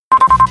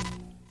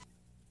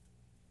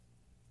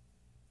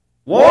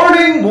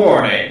Warning,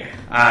 warning.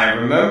 I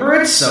remember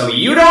it so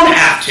you don't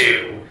have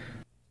to.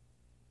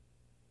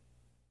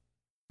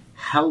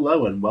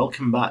 Hello and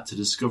welcome back to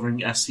Discovering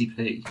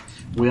SCP.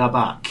 We are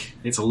back.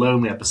 It's a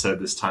lonely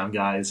episode this time,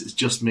 guys. It's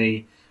just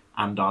me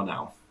and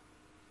Darnell.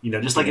 You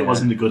know, just like it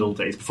was in the good old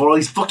days, before all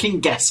these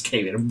fucking guests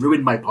came in and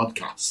ruined my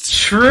podcast.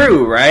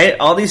 True, right?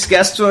 All these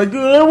guests were like,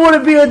 I want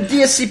to be on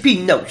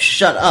DSCP. No,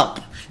 shut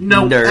up.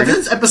 No, nerd.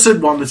 Since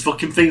episode 1, this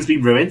fucking thing's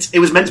been ruined. It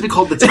was meant to be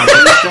called The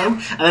Taverny Show,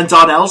 and then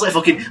Darnell's like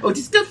fucking,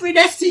 Discovering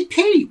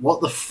SCP!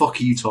 What the fuck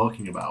are you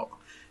talking about?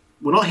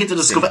 We're not here to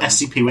discover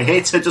SCP, we're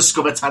here to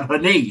discover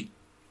Tanhoney.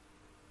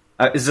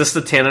 Is this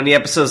the Tanhoney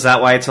episode? Is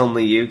that why it's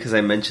only you? Because I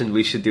mentioned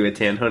we should do a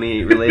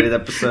Tanhoney-related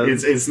episode?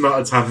 It's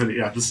not a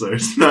Tanhoney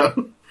episode,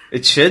 no.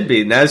 It should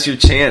be. Now's your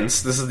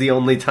chance. This is the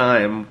only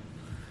time.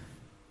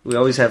 We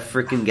always have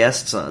freaking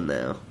guests on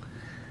now.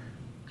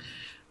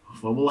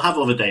 Well, we'll have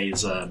other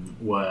days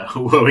where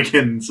we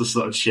can just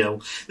sort of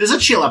chill. There's a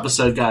chill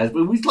episode, guys.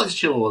 We like to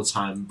chill all the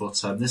time,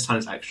 but this time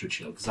it's extra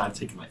chill because I've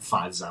taken like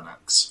 5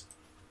 Xanax.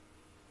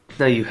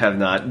 No, you have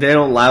not. They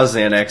don't allow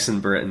Xanax in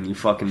Britain, you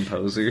fucking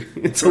poser.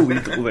 It's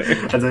illegal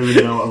there. I don't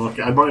even know what I'm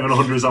looking at. I'm not even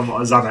 100% what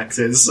a Xanax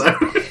is, so...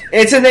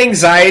 It's an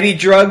anxiety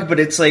drug, but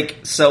it's like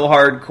so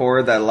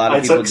hardcore that a lot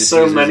of people just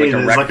so use many, it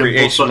as like a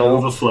recreational... Like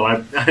a buffer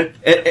overflow.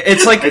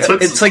 It's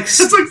like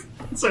so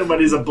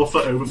many as a buffer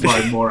overflow.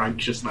 I'm more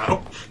anxious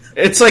now.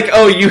 It's like,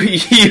 oh, you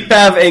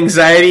have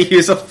anxiety,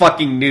 here's a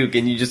fucking nuke,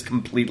 and you just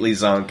completely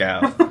zonk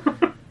out.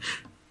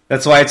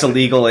 That's why it's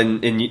illegal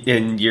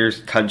in your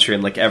country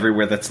and like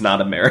everywhere that's not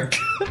America.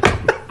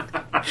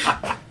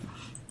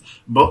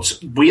 But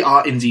we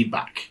are indeed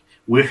back.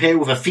 We're here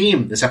with a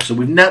theme this episode.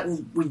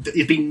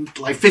 It's been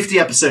like 50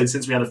 episodes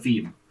since we had a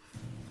theme.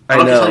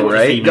 I know,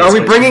 right? Are we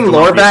bringing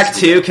lore back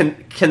too?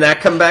 Can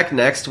that come back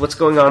next? What's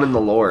going on in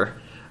the lore?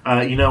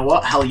 You know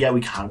what? Hell yeah,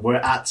 we can. We're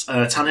at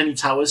Tanhoney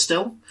Towers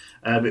still.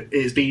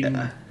 It's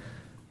been...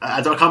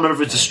 I can't remember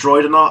if it's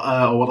destroyed or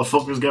not, or what the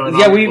fuck was going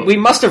on. Yeah, we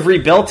must have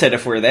rebuilt it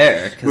if we're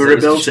there. We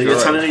rebuilt it.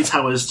 It's Tanhoney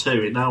Towers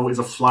too. It now is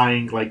a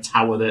flying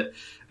tower that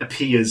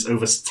appears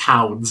over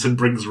towns and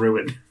brings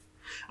ruin.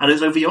 And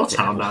it's over your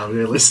town now,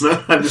 dear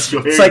listener.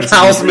 It's like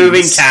Howl's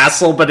Moving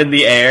Castle, but in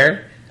the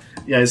air.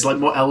 Yeah, it's like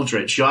more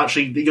eldritch. You're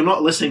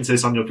not listening to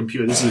this on your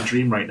computer. This is a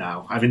dream right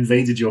now. I've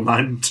invaded your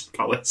mind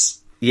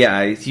palace.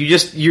 Yeah,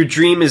 your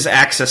dream is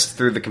accessed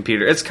through the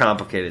computer. It's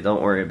complicated.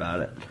 Don't worry about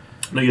it.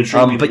 No, you're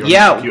dreaming, but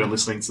you're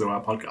listening to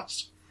our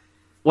podcast.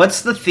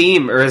 What's the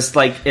theme, or is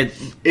like it?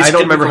 I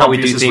don't remember how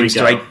we do themes.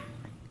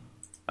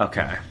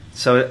 Okay,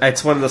 so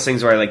it's one of those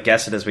things where I like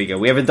guess it as we go.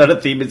 We haven't done a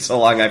theme in so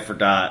long, I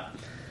forgot.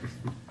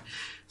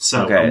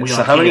 So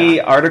how many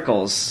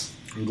articles?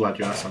 I'm glad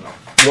you asked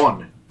that.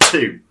 1,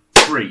 2,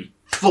 3,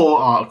 4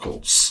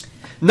 articles.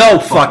 No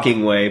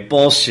fucking way!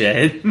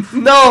 Bullshit!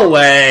 No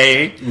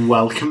way!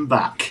 Welcome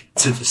back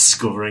to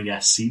Discovering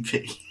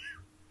SCP.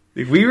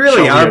 We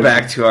really are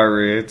back to our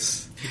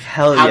roots.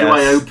 Hell How yes. do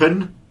I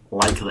open?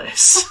 Like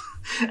this.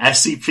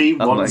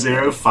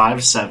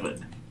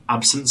 SCP-1057.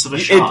 Absence of a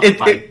Shark.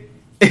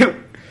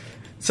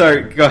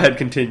 Sorry, go ahead,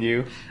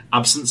 continue.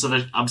 Absence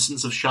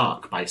of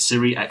Shark by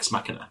Siri Ex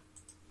Machina.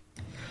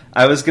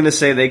 I was going to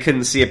say they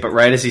couldn't see it, but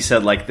right as he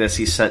said like this,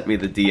 he sent me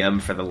the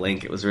DM for the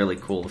link. It was really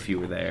cool if you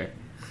were there.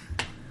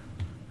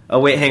 Oh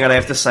wait, hang on, I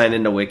have to sign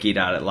into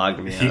Wikidot. It logged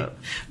me out.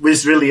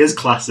 This really is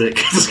classic.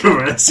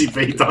 Discover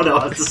SCP. Darnell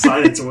has to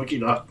sign into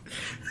Wikidot.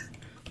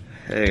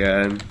 Hang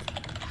on.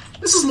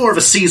 This is more of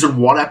a season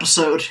 1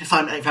 episode, if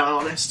I'm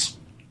honest.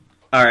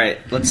 Alright,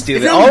 let's do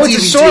this. Oh, it's a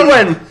short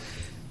one!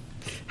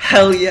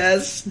 Hell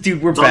yes.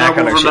 Dude, we're back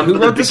on our shit. Who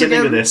wrote this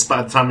again? Of this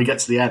by the time we get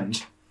to the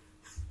end.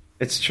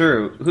 It's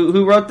true.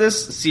 Who wrote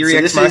this? Siri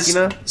Ex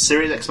Machina?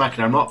 Siri Ex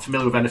Machina. I'm not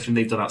familiar with anything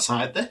they've done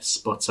outside this,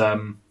 but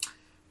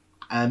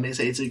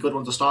it's a good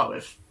one to start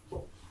with.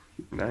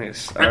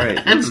 Nice.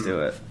 Alright, let's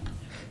do it.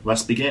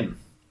 Let's begin.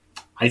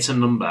 Item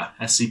number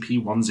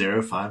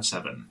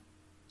SCP-1057.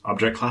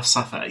 Object Class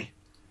Sapphire.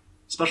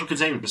 Special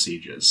Containment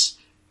Procedures.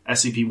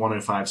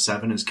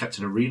 SCP-1057 is kept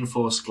in a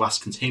reinforced glass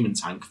containment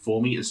tank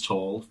 4 meters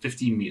tall,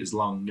 15 meters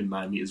long, and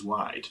 9 meters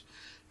wide,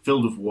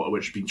 filled with water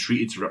which has been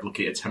treated to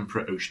replicate a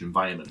temperate ocean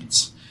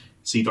environment.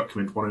 See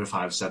document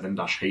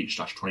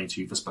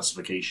 1057-H-22 for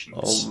specifications.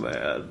 Oh,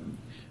 man.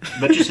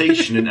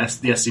 Vegetation in the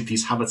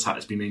SCP's habitat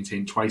has been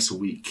maintained twice a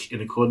week in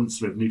accordance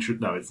with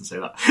nutrient... No, I didn't say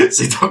that.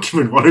 See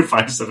document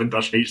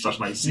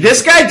 1057-H-19.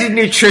 This guy did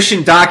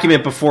nutrition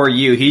document before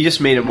you. He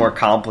just made it more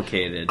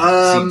complicated.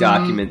 See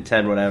document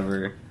 10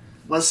 whatever.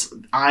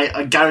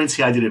 I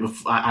guarantee I did it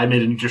before. I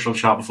made a nutritional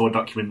chart before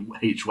document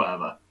H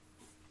whatever.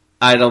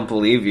 I don't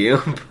believe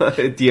you,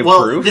 but do you prove?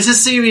 Well, this is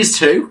Series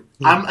 2.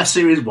 I'm a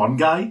Series 1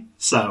 guy,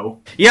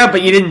 so... Yeah,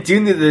 but you didn't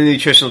do the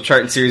nutritional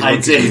chart in Series 1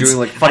 because you were doing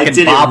like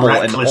fucking bobble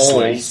and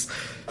holes.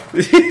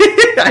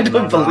 I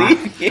don't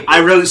believe you.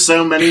 I wrote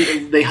so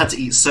many, they had to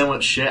eat so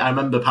much shit. I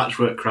remember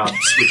Patchwork Crabs,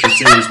 which was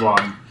Series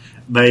 1.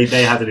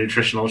 They had a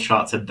nutritional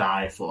chart to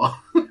die for.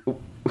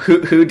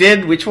 Who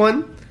did? Which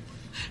one?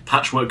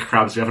 Patchwork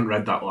Crabs, we haven't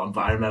read that one,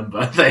 but I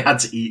remember they had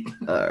to eat.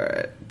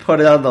 Alright, put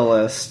it on the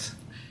list.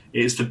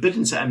 It is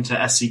forbidden to enter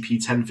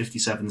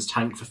SCP-1057's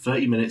tank for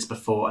 30 minutes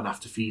before and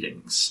after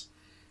feedings.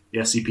 The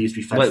SCP is to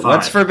be fed 5.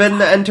 What's forbidden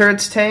to enter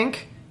its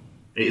tank?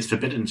 It is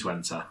forbidden to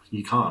enter.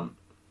 You can't.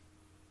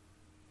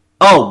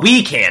 Oh,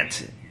 we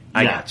can't.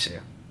 I got you.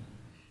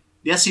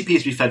 The SCP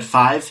is to be fed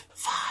 5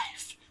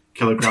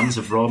 kilograms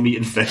of raw meat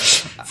and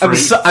fish.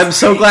 I'm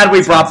so glad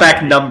we brought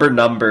back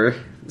number.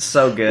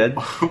 So good.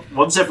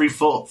 Once every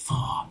 4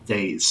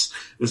 days.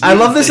 I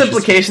love this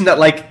implication that,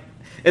 like,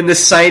 in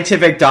this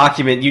scientific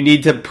document, you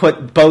need to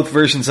put both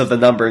versions of the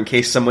number in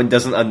case someone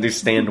doesn't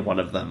understand one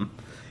of them.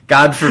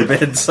 God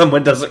forbid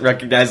someone doesn't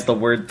recognize the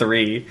word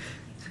 3.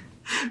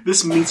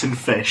 This meat and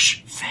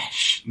fish.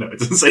 No, it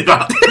doesn't say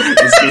that.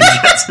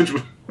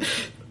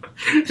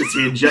 It's to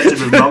be injected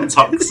with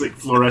non-toxic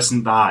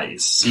fluorescent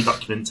dyes. See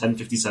document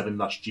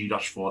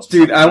 1057-G-4.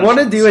 Dude, I want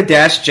to do a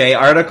 -J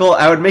article.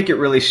 I would make it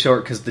really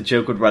short because the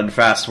joke would run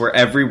fast, where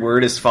every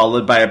word is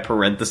followed by a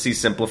parenthesis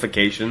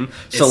simplification.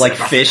 So, like,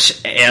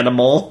 fish,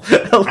 animal,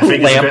 I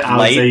think it's a bit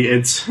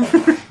outdated.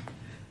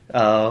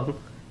 Oh,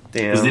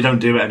 damn. Because they don't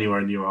do it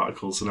anywhere in your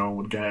article, so no one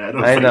would get it.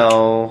 I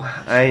know.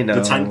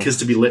 The tank is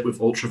to be lit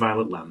with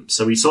ultraviolet lamps.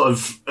 So we sort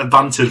of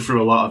bantered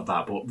through a lot of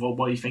that, but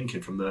what are you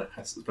thinking from the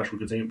special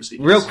containment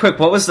procedures? Real quick,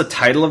 what was the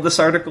title of this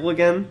article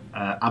again?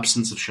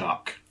 Absence of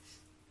shark.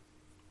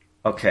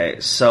 Okay,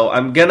 so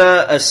I'm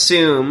gonna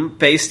assume,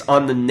 based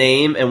on the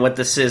name and what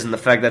this is and the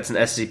fact that's an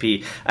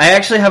SCP, I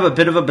actually have a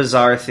bit of a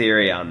bizarre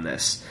theory on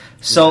this.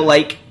 So,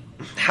 like,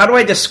 how do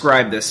I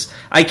describe this?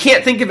 I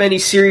can't think of any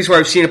series where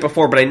I've seen it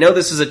before, but I know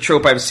this is a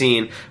trope I've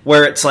seen,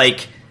 where it's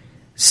like,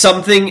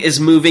 something is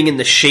moving in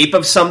the shape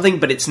of something,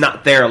 but it's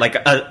not there, like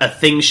a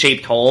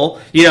thing-shaped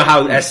hole. You know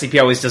how SCP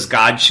always does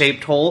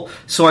God-shaped hole?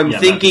 So I'm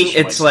thinking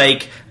it's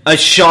like a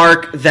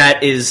shark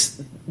that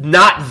is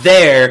not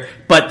there,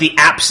 but the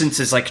absence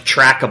is, like,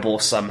 trackable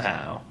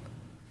somehow.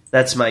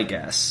 That's my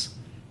guess.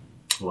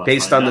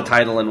 Based on the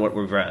title and what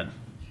we've read.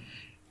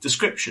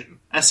 Description.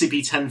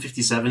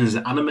 SCP-1057 is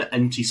an animate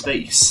empty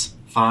space.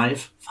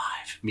 5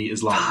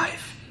 meters long.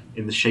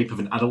 In the shape of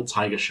an adult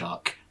tiger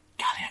shark.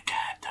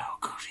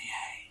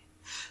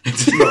 It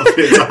does not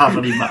appear to have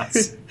any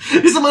mass.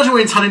 Just imagine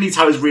when Tanini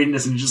Tower's reading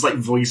this and just, like,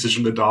 voices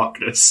from the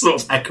darkness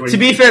sort of echoing. To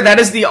be fair,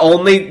 that is the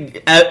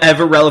only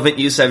ever relevant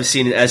use I've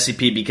seen in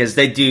SCP, because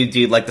they do,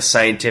 like, the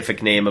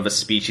scientific name of a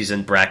species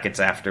in brackets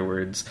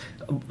afterwards.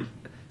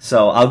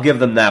 So I'll give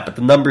them that, but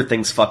the number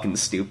thing's fucking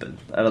stupid.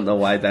 I don't know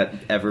why that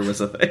ever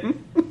was a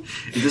thing.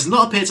 It does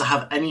not appear to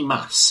have any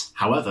mass.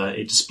 However,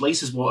 it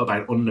displaces water by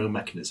an unknown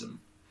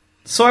mechanism.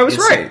 So I was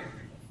right.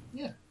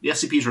 Yeah. The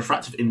SCP's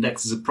refractive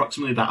index is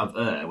approximately that of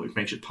air, which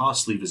makes it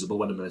partially visible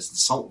when immersed in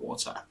salt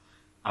water.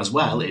 As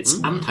well, its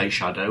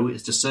anti-shadow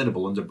is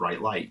discernible under bright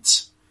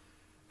light.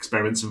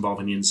 Experiments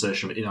involving the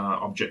insertion of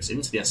inanimate objects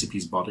into the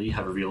SCP's body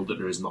have revealed that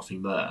there is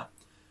nothing there.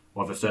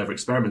 However, further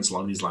experiments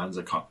along these lines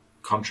are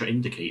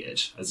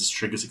contraindicated, as this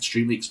triggers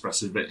extremely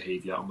expressive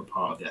behaviour on the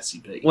part of the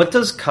SCP. What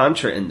does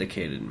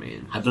contraindicated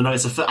mean? I don't know.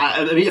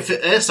 I mean, at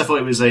first I thought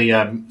it was a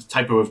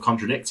typo of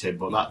contradicted,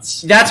 but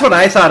that's what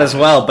I thought as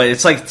well. But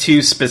it's, like,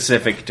 too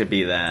specific to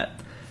be that.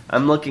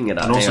 I'm looking it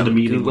up. And also the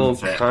meaning Google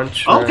of it.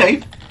 contra.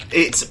 Okay,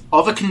 it's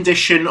of a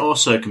condition or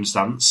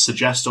circumstance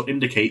suggest or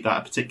indicate that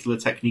a particular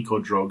technique or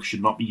drug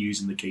should not be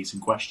used in the case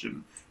in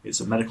question. It's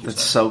a medical.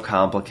 It's so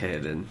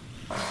complicated,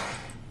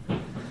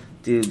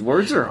 dude.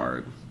 Words are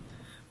hard.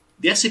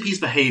 The SCP's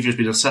behaviour has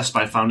been assessed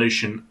by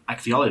Foundation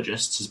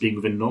ichthyologists as being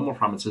within normal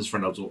parameters for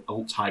an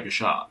adult tiger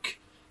shark.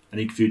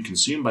 Any food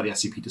consumed by the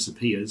SCP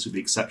disappears, with the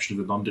exception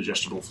of the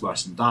non-digestible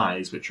fluorescent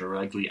dyes, which are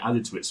regularly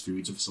added to its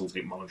food to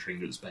facilitate monitoring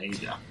of its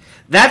behaviour.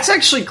 That's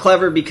actually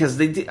clever, because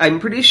I'm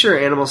pretty sure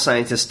animal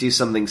scientists do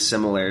something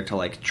similar to,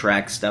 like,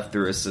 track stuff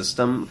through a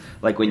system,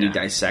 like when you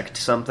dissect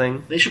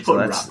something. They should put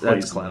rat poison.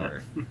 That's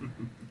clever.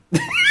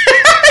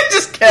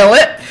 Just kill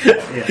it.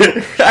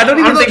 Yeah. I don't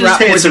even think rat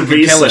poison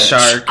can kill a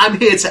shark. I'm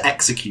here to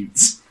execute.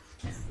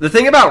 The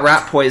thing about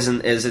rat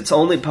poison is it's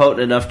only potent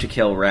enough to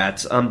kill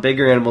rats. On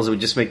bigger animals, it would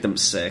just make them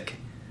sick.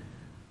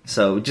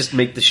 So just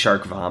make the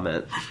shark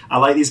vomit. I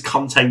like these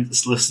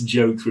contentless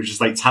jokes, which is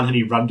like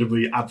Tanhony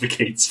randomly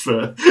advocates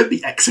for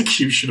the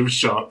execution of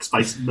sharks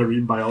by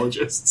marine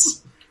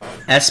biologists.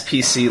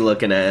 SPC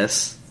looking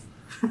ass.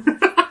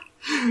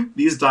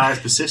 These dyes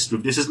persist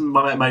with... This isn't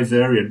my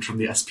variant from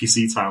the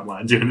SPC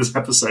timeline during this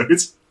episode.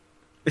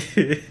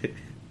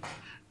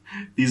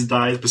 These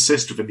dyes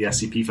persist within the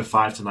SCP for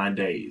 5 to 9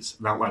 days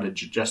and outline a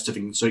digestive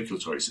and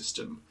circulatory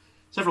system.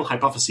 Several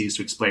hypotheses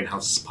to explain how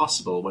this is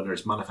possible when there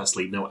is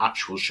manifestly no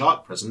actual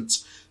shark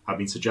present have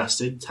been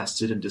suggested,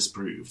 tested, and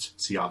disproved.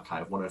 See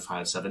Archive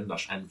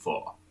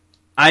 1057-N4.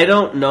 I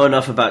don't know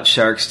enough about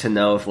sharks to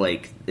know if,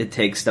 like, it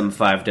takes them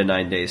 5 to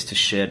 9 days to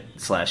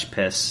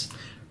shit/piss.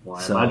 Well,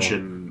 I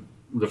imagine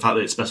the fact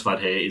that it's specified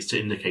here is to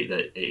indicate that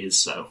it is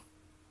so.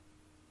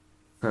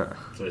 Huh.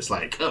 So it's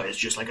like, oh, it's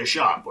just like a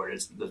shark where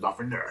there's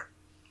nothing there.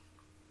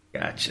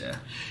 Gotcha.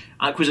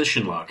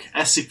 Acquisition log.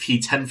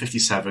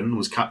 SCP-1057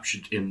 was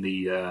captured in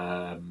the...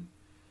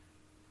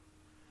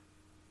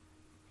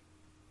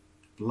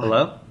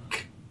 Hello?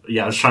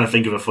 Yeah, I was trying to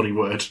think of a funny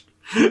word.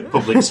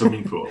 public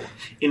swimming pool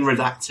in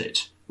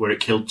Redacted, where it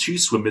killed 2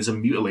 swimmers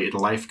and mutilated a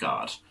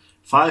lifeguard.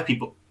 5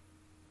 people...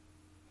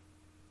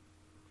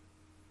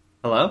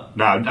 Hello?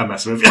 No, I'm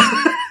messing with you.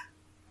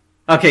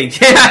 Okay,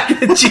 yeah,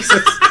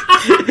 Jesus.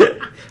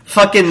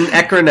 Fucking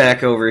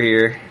Ekronak over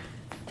here.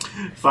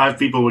 5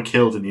 people were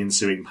killed in the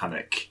ensuing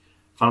panic.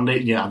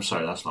 I'm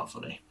sorry, that's not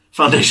funny.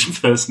 Foundation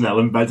personnel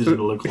embedded in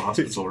a local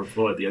hospital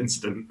reported the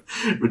incident.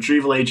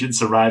 Retrieval agents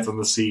arrived on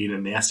the scene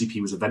and the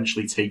SCP was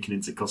eventually taken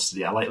into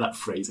custody. I like that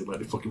phrasing, like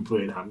they fucking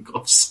put in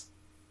handcuffs.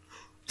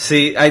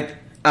 See,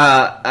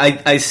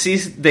 I see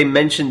they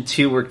mentioned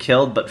 2 were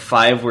killed, but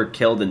 5 were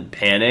killed in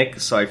panic,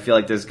 so I feel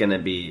like there's going to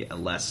be a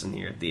lesson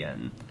here at the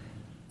end.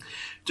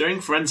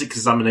 During forensic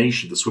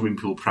examination of the swimming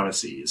pool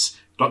premises,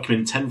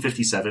 document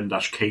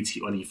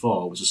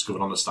 1057-KT24 was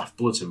discovered on the staff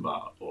bulletin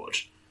board.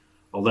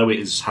 Although it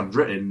is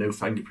handwritten, no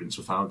fingerprints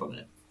were found on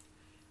it.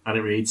 And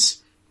it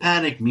reads,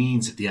 "Panic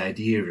means that the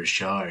idea of a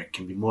shark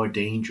can be more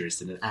dangerous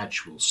than an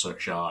actual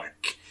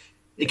shark.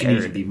 It can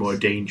even be more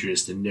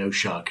dangerous than no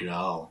shark at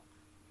all.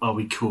 Are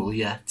we cool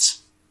yet?"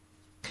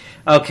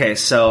 Okay,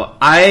 so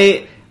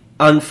I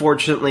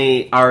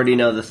unfortunately already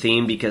know the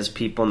theme because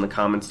people in the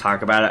comments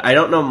talk about it. I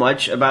don't know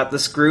much about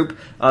this group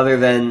other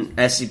than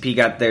SCP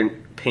got their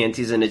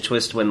panties in a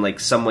twist when like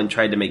someone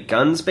tried to make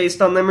guns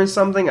based on them or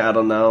something. I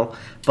don't know.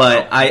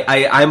 But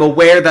I'm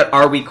aware that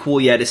Are We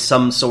Cool Yet is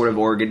some sort of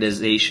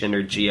organization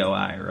or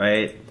GOI,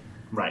 right?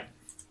 Right.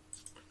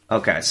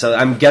 Okay, so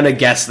I'm gonna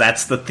guess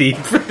that's the theme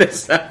for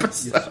this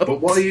episode. Yes, but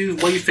what are you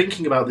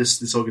thinking about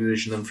this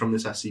organization and from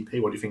this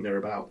SCP? What do you think they're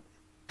about?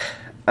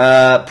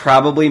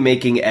 Probably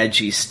making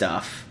edgy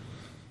stuff,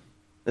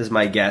 is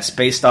my guess,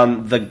 based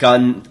on the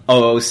gun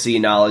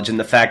OOC knowledge and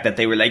the fact that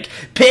they were like,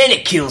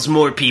 panic kills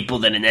more people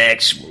than an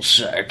actual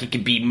shark. It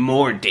could be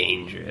more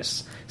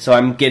dangerous. So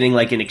I'm getting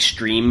like an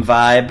extreme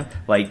vibe,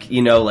 like,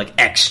 you know, like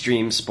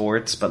extreme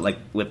sports, but like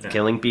with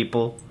killing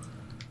people.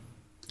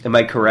 Am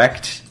I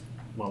correct?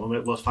 Well,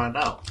 let's find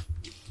out.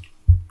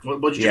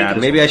 What did you Yeah,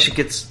 think? maybe I should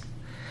get...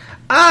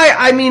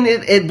 I mean,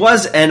 it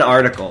was an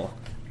article.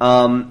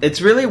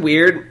 It's really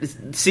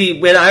weird. See,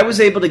 when I was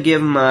able to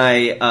give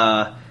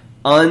my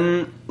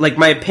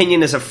my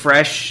opinion as a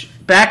fresh...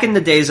 Back in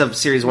the days of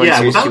Series 1 and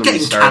Series 2 without when we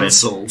getting started...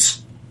 cancelled.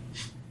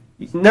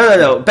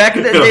 No. Back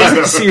in the days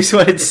of Series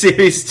 1 and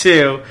Series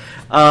 2,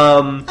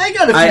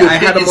 I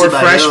had a more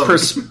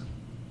fresh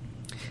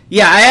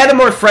Yeah, I had a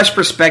more fresh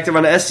perspective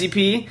on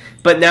SCP,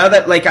 but now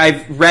that like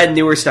I've read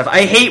newer stuff,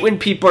 I hate when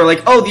people are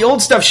like, "Oh, the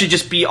old stuff should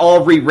just be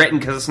all rewritten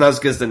because it's not as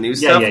good as the new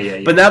stuff."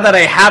 Yeah. But now that I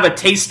have a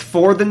taste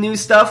for the new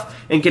stuff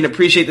and can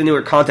appreciate the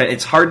newer content,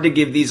 it's hard to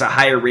give these a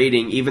higher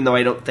rating, even though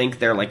I don't think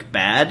they're like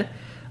bad.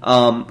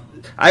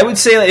 I would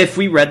say that if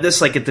we read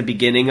this like at the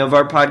beginning of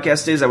our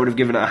podcast days, I would have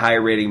given it a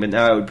higher rating, but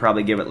now I would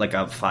probably give it like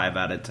a 5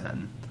 out of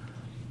 10.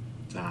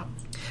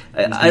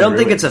 I don't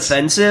think it's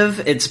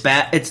offensive. It's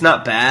bad. It's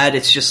not bad.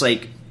 It's just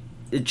like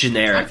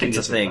generic. I think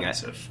it's a thing.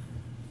 Offensive.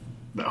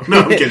 No,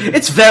 I'm kidding.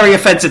 It's very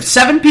offensive.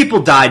 7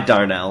 people died,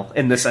 Darnell,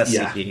 in this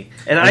SCP,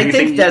 and I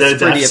think that's the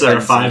pretty deaths offensive. are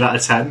a 5 out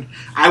of 10.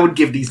 I would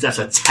give these deaths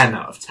a 10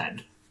 out of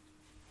 10.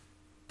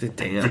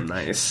 Damn,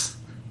 nice.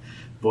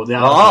 But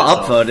I'll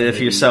upvote it if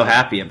you're so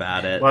happy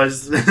about it. But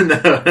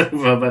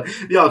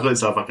the article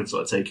itself, I can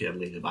sort of take it and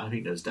leave it. But I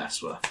think those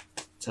deaths were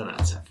 10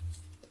 out of 10.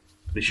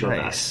 They sure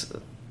Nice.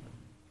 died.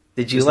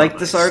 Did you It's like not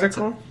this nice.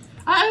 article?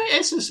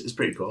 It's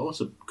pretty cool.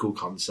 It's a cool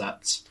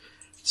concept.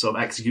 Sort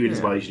of executed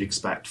as well as you'd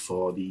expect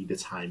for the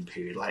time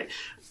period. Like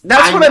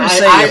That's what I'm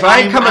saying. If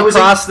I come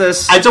across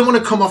this... I don't want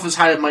to come off as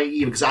high as my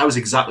either because I was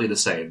exactly the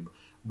same.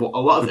 But a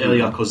lot of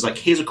early articles, like,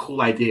 here's a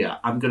cool idea.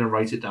 I'm going to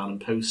write it down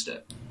and post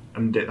it.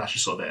 And that's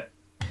just sort of it.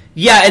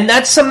 Yeah, and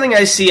that's something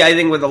I see, I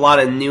think, with a lot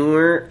of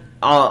newer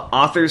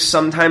authors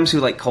sometimes who,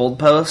 like, cold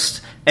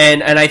post.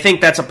 And I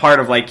think that's a part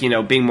of, like, you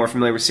know, being more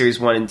familiar with Series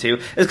 1 and 2.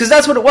 Is because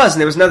that's what it was,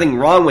 and there was nothing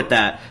wrong with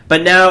that.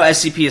 But now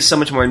SCP is so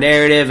much more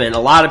narrative, and a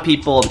lot of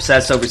people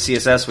obsess over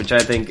CSS, which I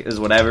think is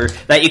whatever,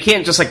 that you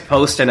can't just, like,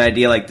 post an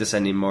idea like this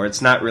anymore.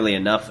 It's not really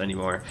enough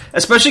anymore.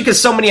 Especially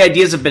because so many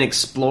ideas have been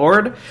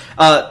explored.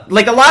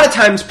 Like, a lot of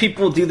times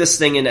people do this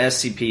thing in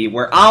SCP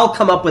where I'll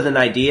come up with an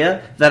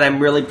idea that I'm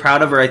really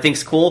proud of or I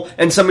think's cool,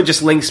 and someone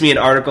just links me an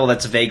article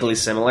that's vaguely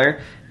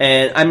similar.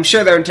 And I'm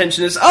sure their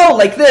intention is, oh,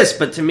 like this,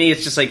 but to me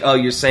it's just like, oh,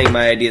 you're saying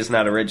my idea is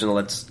not original,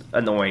 that's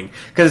annoying.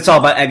 Because it's all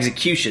about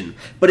execution.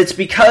 But it's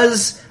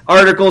because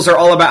articles are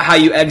all about how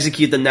you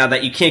execute them now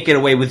that you can't get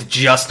away with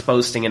just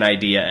posting an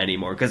idea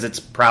anymore, because it's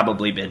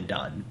probably been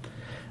done.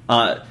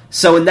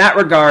 So in that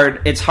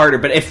regard, it's harder.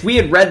 But if we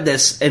had read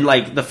this in,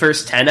 like, the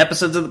first 10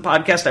 episodes of the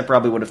podcast, I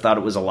probably would have thought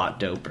it was a lot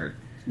doper.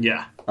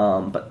 Yeah.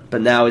 But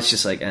now it's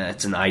just like,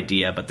 it's an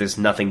idea, but there's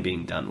nothing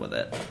being done with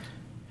it.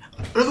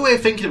 Another way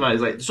of thinking about it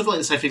is, like, stuff like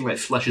this, I think, like,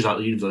 fleshes out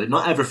the universe. Like,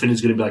 not everything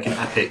is going to be like an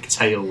epic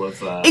tale of...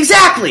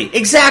 Exactly!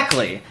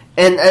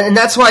 And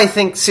that's why I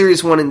think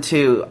Series 1 and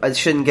 2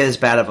 shouldn't get as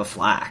bad of a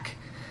flack.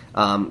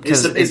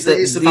 It's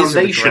the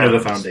foundation of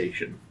the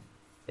foundation.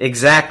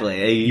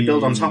 Exactly. You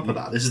build on top of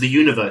that. This is the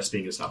universe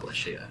being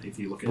established here, if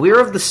you look at We're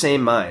of the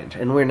same mind,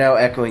 and we're now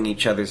echoing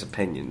each other's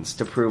opinions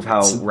to prove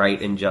how right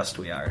and just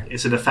we are.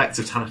 It's an effect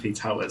of Tanathy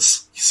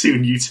Towers.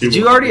 Soon you two Did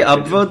you already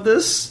upvote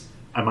this?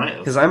 I might have.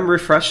 Because I'm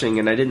refreshing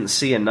and I didn't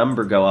see a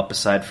number go up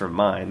aside from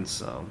mine,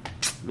 so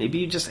maybe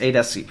you just ate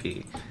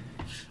SCP.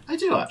 I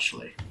do,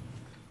 actually.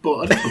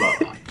 But enough about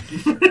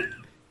that.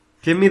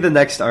 Give me the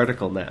next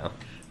article now.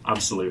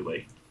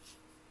 Absolutely.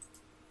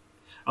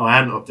 Oh, I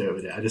hadn't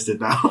updated it. I just did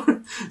now.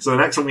 So the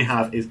next one we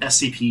have is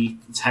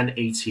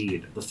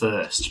SCP-1018, The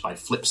First, by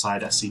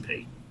Flipside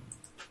SCP.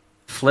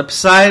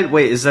 Flipside?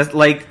 Wait, is that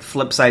like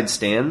Flipside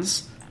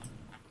Stands?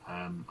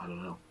 I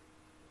don't know.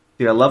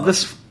 Dude, I love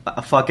this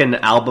fucking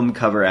album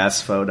cover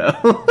ass photo.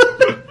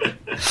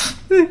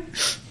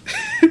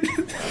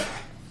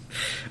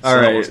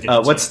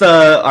 Alright, what's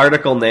the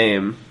article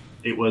name?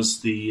 It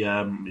was the,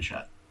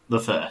 The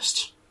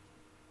First.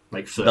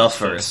 Like first. The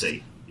First.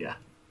 Firsty. Yeah.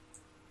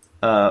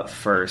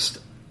 First.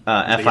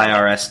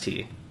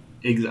 F-I-R-S-T.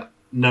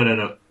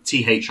 No.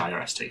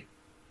 T-H-I-R-S-T.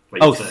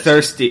 Like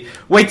thirsty.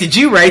 Wait, did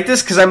you write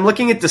this? Because I'm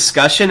looking at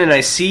discussion and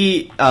I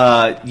see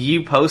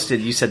you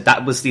posted, you said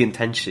that was the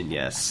intention,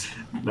 yes.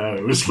 No,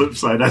 it was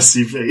Flipside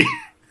SCP.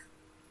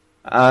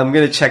 I'm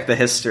gonna check the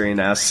history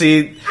now.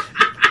 See,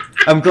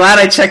 I'm glad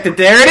I checked it.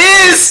 There it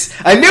is!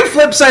 I knew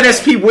Flipside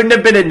SP wouldn't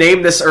have been a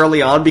name this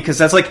early on because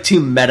that's like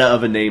too meta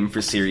of a name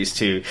for Series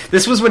 2.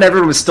 This was when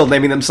everyone was still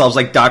naming themselves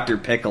like Dr.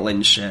 Pickle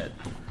and shit.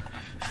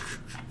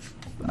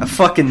 I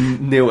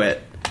fucking knew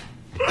it.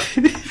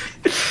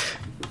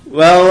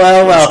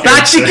 Well.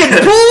 Thought you could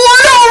pull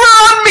one over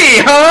on me,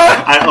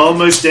 huh? I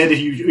almost did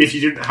if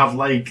you didn't have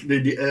like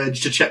the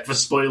urge to check for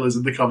spoilers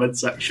in the comment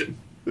section.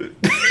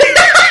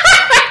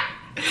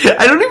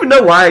 I don't even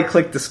know why I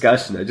clicked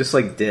discussion. I just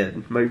like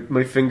did.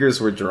 My fingers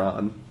were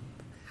drawn.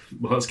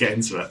 Well, let's get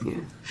into it.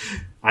 Yeah.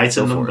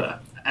 Item number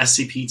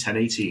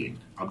SCP-1018,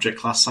 Object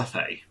Class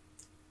Sapphire.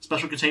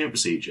 Special containment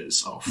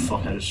procedures. Oh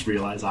fuck, I just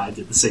realised I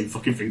did the same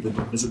fucking thing the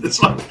numbers in this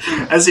one.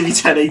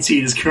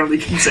 SCP-1018 is currently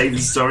contained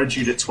in Storage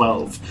Unit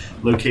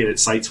 12, located at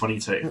Site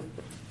 22.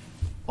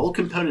 All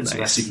components of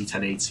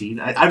SCP-1018...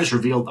 I just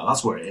revealed that,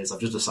 that's where it is, I've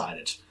just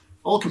decided.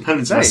 All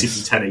components of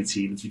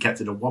SCP-1018 to be kept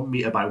in a 1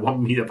 meter by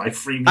 1 meter by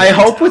 3 meter... I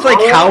hope with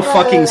how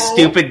fucking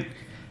stupid...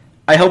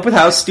 I hope with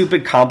how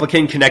stupid,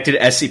 complicated, connected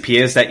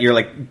SCP is that your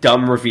like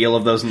dumb reveal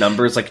of those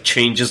numbers like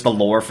changes the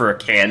lore for a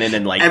canon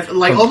and like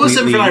completely... almost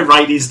everything I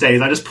write these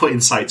days, I just put in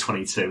Site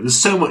 22. There's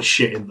so much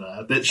shit in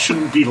there that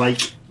shouldn't be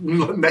like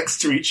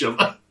next to each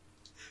other.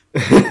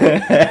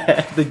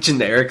 The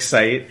generic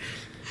site,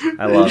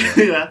 I love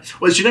it. Yeah,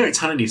 well, it's generic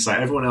Tanathy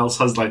site. Everyone else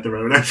has like their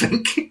own, I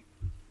think.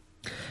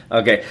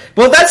 Okay.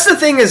 Well, that's the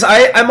thing is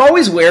I'm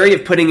always wary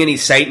of putting any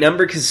site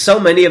number because so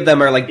many of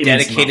them are like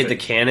dedicated to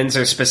canons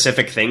or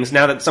specific things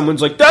now that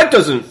someone's like, that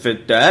doesn't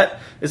fit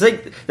that. It's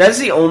like, that's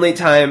the only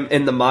time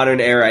in the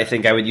modern era I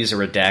think I would use a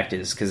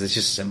redacted because it's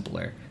just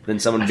simpler than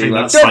someone being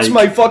like, that's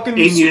my fucking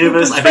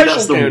in-universe, I think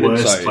that's the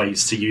worst site.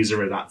 place to use a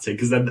redacted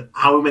because then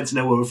how are we meant to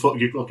know where the fuck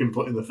you're fucking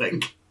putting the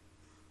thing?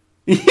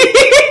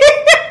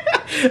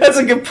 That's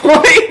a good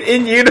point.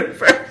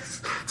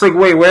 In-universe. It's like,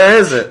 wait, where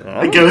is it?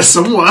 It goes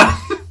somewhere.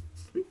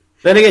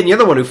 Then again, you're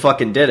the one who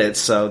fucking did it,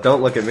 so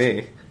don't look at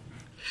me.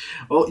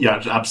 Well,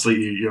 yeah,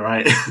 absolutely, you're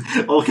right.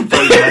 All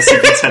components of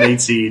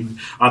SCP-1018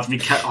 have to be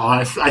kept... Oh,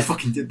 I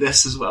fucking did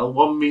this as well.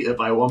 1 meter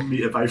by 1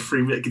 meter by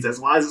 3 meter condense.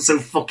 Why is it so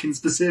fucking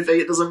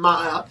specific? It doesn't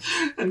matter.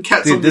 And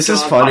kept Dude, this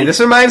is funny. This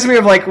reminds me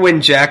of like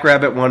when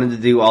Jackrabbit wanted to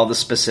do all the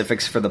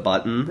specifics for the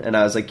button, and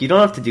I was like, you don't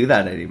have to do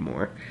that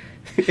anymore.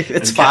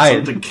 It's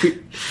fine.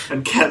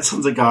 And kept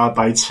under guard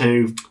by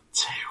two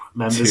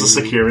members of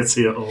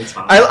security at all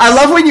times. I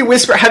love when you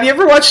whisper. Have you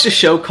ever watched a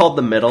show called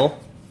The Middle?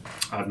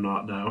 I've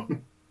not, no.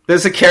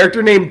 There's a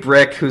character named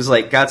Brick who's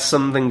like got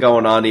something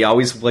going on. He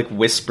always like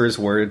whispers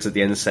words at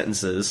the end of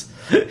sentences.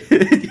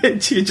 You're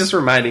just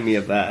reminding me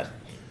of that.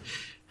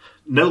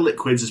 No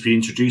liquids has been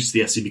introduced to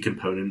the SCP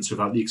components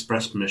without the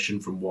express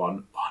permission from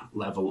one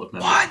level of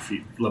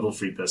level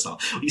 3 personnel.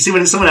 You see,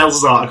 when it's someone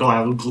else's article,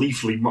 I will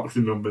gleefully mock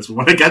the numbers, but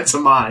when I get to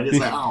mine, it's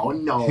like, oh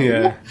no.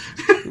 Yeah.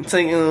 It's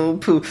like, oh,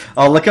 poo.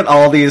 Oh, look at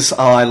all these. Oh,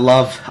 I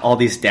love all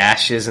these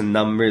dashes and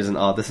numbers, and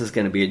this is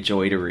going to be a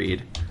joy to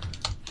read.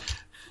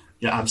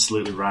 Yeah,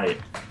 absolutely right.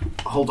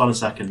 Hold on a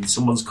second.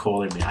 Someone's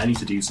calling me. I need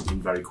to do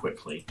something very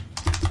quickly.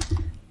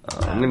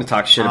 I'm going to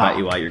talk shit about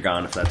you while you're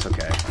gone, if that's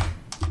okay.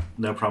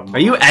 No problem. Are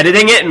you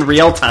editing it in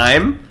real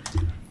time?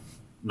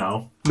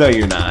 No. No,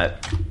 you're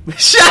not.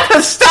 Shut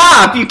up!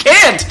 Stop! You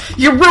can't!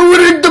 You're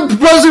ruining the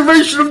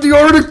preservation of the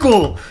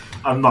article!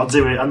 I'm not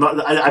doing it.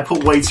 I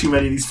put way too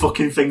many of these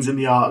fucking things in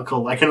the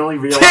article. I can only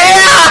realize...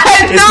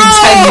 It's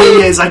been 10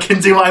 years. I can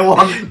do what I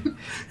want.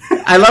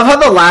 I love how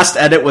the last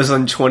edit was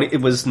on 20...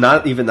 It was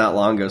not even that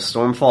long ago.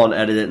 Stormfall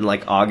edited it in,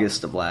 like,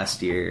 August of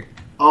last year.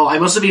 Oh, I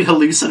must have been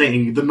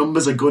hallucinating. The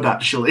numbers are good,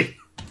 actually.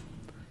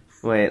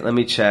 Wait, let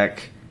me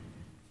check.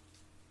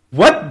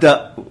 What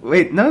the...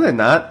 Wait, no, they're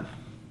not.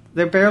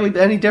 They're barely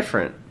any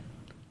different.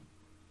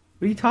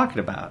 What are you talking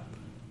about?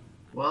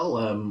 Well,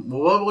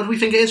 what do we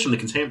think it is from the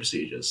containment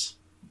procedures?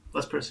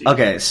 let's proceed.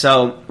 Okay,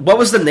 so what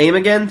was the name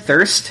again?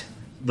 Thirst?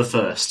 The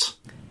first.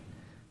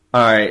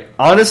 Alright,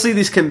 honestly,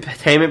 these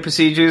containment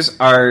procedures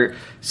are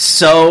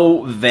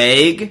so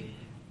vague.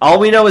 All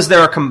we know is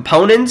there are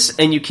components,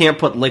 and you can't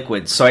put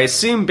liquids. So I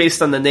assume,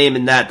 based on the name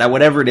and that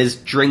whatever it is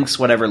drinks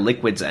whatever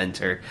liquids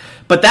enter.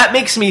 But that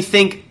makes me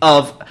think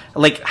of,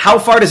 like, how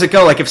far does it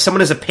go? Like, if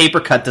someone has a paper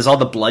cut, does all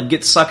the blood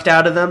get sucked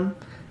out of them?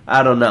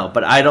 I don't know,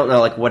 but I don't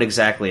know, like, what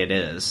exactly it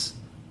is.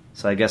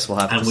 So I guess we'll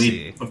have to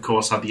see. And we, of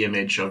course, have the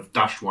image of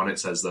 -1. It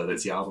says, though, that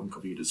it's the album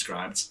cover you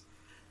described.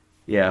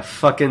 Yeah,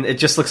 fucking, it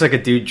just looks like a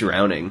dude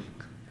drowning.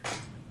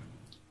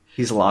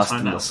 He's lost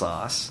in the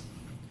sauce.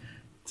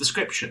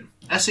 Description.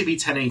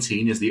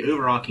 SCP-1018 is the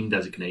overarching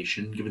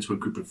designation given to a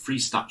group of 3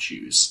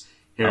 statues.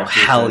 Here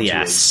hell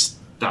yes.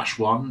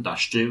 -1,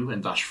 -2,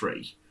 and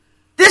 -3.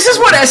 This is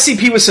what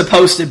SCP was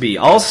supposed to be.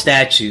 All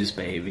statues,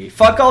 baby.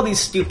 Fuck all these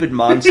stupid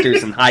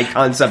monsters and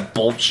high-concept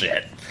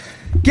bullshit.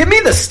 Give me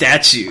the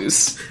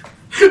statues.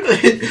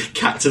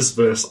 Cactus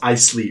verse, I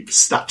sleep,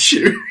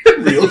 statue.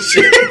 Real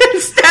shit.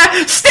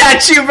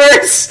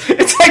 Statue-verse!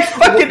 It's like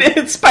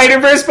fucking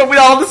Spider-Verse, but with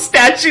all the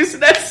statues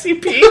in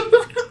SCP.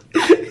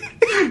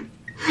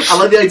 I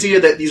like the idea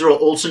that these are all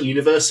alternate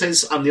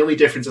universes, and the only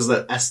difference is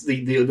that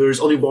there is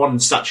only one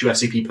statue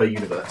SCP per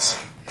universe.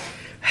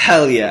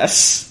 Hell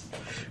yes.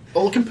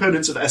 All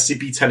components of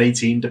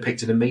SCP-1018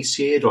 depict an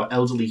emaciated or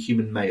elderly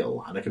human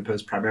male, and are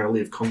composed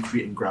primarily of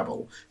concrete and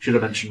gravel. Should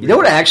have mentioned... You know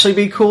what would actually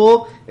be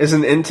cool? Is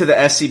an Into the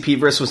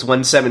SCP-verse was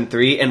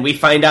 173, and we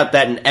find out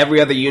that in every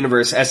other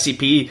universe,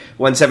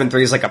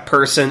 SCP-173 is like a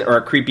person or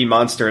a creepy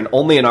monster, and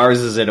only in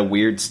ours is it a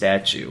weird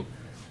statue.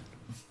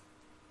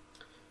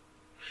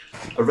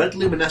 A red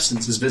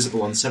luminescence is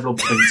visible on several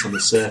points on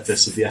the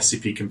surface of the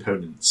SCP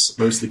components,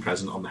 mostly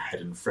present on the head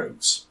and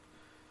throat.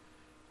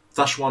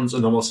 -1's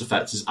anomalous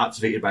effect is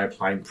activated by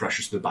applying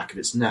pressure to the back of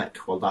its neck,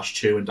 while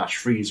 -2 and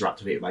 -3's are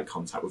activated by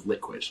contact with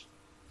liquid.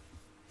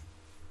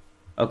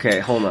 Okay,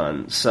 hold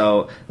on.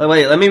 So,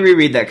 wait, let me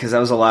reread that, because that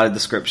was a lot of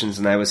descriptions,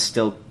 and I was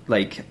still,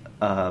 like,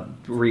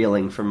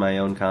 reeling from my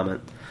own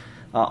comment.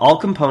 All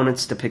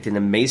components depict an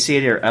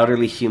emaciated or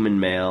elderly human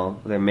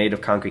male. They're made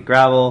of concrete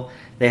gravel.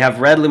 They have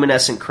red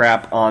luminescent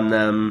crap on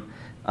them.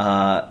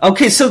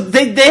 Okay, so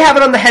they have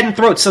it on the head and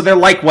throat, so they're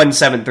like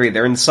 173.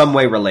 They're in some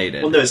way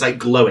related. Well, no, it's like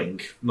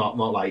glowing, not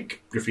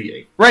like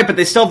graffiti. Right, but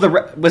they still have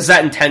the... Was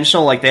that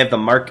intentional? Like, they have the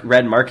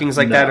red markings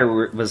like that,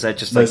 or was that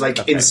just... No, it's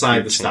like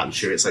inside the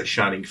statue. It's like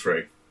shining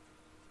through.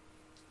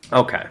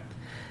 Okay.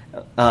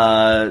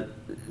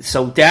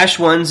 So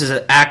 -1's is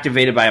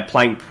activated by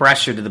applying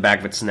pressure to the back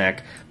of its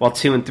neck, while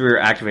 2 and 3 are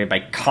activated by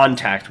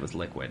contact with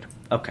liquid.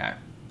 Okay.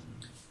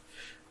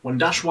 When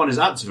 -1 is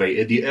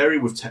activated, the area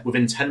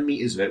within 10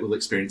 meters of it will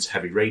experience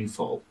heavy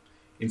rainfall.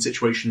 In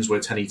situations where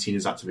 1018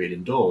 is activated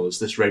indoors,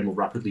 this rain will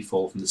rapidly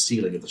fall from the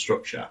ceiling of the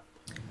structure.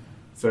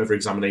 Further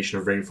examination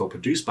of rainfall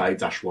produced by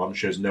 -1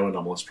 shows no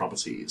anomalous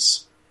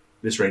properties.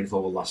 This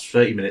rainfall will last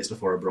 30 minutes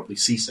before abruptly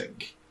ceasing.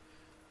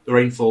 The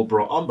rainfall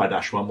brought on by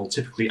 -1 will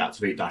typically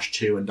activate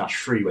 -2 and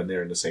 -3 when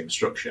they're in the same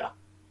structure.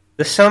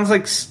 This sounds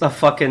like a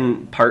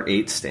fucking Part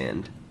 8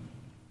 stand.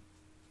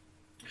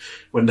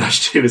 When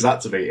 -2 is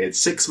activated,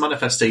 6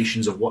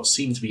 manifestations of what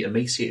seem to be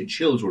emaciated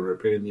children will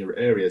appear in the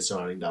area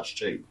surrounding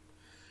 -2.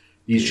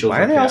 These children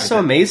Why are they all so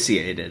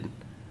emaciated?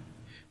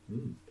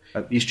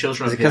 These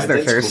children is it because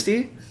they're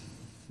thirsty?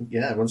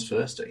 Yeah, everyone's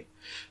thirsty.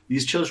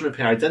 These children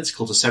appear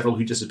identical to several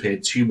who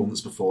disappeared 2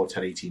 months before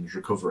 1018's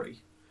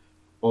recovery.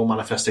 All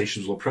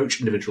manifestations will approach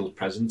individuals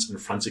present and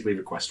frantically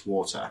request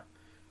water.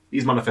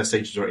 These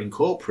manifestations are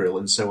incorporeal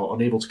and so are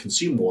unable to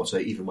consume water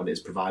even when it is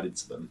provided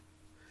to them.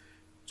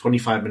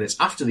 25 minutes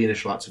after the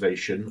initial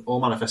activation, all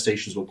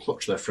manifestations will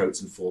clutch their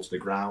throats and fall to the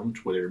ground,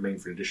 where they remain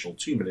for an additional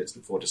 2 minutes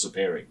before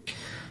disappearing.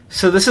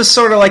 So this is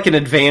sort of like an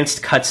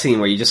advanced cutscene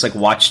where you just like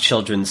watch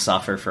children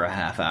suffer for a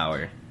half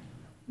hour.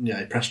 Yeah,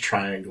 I press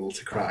triangle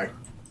to cry.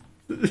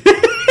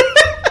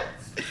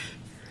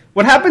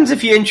 What happens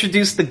if you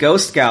introduce the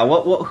Ghost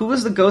Gal? Who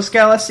was the Ghost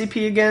Gal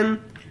SCP again?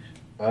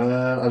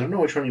 I don't know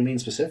which one you mean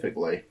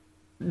specifically.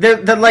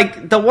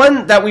 The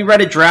one that we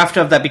read a draft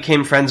of that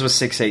became friends with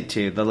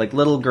 682, the like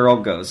little girl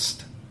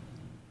ghost.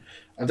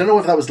 I don't know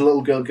if that was the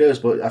little girl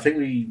ghost, but I think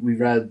we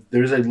read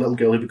there is a little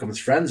girl who becomes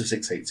friends with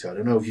 682. I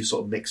don't know if you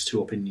sort of mixed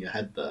two up in your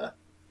head there.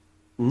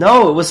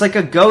 No, it was like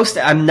a ghost.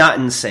 I'm not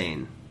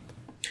insane.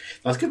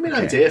 That's giving me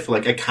an idea for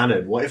like a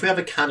canon. What if we have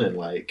a canon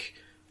like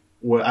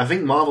where I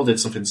think Marvel did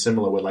something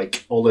similar where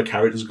like all the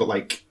characters got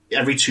like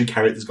every 2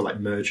 characters got like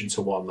merged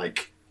into one.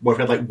 Like what if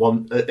we had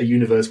like a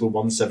universe where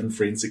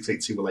 173 and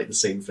 682 were like the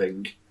same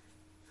thing?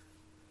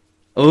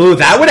 Oh,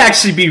 that would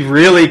actually be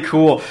really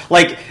cool.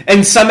 Like,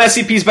 and some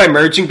SCPs by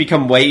merging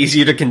become way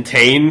easier to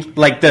contain.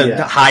 Like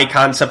the high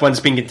concept ones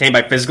being contained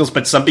by physicals,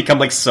 but some become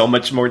like so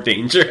much more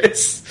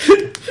dangerous.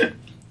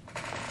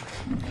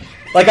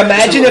 Like,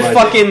 imagine if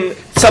fucking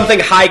something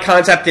high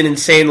concept and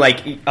insane,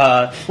 like,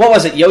 what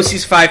was it,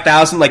 Yossi's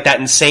 5000, like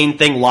that insane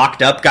thing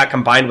locked up got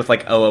combined with,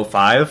 like,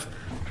 005?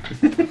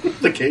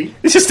 The key?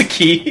 It's just a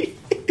key.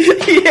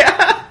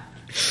 Yeah.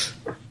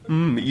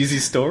 Easy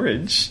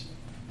storage.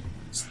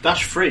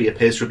 Dash 3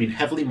 appears to have been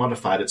heavily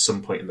modified at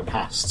some point in the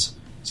past.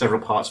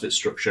 Several parts of its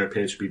structure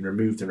appear to have been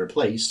removed and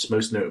replaced,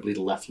 most notably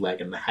the left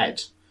leg and the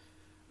head.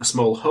 A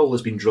small hole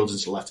has been drilled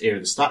into the left ear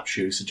of the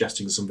statue,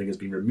 suggesting something has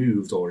been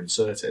removed or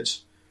inserted.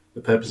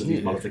 The purpose of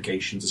these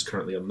modifications is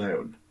currently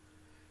unknown.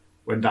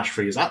 When Dash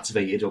 3 is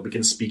activated, it will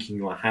begin speaking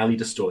in a highly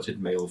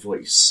distorted male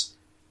voice.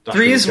 Dash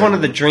 3 is one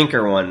of the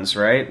drinker ones,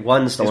 right?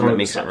 1's the one that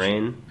makes it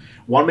rain.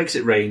 1 makes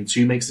it rain,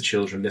 2 makes the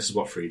children. This is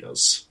what 3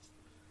 does.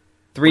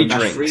 3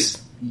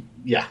 drinks.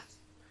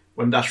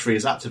 When Dash 3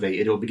 is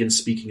activated, it will begin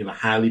speaking in a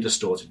highly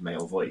distorted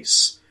male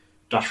voice.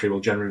 Dash 3 will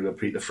generally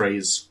repeat the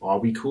phrase, "Are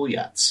we cool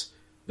yet?"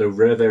 Though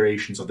rare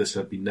variations of this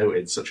have been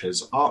noted, such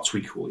as, "Aren't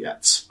we cool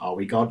yet?" "Are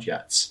we God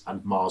yet?"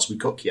 and "Mars we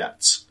cook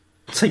yet?"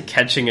 It's like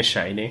catching a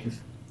shiny.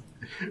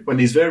 When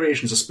these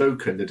variations are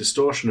spoken, the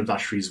distortion of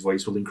Dash 3's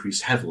voice will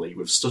increase heavily,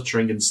 with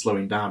stuttering and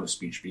slowing down of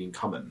speech being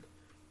common.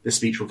 This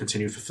speech will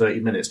continue for 30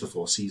 minutes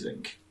before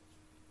ceasing.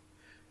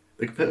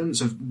 The components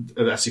of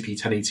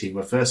SCP-1018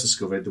 were first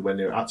discovered when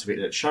they were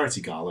activated at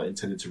Charity Gala,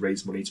 intended to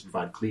raise money to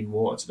provide clean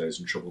water to those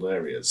in troubled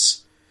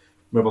areas.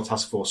 Mobile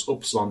Task Force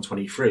Upsilon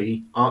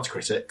 23, art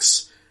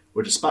critics,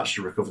 were dispatched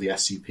to recover the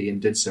SCP and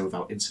did so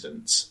without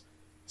incident.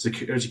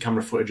 Security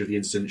camera footage of the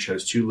incident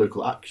shows 2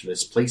 local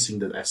activists placing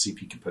the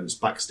SCP components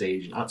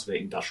backstage and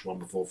activating Dash 1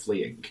 before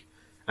fleeing.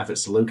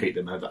 Efforts to locate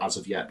them have as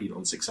of yet been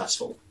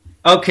unsuccessful.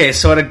 Okay,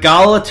 so at a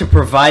gala to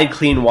provide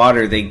clean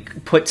water, they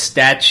put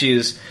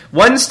statues.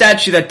 One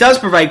statue that does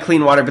provide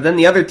clean water, but then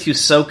the other 2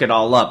 soak it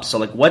all up. So,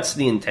 like, what's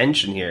the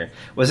intention here?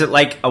 Was it,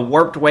 like, a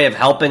warped way of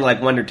helping,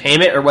 like,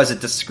 entertainment, or was it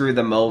to screw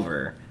them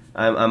over?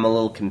 I'm a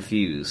little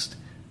confused.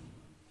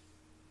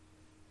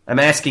 I'm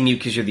asking you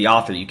because you're the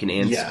author. You can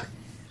answer. Yeah.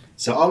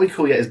 So Are We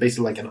Cool Yet is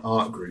basically like an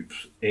art group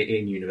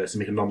in Universe. They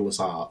make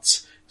anomalous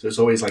arts. So it's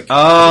always, like,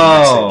 a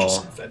message or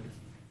something.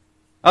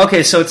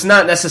 Okay, so it's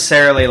not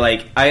necessarily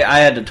like I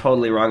had a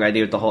totally wrong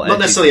idea with the whole. Not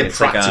necessarily a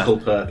practical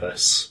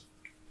purpose.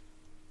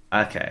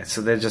 Okay, so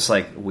they're just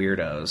like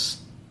weirdos.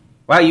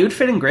 Wow, you would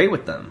fit in great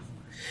with them.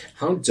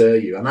 How dare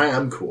you? And I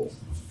am cool.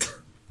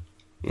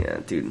 Yeah,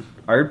 dude.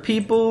 Art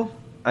people.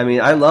 I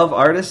mean, I love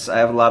artists. I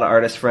have a lot of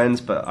artist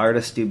friends, but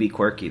artists do be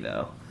quirky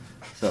though,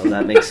 so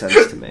that makes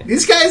sense to me.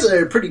 These guys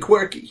are pretty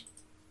quirky.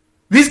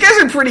 These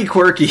guys are pretty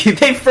quirky.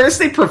 They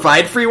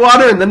provide free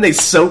water and then they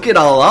soak it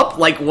all up.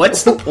 Like,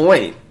 what's the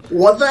point?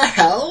 What the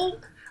hell?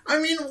 I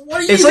mean, what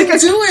are you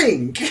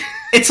doing?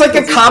 It's like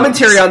a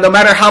commentary on no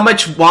matter how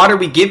much water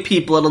we give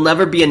people, it'll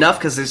never be enough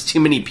because there's too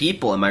many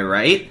people. Am I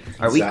right?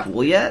 Are we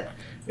cool yet?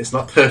 It's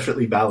not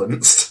perfectly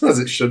balanced, as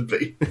it should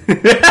be.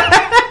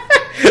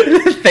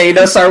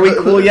 Thanos, Are We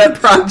Cool Yet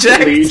project?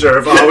 The leader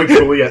of Are We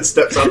Cool Yet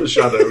steps out the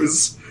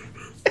shadows.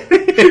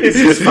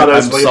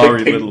 I'm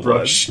sorry, little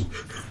brush.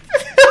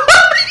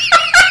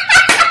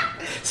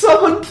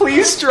 Someone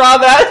please draw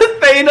that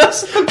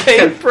Thanos with the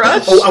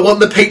paintbrush. Oh, I want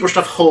the paintbrush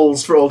to have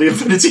holes for all the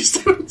Infinity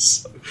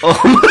Stones.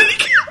 Oh my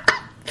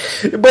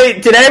god.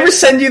 Wait, did I ever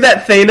send you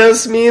that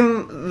Thanos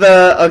meme?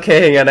 Okay,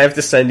 hang on, I have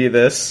to send you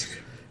this.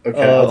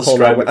 Okay, I'll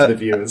describe it to the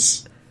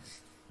viewers.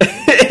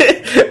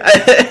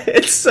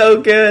 It's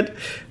so good.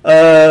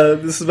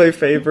 This is my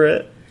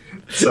favorite.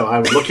 So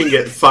I'm looking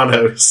at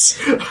Thanos.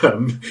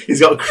 He's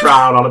got a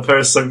crown on, a pair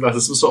of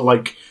sunglasses, some sort of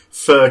like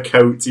fur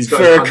coat. He's got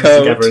his hands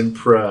together in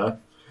prayer.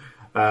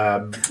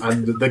 And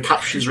the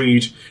captions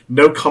read,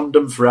 "No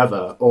condom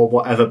forever," or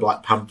whatever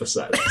Black Panther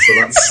said. So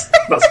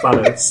that's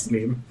Thanos'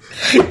 meme.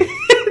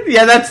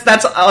 Yeah,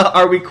 that's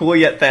Are We Cool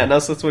Yet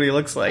Thanos? That's what he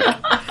looks like.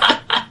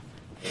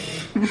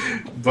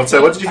 But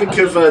what did you think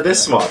of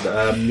this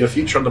one? Your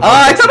feature on the podcast?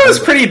 I thought it was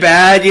pretty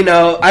bad. You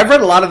know, I've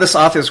read a lot of this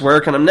author's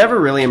work, and I'm never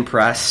really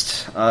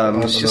impressed.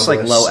 It's just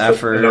like low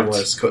effort.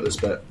 Anomalous, cut this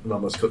bit.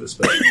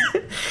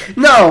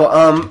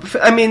 No,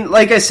 I mean,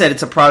 like I said,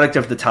 it's a product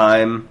of the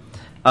time.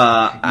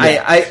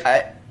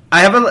 I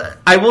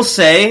will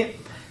say,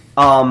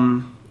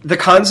 the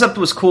concept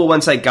was cool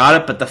once I got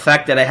it, but the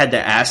fact that I had to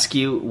ask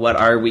you what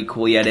Are We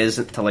Cool Yet is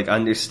to like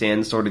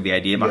understand sort of the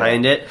idea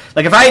behind it.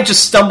 Like if I had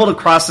just stumbled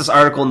across this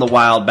article in the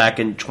wild back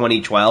in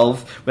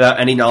 2012 without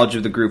any knowledge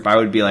of the group, I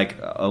would be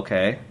like,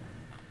 okay.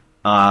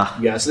 So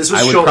this was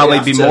I would probably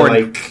be more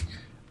like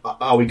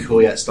Are We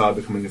Cool Yet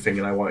started becoming a thing,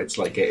 and I wanted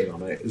to like get in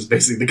on it. Is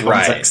basically the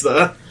context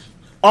there.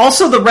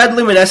 Also, the red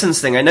luminescence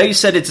thing. I know you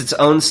said it's its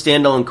own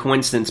standalone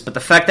coincidence, but the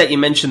fact that you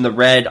mentioned the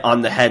red on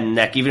the head and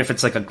neck, even if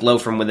it's like a glow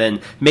from within,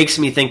 makes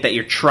me think that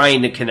you're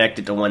trying to connect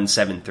it to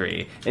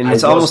 173. And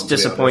it's almost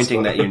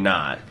disappointing that you're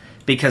not,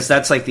 because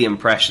that's like the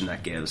impression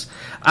that gives.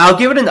 I'll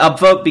give it an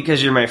upvote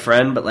because you're my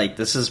friend, but like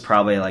this is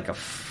probably like a,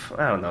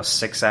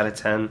 6 out of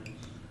 10.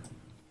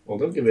 Well,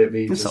 don't give it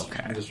me it's just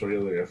for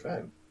you're a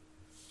fan.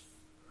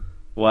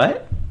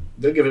 What?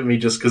 Don't give it me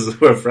just because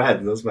we're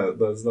friends. That's not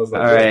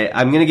all right.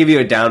 I'm going to give you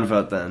a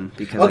downvote then.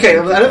 Because okay,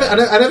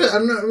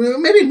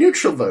 maybe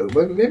neutral vote.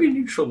 Maybe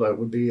neutral vote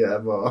would be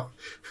more.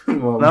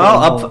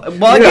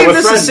 I gave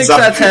this a 6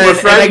 out of 10. We're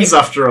friends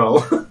after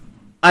all.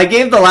 I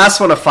gave the last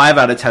one a 5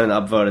 out of 10 and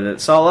upvoted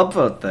it, so I'll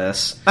upvote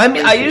this.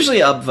 I usually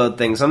upvote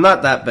things. I'm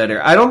not that bitter.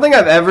 I don't think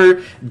I've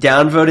ever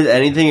downvoted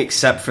anything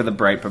except for the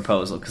Bright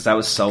Proposal, because that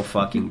was so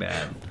fucking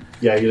bad.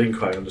 Yeah, you didn't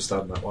quite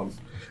understand that one.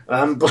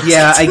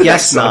 Yeah, I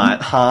guess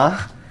not,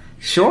 huh?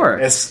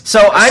 Sure.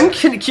 I'm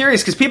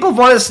curious, because people have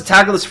wanted us to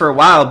tackle this for a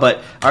while,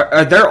 but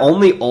are there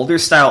only older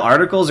style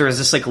articles, or is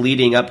this like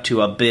leading up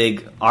to a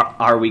big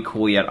Are We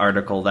Cool Yet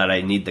article that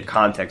I need the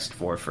context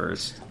for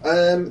first?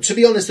 To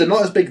be honest, they're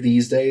not as big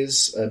these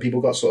days. People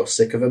got sort of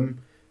sick of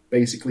them,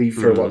 basically,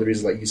 for a lot of the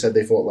reasons, like you said.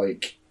 They thought,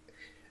 like...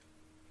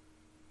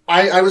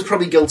 I was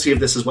probably guilty of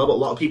this as well, but a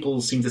lot of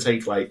people seem to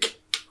take, like,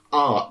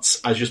 art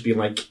as just being,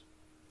 like,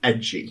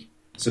 edgy.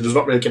 So there's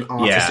not really like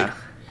an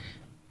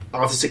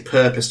artistic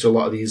purpose to a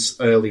lot of these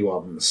early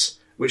ones,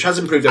 which has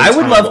improved over time. I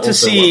would love to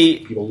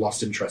see people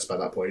lost interest by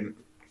that point.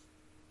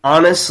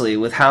 Honestly,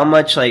 with how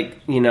much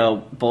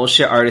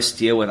bullshit artists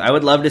deal with, I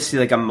would love to see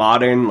like a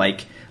modern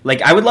like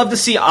I would love to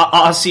see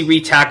Aussie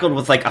retackled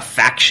with like a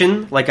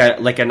faction, like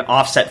an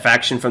offset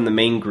faction from the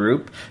main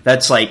group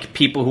that's like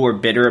people who are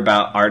bitter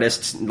about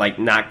artists like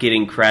not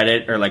getting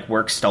credit or like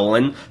work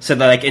stolen, so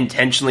they like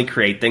intentionally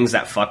create things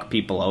that fuck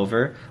people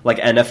over, like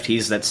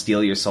NFTs that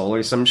steal your soul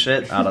or some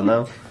shit. I don't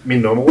know. I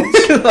mean, normal ones.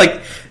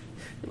 Like.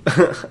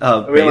 But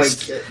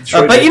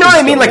you know what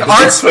I mean, like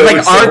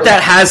art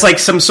that has like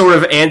some sort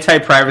of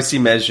anti-privacy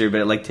measure,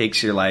 but it like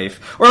takes your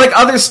life, or like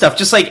other stuff,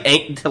 just like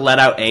to let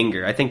out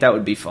anger. I think that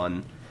would be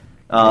fun.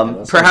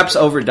 Perhaps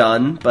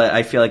overdone, but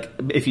I feel like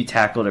if you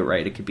tackled it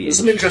right, it could be. There's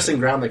some interesting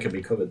ground that could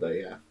be covered, though.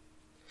 Yeah.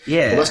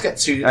 Yeah. Well, let's get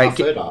to our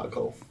third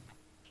article.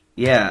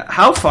 Yeah.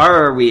 How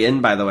far are we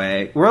in? By the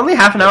way, we're only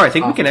half an hour. I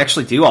think we can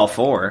actually do all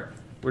four.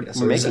 We're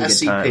making good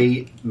time.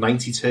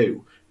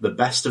 SCP-92. The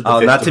best of the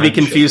fifth not to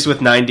dimension. Be confused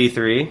with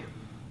 93.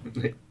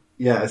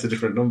 Yeah, it's a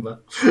different number.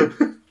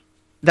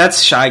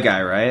 That's Shy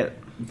Guy, right?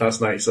 That's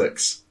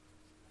 96.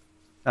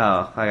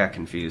 Oh, I got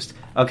confused.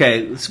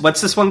 Okay, so what's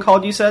this one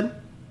called, you said?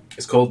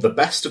 It's called The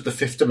Best of the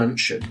Fifth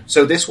Dimension.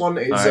 So this one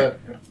is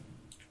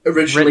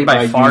originally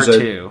by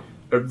Far2.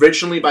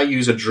 Originally by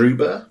user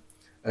Druber,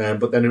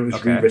 but then it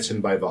was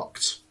rewritten by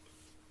Voct.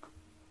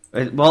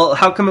 Well,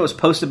 how come it was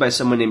posted by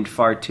someone named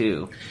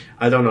Far2?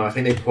 I don't know. I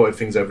think they ported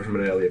things over from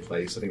an earlier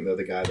place. I think they're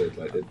the guy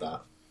that did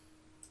that.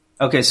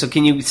 Okay, so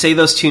can you say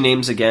those two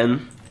names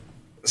again?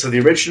 So the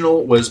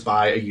original was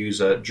by a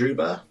user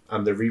Druber,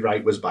 and the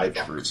rewrite was by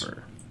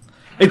Voct.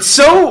 It's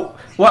so...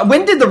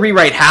 when did the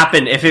rewrite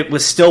happen if it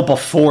was still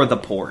before the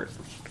port?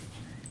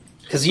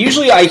 Because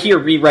usually I hear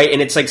rewrite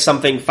and it's like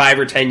something 5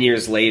 or 10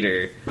 years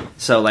later.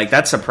 So like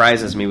that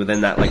surprises me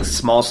within that like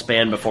small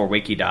span before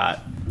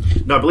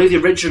Wikidot. No, I believe the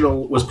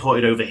original was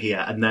ported over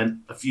here, and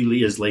then a few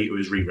years later it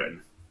was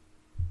rewritten.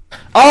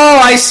 Oh,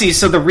 I see.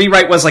 So the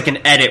rewrite was like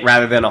an edit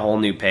rather than a whole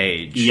new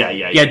page.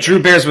 Yeah.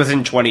 Drew Bears was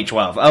in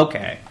 2012.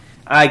 Okay.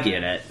 I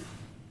get it.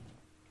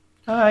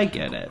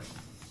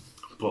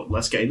 But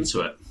let's get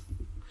into it.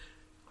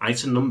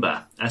 Item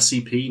number,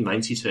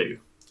 SCP-92.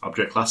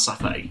 Object Class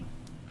SAF-A.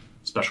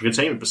 Special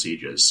Containment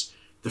Procedures.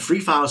 The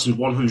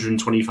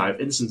 3,125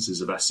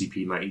 instances of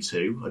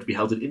SCP-92 are to be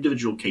held in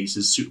individual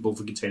cases suitable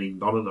for containing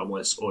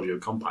non-anomalous audio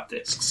compact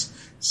discs,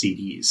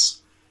 CDs,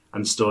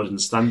 and stored in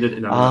standard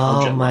inanimate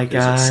object lockers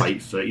at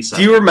Site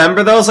 37. Do you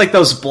remember those? Like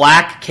those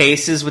black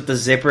cases with the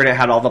zipper and it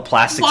had all the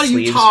plastic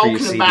sleeves for your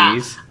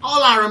CDs?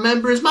 All I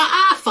remember is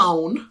my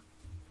iPhone.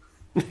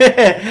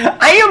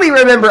 I only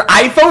remember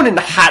iPhone and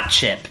Hot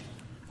Chip.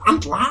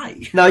 And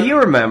lie. No, you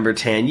remember,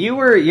 Tan.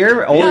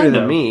 You're older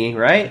than me,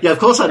 right? Yeah, of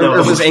course I know.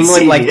 Or was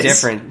England like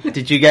different?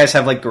 Did you guys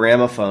have like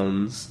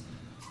gramophones?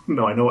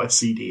 No, I know what a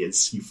CD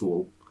is, you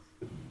fool.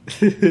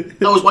 That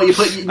was what you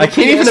put. I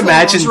can't even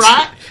imagine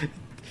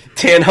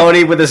Tan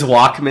Honey with his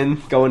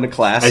Walkman going to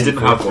class. I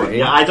didn't have one.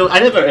 Yeah, I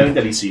never owned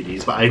any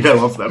CDs, but I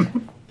know of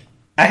them.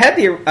 I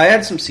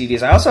had some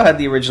CDs. I also had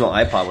the original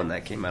iPod when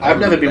that came out. I've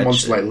never been one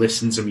to like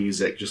listen to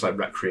music just like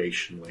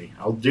recreationally.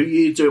 I'll do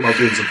it while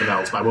doing something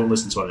else, but I won't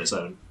listen to it on its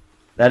own.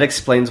 That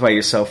explains why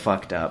you're so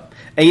fucked up.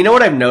 And you know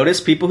what I've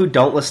noticed? People who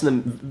don't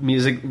listen to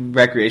music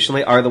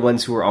recreationally are the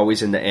ones who are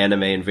always into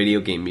anime and video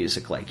game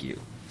music like you.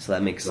 So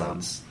that makes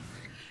sense.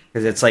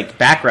 Because it's like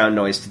background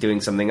noise to doing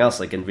something else,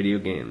 like in video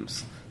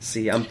games.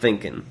 See, I'm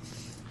thinking.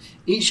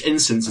 Each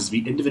instance is to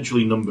be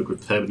individually numbered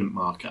with permanent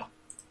marker.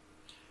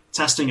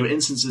 Testing of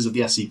instances of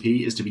the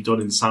SCP is to be done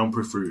in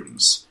soundproof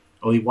rooms.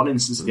 Only one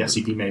instance of the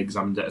SCP may be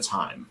examined at a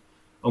time.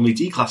 Only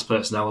D-Class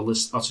personnel are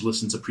to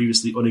listen to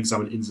previously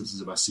unexamined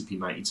instances of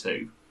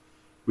SCP-92.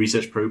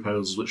 Research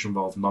proposals which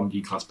involve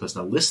non-D-Class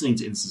personnel listening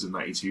to instances of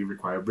 92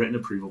 require written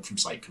approval from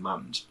Site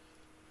Command.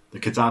 The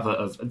cadaver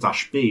of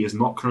 -B is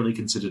not currently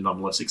considered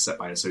anomalous except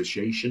by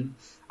association,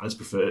 and is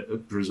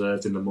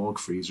preserved in the morgue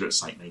freezer at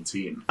Site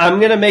 19. I'm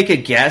going to make a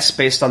guess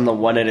based on the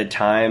one at a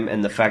time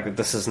and the fact that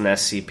this is an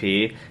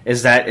SCP,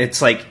 is that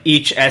it's like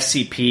each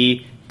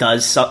SCP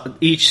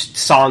each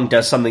song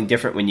does something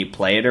different when you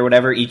play it or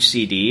whatever, each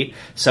CD.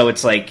 So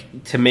it's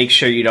like, to make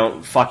sure you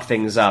don't fuck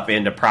things up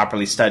and to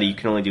properly study, you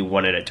can only do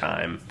one at a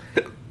time.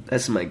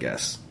 That's my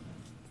guess.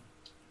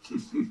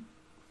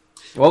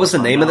 What was the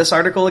name of this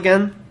article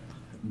again?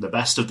 the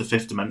best of the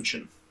fifth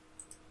dimension.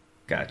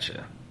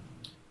 Gotcha.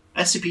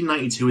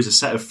 SCP-92 is a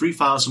set of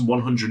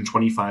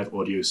 3,125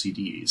 audio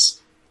CDs,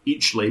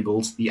 each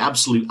labelled the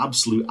absolute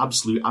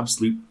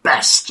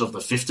best of the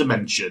fifth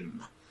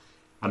dimension,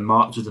 and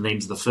marked with the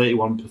names of the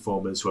 31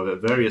 performers who have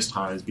at various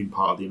times been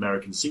part of the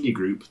American singer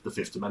group, The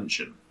Fifth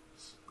Dimension.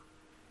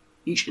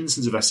 Each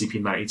instance of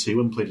SCP-92,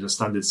 when played in a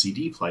standard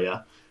CD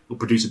player, will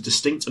produce a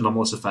distinct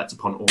anomalous effect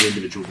upon all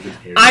individuals within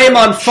hearing. I am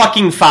on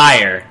fucking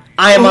fire!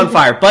 I am on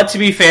fire. But to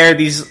be fair,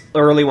 these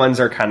early ones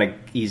are kind of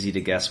easy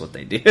to guess what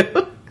they do.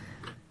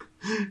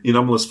 The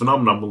anomalous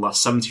phenomenon will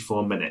last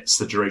 74 minutes,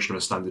 the duration of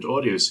a standard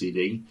audio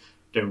CD,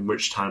 during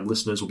which time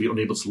listeners will be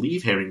unable to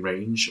leave hearing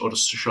range or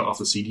just shut off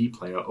the CD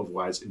player,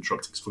 otherwise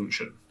interrupting its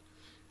function.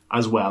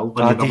 As well,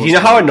 do you know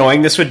how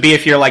annoying this would be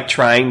if you're like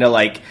trying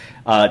to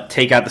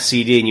take out the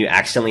CD and you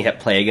accidentally hit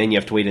play again and you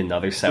have to wait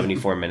another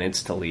 74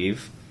 minutes to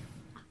leave?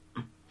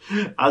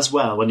 As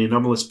well, when the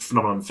anomalous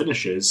phenomenon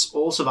finishes,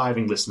 all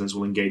surviving listeners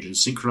will engage in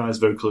synchronized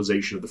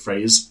vocalization of the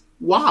phrase,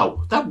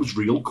 "Wow, that was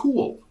real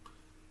cool."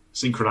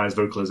 Synchronized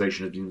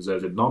vocalization has been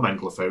observed in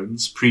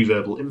non-anglophones,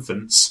 pre-verbal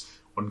infants,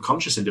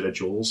 unconscious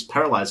individuals,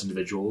 paralyzed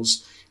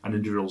individuals, and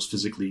individuals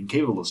physically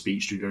incapable of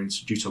speech due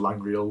to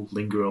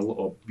lingual,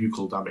 or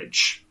buccal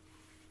damage.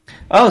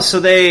 Oh, so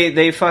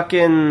they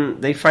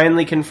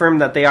finally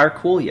confirmed that they are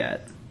cool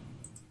yet.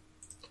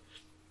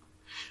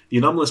 The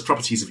anomalous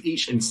properties of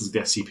each instance of the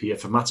SCP are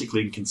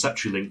thematically and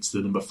conceptually linked to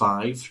the number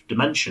 5,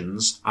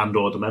 dimensions,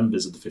 and/or the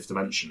members of the fifth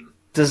dimension.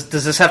 Does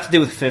this have to do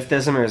with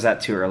fiftism, or is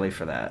that too early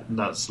for that?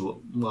 It's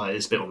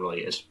a bit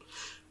unrelated.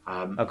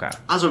 Okay.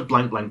 As of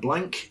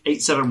blank,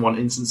 871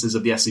 instances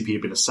of the SCP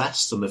have been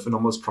assessed, and the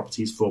anomalous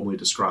properties formally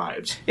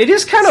described. It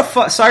is kind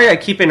of sorry, I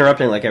keep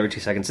interrupting every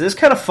 2 seconds. It is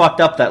kind of fucked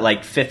up that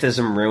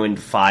fiftism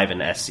ruined 5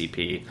 in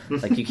SCP.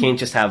 You can't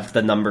just have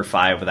the number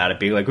 5 without it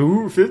being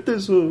ooh,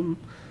 fiftism.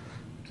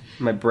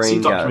 My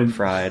brain got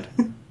fried.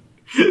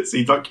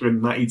 See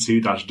document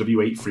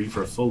 92-W83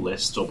 for a full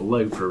list, or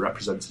below for a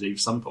representative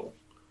sample.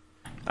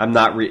 I'm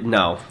not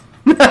no.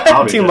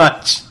 Too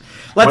much.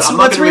 Let's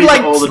read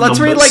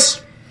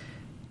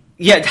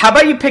yeah, how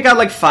about you pick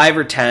out 5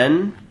 or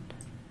 10?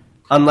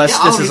 Unless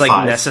this is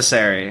 5.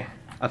 Necessary.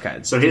 Okay.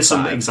 So here's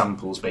some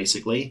examples,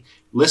 basically.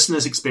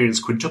 Listeners experience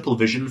quintuple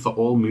vision for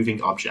all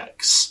moving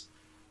objects.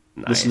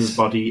 Nice. Listener's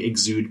body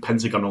exude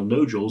pentagonal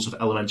nodules of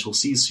elemental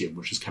cesium,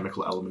 which is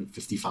chemical element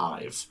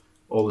 55.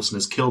 All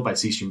listeners killed by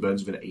cesium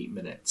burns within 8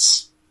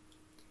 minutes.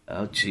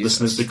 Oh,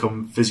 Jesus. Listeners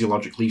become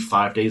physiologically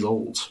 5 days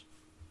old.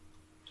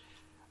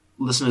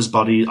 Listeners'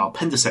 bodies are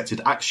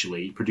pentasected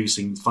axially,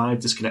 producing 5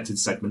 disconnected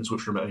segments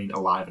which remain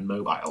alive and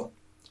mobile.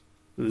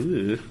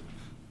 Ooh.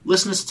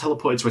 Listeners are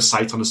teleported to a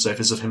site on the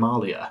surface of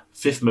Himalaya,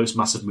 5th most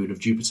massive moon of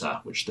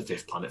Jupiter, which is the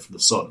 5th planet from the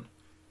Sun.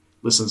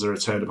 Listeners are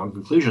returned upon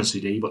conclusion of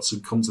CD, but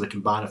succumb to the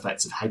combined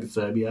effects of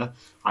hypothermia,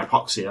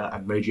 hypoxia,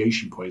 and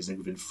radiation poisoning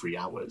within 3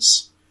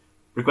 hours.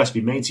 Request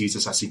be made to use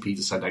this SCP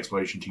to send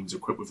exploration teams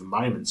equipped with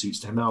environment suits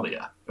to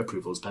Himalaya.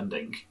 Approval is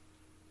pending.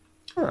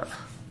 Huh.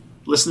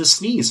 Listeners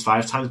sneeze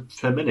 5 times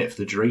per minute for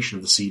the duration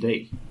of the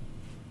CD.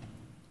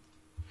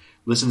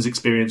 Listeners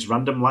experience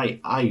random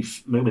eye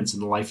moments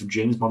in the life of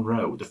James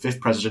Monroe, the 5th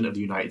President of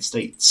the United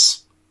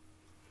States.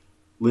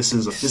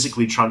 Listeners are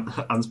physically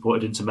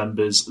transformed into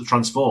members of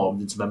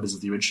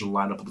the original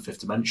lineup of the Fifth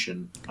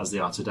Dimension, as they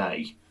are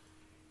today.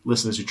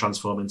 Listeners who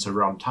transform into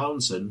Ron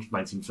Townsend,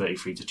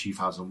 1933 to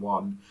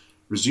 2001,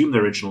 resume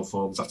their original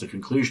forms after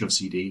conclusion of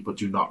CD, but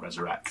do not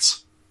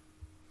resurrect.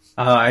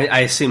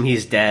 I assume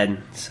he's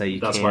dead, so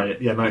That's can't. Why,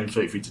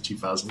 1933 to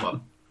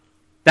 2001.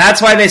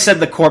 That's why they said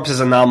the corpse is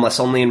anomalous,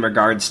 only in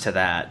regards to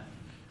that.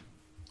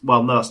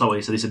 Well, no, that's not what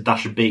he said. He said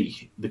Dash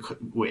B.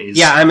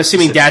 Yeah, I'm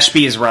assuming Dash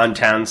B is Ron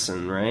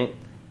Townsend, right?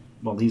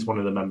 Well, he's one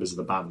of the members of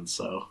the band,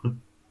 so...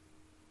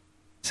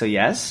 So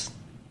yes?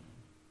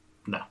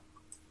 No.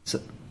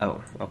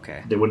 Oh,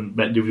 okay. They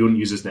wouldn't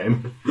use his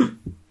name.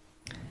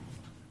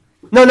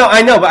 No,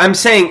 I know, but I'm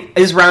saying,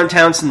 is Ron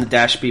Townsend the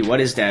Dash B? What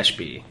is Dash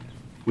B?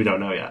 We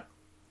don't know yet.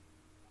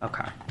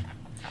 Okay.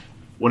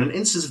 When an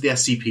instance of the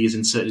SCP is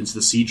inserted into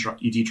the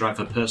CD drive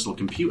of a personal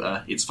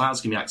computer, its files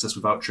can be accessed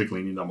without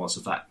triggering the anomalous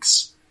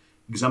effects.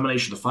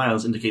 Examination of the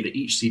files indicate that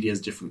each CD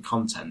has different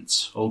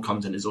content. All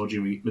content is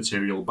audio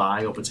material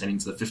by or pertaining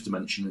to the Fifth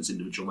Dimension and its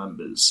individual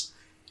members.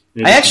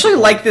 I actually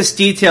like this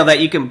detail that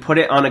you can put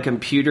it on a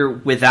computer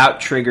without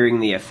triggering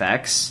the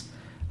effects,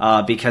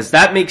 because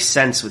that makes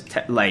sense with,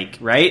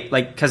 right?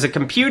 Because a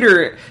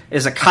computer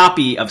is a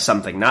copy of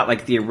something, not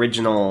like the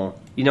original,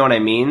 you know what I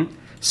mean?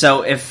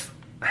 So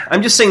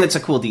I'm just saying that's a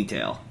cool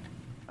detail.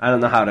 I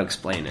don't know how to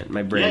explain it.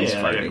 My brain's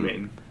farting. I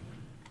mean.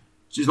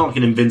 So it's not like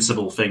an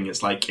invincible thing.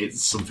 It's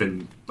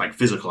something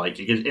physical.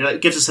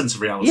 It gives a sense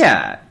of reality.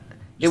 Yeah,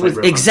 it was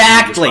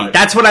exactly.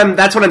 That's what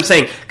I'm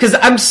saying. Because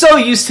I'm so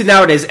used to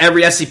nowadays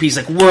every SCP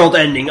is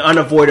world-ending,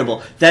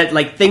 unavoidable.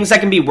 That things that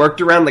can be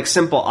worked around,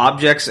 simple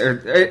objects,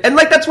 and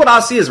that's what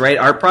OSC is, right?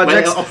 Art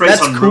projects.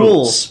 That's cool.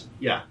 Rules.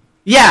 Yeah.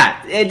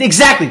 Yeah,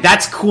 exactly.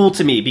 That's cool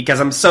to me because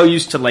I'm so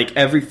used to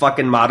every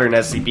fucking modern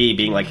SCP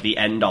being the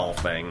end-all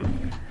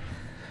thing.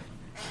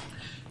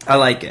 I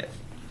like it.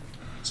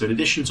 So in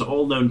addition to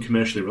all known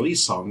commercially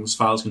released songs,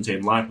 files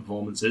contain live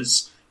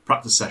performances,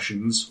 practice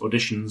sessions,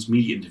 auditions,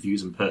 media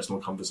interviews, and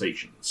personal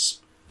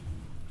conversations.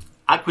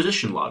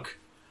 Acquisition log.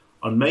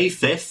 On May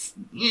 5th,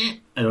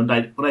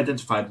 an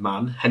unidentified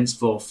man,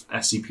 henceforth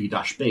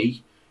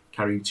SCP-B,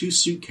 carrying 2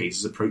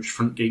 suitcases, approached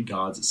front gate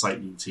guards at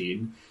Site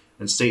 19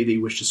 and stated that he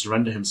wished to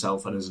surrender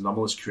himself and his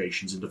anomalous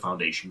creations into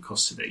Foundation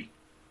custody.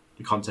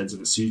 The contents of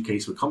the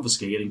suitcase were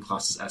confiscated and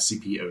classed as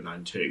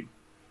SCP-092.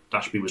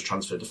 -B was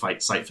transferred to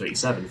Site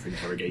 37 for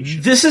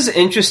interrogation. This is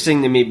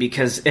interesting to me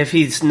because if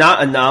he's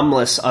not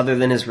anomalous other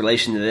than his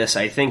relation to this,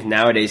 I think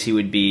nowadays he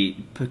would be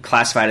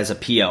classified as a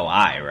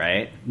POI,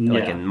 right? Yeah.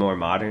 Like in more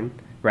modern,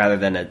 rather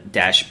than a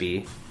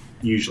 -B.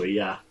 Usually,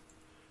 yeah.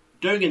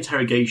 During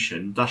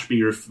interrogation,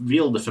 -B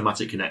revealed the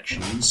thematic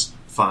connections,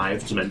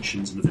 5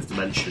 dimensions in the 5th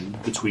dimension,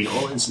 between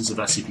all instances of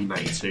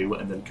SCP-92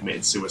 and then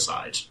committed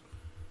suicide.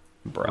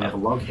 Bro. We have a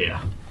log here.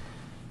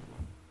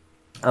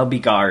 I'll be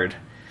guard.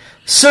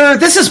 Sir,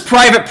 this is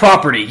private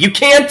property. You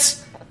can't...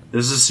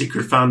 This is a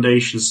secret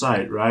Foundation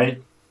site, right?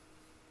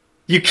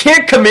 You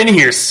can't come in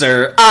here,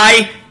 sir.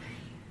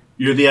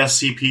 You're the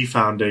SCP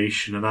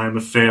Foundation, and I'm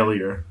a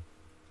failure.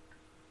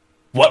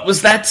 What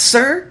was that,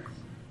 sir?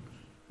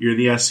 You're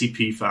the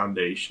SCP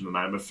Foundation, and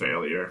I'm a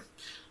failure.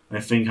 I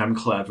think I'm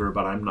clever,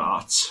 but I'm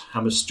not.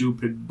 I'm a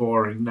stupid,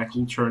 boring,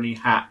 knuckle-turny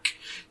hack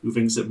who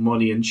thinks that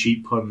money and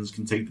cheap puns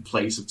can take the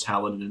place of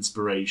talent and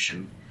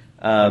inspiration.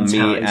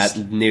 Me at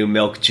New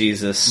Milk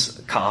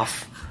Jesus.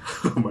 Cough.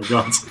 Oh my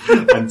god.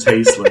 I'm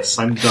tasteless.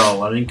 I'm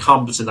dull. I'm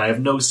incompetent. I have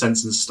no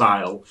sense and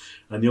style.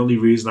 And the only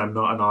reason I'm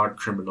not an art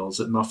criminal is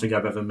that nothing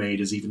I've ever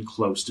made is even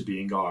close to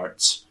being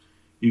art.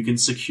 You can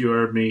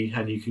secure me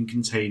and you can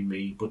contain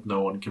me, but no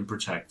one can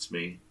protect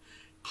me.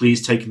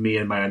 Please take me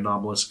and my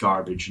anomalous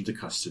garbage into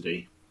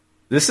custody.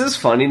 This is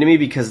funny to me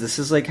because this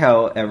is like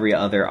how every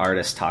other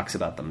artist talks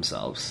about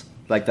themselves.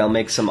 Like, they'll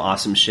make some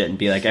awesome shit and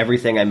be like,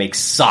 everything I make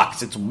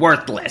sucks, it's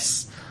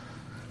worthless.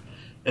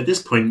 At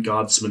this point,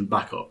 guards summoned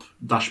backup.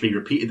 -B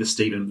repeated the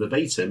statement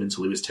verbatim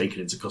until he was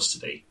taken into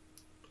custody.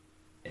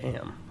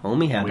 Damn,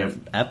 homie had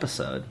an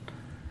episode.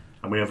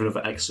 And we have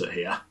another excerpt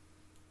here.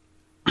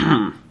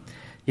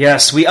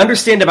 Yes, we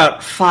understand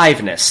about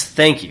 5-ness,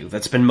 thank you,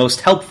 that's been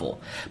most helpful.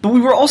 But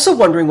we were also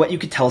wondering what you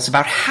could tell us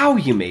about how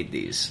you made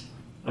these.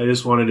 I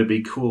just wanted to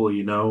be cool,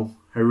 you know?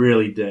 I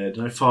really did.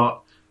 I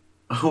thought,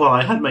 well,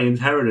 I had my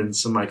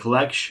inheritance and my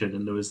collection,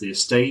 and there was the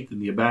estate and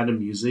the abandoned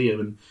museum,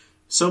 and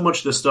so much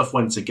of the stuff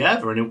went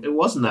together, and it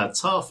wasn't that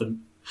tough.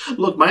 And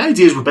look, my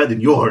ideas were better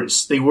than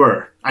yours. They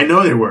were. I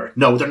know they were.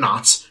 No, they're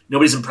not.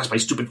 Nobody's impressed by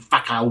stupid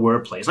facile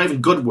wordplay. It's not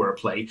even good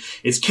wordplay.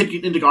 It's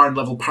kindergarten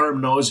level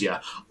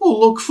paranoia. Oh,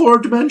 look, 4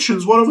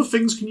 dimensions. What other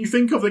things can you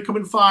think of that come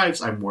in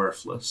 5s? I'm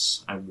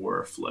worthless. I'm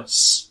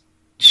worthless.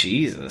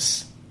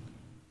 Jesus.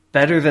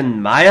 Better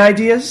than my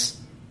ideas?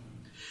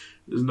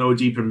 There's no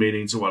deeper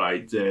meaning to what I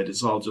did.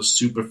 It's all just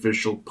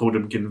superficial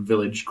Potemkin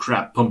village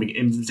crap pumping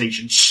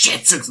imitation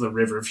shit into the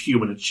river of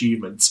human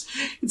achievements.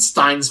 It's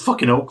Stein's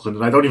fucking Oakland,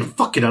 and I don't even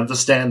fucking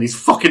understand these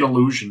fucking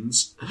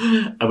illusions.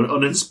 I'm an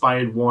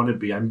uninspired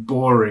wannabe. I'm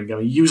boring. I'm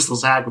a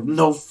useless hack with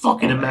no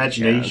fucking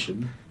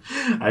imagination.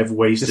 God. I've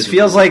wasted... This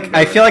feels like...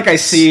 I feel like I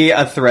see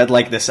a thread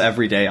like this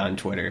every day on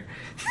Twitter.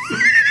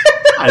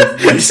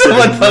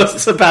 Someone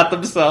posts about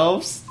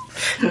themselves.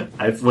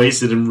 I've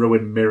wasted and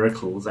ruined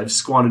miracles. I've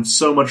squandered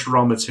so much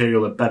raw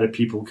material that better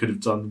people could have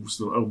done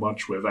so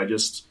much with.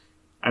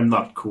 I'm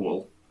not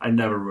cool. I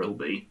never will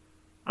be.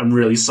 I'm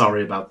really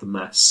sorry about the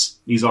mess.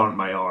 These aren't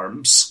my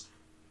arms.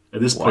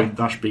 At this point,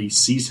 -B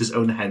seized his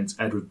own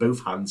head with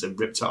both hands and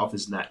ripped it off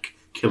his neck,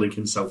 killing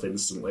himself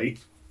instantly.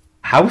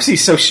 How was he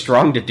so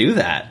strong to do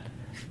that?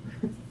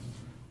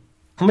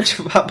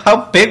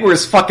 How big were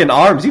his fucking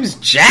arms? He was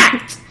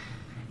jacked!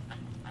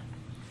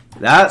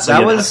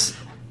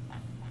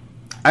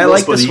 I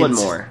like this one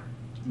more.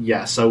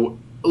 Yeah, so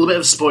a little bit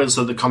of spoilers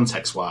so the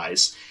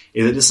context-wise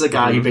is that this is a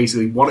guy who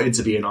basically wanted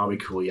to be an army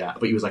cool,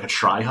 but he was like a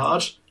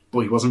try-hard, but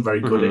he wasn't very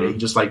good at it. He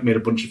just like made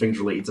a bunch of things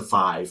related to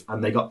 5,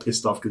 and they got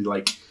pissed off because he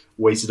like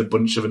wasted a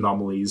bunch of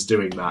anomalies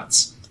doing that.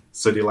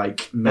 So they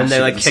like messed and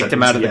they like kicked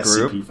him out of the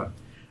group.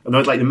 And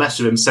they like messed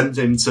with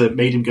him,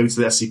 made him go to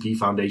the SCP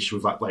Foundation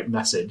with that like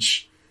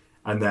message,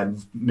 and then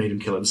made him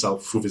kill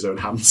himself with his own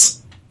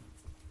hands.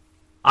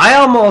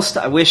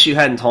 I wish you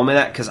hadn't told me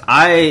that, because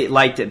I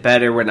liked it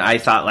better when I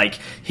thought, like,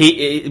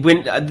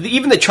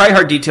 even the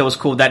tryhard detail was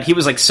cool, that he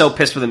was, like, so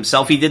pissed with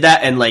himself he did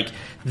that, and, like,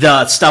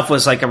 the stuff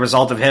was, like, a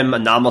result of him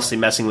anomalously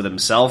messing with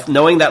himself.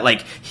 Knowing that,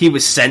 like, he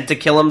was sent to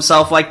kill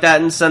himself like that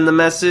and send the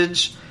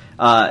message,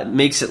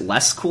 makes it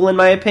less cool, in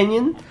my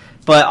opinion.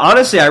 But,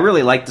 honestly, I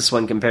really like this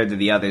one compared to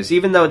the others.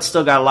 Even though it's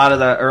still got a lot of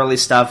the early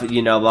stuff,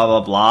 you know, blah,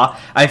 blah, blah.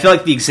 I feel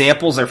like the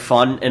examples are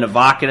fun and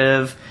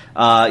evocative.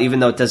 Even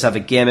though it does have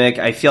a gimmick,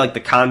 I feel like the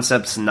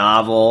concept's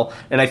novel,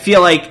 and I feel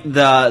like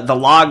the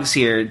logs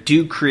here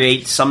do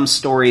create some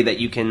story that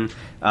you can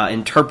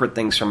interpret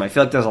things from. I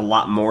feel like there's a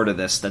lot more to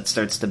this that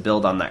starts to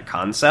build on that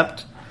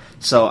concept.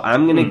 So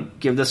I'm going to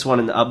give this one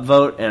an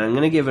upvote, and I'm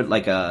going to give it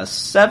like a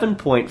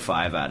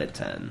 7.5 out of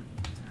 10.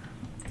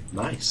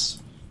 Nice.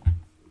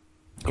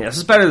 Yeah, this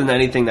is better than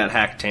anything that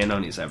Hack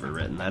Tanoni's ever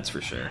written, that's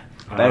for sure.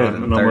 Better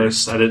than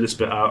almost edit this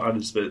bit out,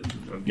 and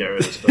get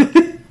rid of this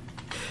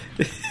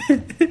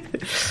bit.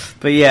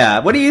 But yeah,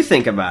 what do you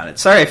think about it?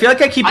 Sorry, I feel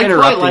like I keep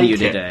interrupting you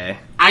today.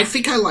 I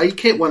think I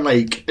like it when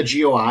like a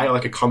GOI or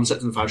like a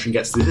concept in fashion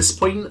gets to this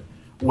point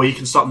where you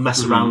can start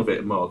messing around a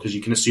bit more because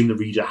you can assume the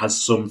reader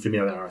has some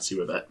familiarity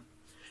with it.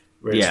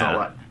 Where it's not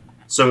like...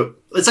 So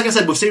it's like I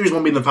said with Series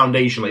 1 being the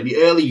foundation, like the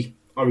early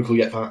Oracle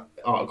Get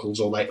articles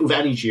or like with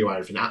any GOI or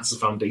anything, that's the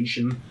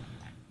foundation.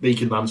 They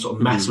can then sort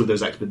of mess with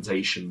those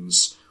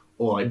expectations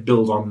or like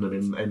build on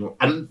them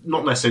and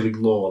not necessarily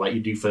lore like you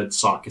do for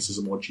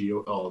Sarkism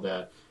or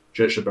the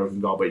Church of the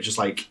Broken God, but it's just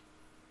like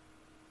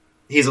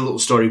here's a little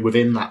story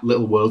within that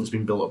little world that's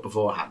been built up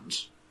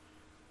beforehand.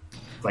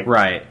 Like,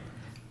 right.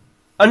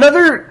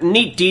 Another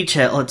neat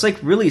detail, it's like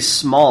really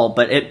small,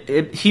 but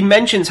he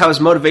mentions how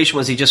his motivation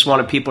was he just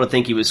wanted people to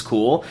think he was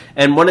cool.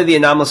 And one of the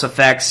anomalous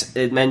effects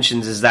it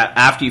mentions is that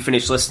after you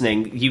finish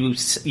listening,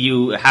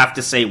 you have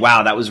to say,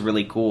 wow, that was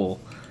really cool.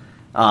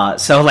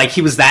 So like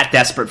he was that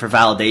desperate for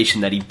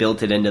validation that he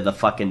built it into the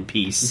fucking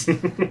piece,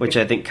 which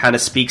I think kind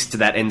of speaks to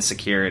that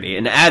insecurity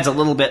and adds a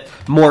little bit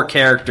more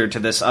character to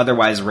this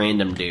otherwise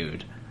random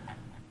dude.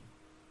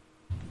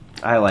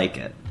 I like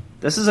it.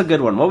 This is a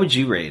good one. What would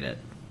you rate it?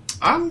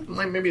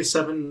 Like maybe a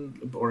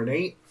 7 or an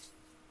 8.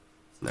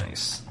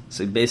 Nice.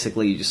 So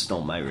basically, you just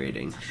stole my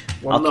rating.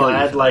 Well, no,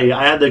 I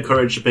had the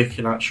courage to pick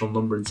an actual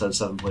number instead of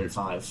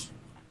 7.5.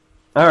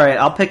 All right,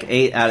 I'll pick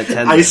 8 out of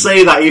 10. I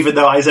say that even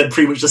though I said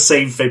pretty much the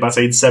same thing by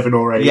saying 7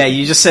 or 8. Yeah,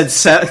 you just said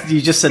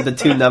the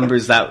two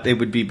numbers that it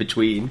would be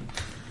between.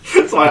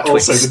 So I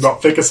also did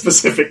not pick a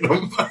specific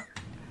number.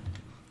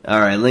 All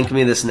right, link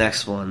me this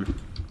next one.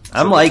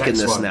 I'm liking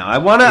this now. I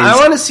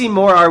want to see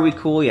more Are We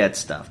Cool Yet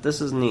stuff. This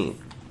is neat.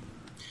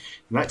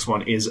 Next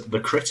one is The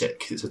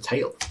Critic. It's a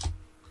tale.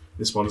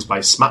 This one's by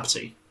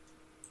Smapty.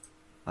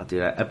 Oh,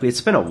 dude,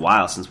 it's been a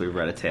while since we've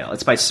read a tale.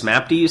 It's by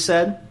Smapty, you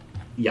said?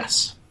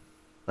 Yes.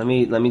 Let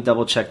me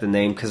double check the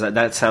name because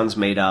that sounds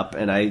made up,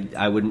 and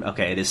I wouldn't.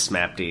 Okay, it is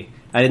Smapty.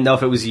 I didn't know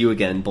if it was you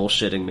again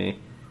bullshitting me.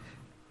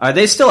 Are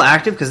they still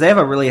active? Because they have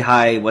a really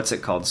high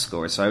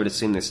score, so I would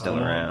assume they're still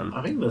around.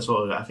 I think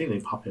they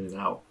pop in and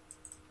out.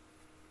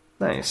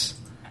 Nice.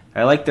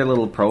 I like their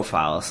little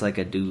profile. It's like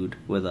a dude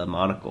with a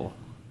monocle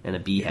and a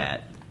bee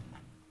hat.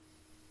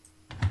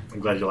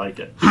 I'm glad you like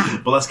it.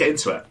 But let's get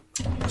into it.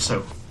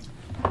 So,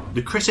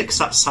 the critic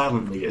sat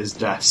silently at his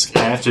desk.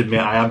 I have to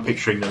admit, I am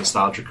picturing the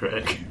nostalgia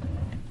critic.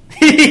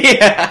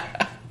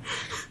 Yeah.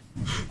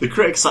 The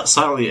critic sat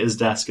silently at his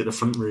desk at the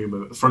front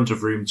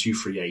of room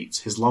 238,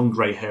 his long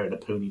grey hair in a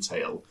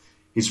ponytail,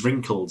 his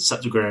wrinkled,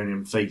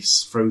 septuagenarian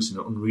face frozen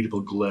in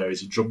unreadable glare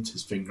as he drummed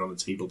his finger on the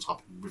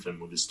tabletop in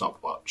rhythm with his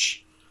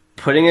stopwatch.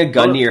 Putting a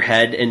gun to your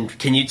head, and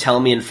can you tell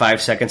me in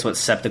 5 seconds what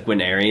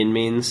septuagenarian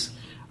means?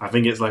 I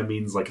think it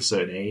means like a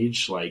certain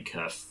age, like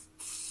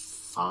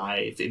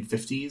 5 in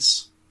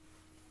 50s.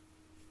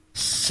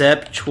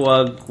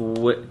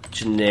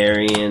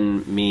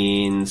 Septuagenarian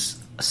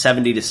means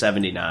 70 to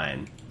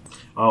 79.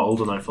 Oh,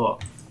 older than I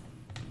thought.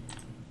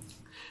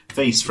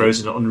 Face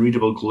frozen in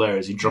unreadable glare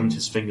as he drummed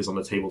his fingers on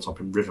the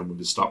tabletop in rhythm with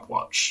his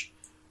stopwatch.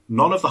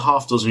 None of the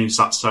half-dozen who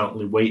sat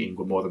silently waiting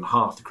were more than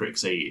half the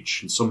critic's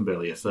age, and some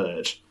barely a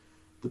third.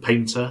 The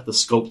painter, the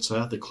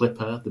sculptor, the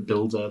clipper, the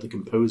builder, the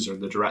composer,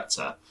 and the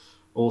director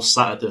all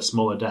sat at their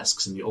smaller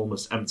desks in the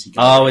almost empty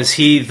gallery. Oh, is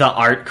he the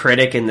art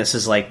critic, and this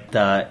is like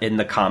in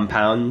the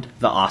compound,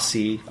 the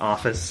Aussie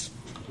office?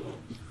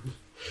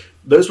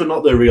 Those were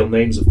not their real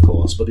names, of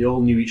course, but they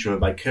all knew each other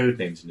by code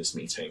names in this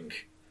meeting.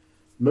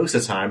 Most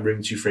of the time,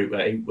 Room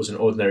 238 was an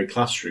ordinary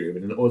classroom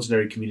in an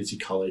ordinary community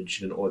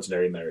college in an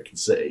ordinary American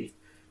city.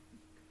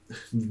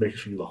 Making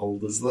sure the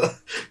holders there.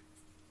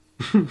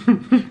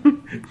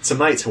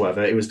 Tonight,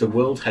 however, it was the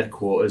world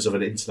headquarters of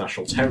an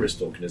international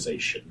terrorist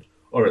organisation,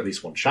 or at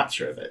least one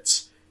chapter of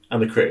it,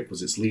 and the critic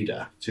was its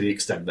leader, to the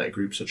extent that a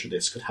group such as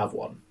this could have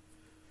one.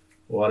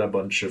 What a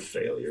bunch of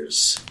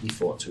failures, he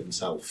thought to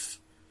himself.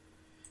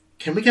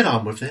 Can we get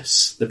on with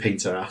this? The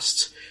painter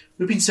asked.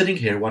 We've been sitting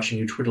here watching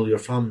you twiddle your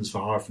thumbs for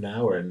half an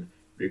hour and...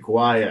 Be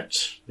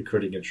quiet, the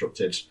critic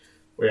interrupted.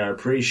 We are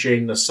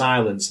appreciating the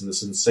silence and the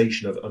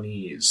sensation of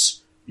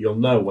unease. You'll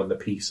know when the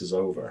piece is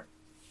over.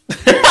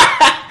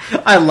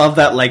 I love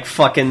that, like,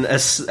 fucking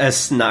as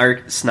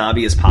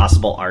snobby as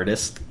possible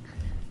artist.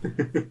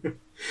 The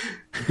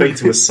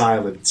painter was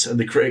silent, and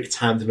the critic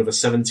timed another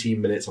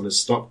 17 minutes on his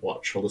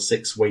stopwatch while the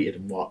six waited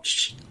and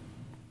watched.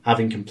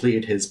 Having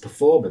completed his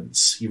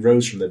performance, he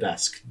rose from the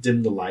desk,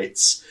 dimmed the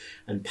lights,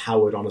 and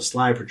powered on a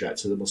slide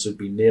projector that must have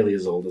been nearly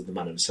as old as the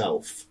man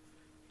himself.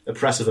 A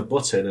press of a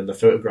button and the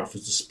photograph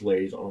was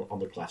displayed on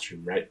the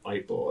classroom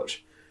whiteboard.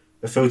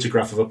 A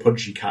photograph of a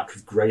pudgy cat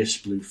with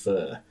greyish-blue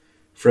fur,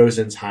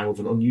 frozen in time with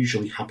an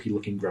unusually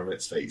happy-looking grin on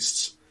its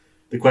face.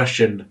 The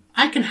question,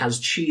 "I can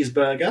has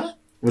cheeseburger?"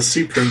 was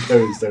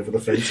superimposed over the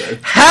photo.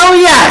 Hell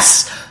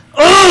yes!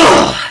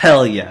 Ugh!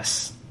 Hell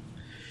yes.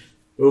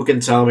 Who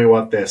can tell me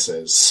what this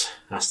is?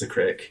 Asked the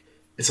critic.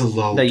 It's a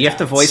lolcat. No, you have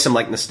to voice him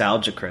like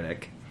Nostalgia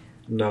Critic.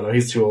 No,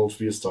 he's too old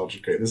for Nostalgia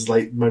Critic. This is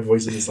like my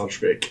voice in Nostalgia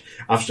Critic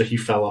after he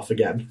fell off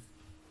again.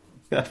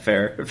 Yeah,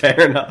 fair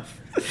enough.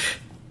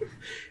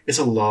 It's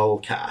a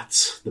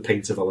lolcat, the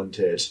painter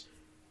volunteered.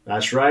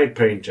 That's right,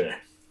 painter,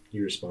 he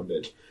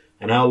responded.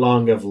 And how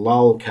long have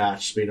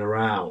lolcats been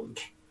around?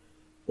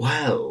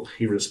 Well,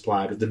 he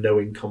replied with the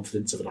knowing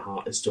confidence of an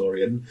art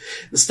historian,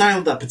 the style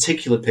of that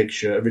particular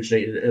picture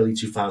originated in early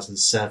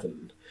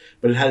 2007,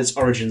 but it had its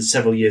origins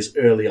several years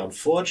early on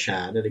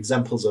 4chan, and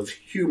examples of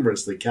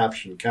humorously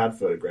captioned cat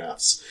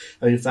photographs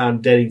have been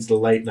found dating to the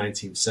late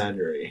 19th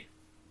century.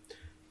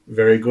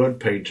 Very good,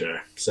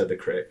 painter, said the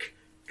critic.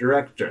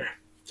 Director,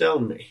 tell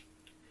me,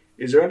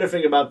 is there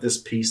anything about this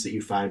piece that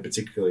you find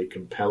particularly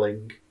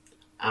compelling,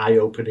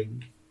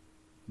 eye-opening,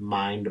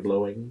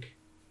 mind-blowing?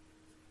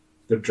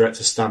 The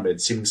director stammered,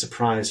 seeming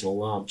surprised and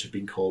alarmed to have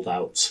been called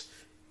out.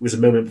 It was a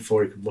moment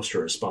before he could muster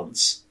a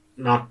response.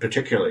 Not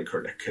particularly,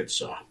 critic. It's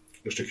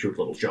just a cute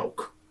little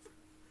joke.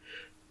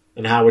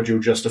 And how would you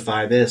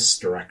justify this,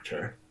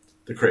 director?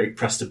 The critic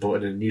pressed a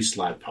button and a new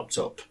slide popped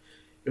up.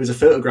 It was a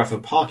photograph of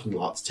a parking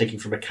lot taken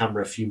from a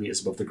camera a few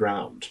metres above the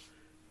ground.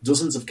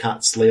 Dozens of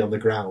cats lay on the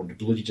ground,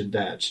 bloodied and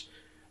dead,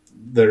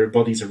 their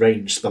bodies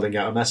arranged, spelling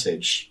out a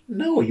message.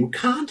 No, you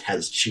can't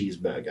has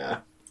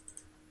cheeseburger.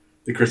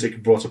 The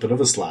critic brought up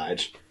another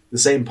slide. The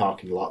same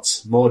parking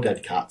lot, more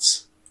dead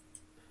cats,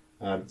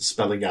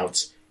 spelling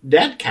out,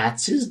 Dead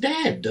cats is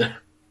dead.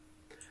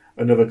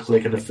 Another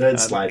click and a third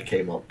slide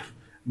came up.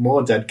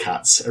 More dead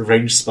cats,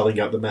 arranged spelling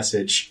out the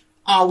message,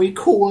 Are we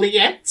cool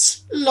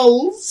yet?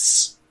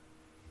 Lols.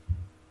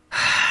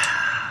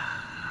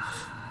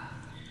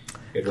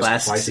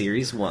 Classic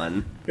Series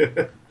 1.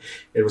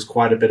 It was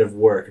quite a bit of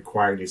work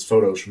acquiring these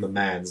photos from the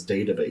man's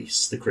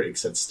database, the critic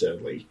said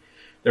sternly.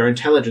 Their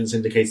intelligence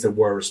indicates they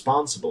were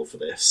responsible for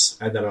this,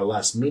 and at our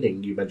last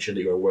meeting you mentioned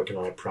that you were working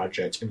on a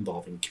project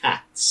involving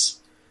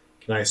cats.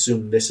 Can I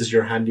assume this is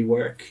your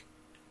handiwork?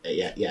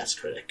 Yes,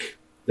 critic,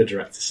 the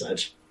director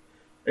said.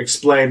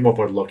 Explain what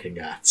we're looking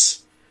at,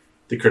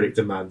 the critic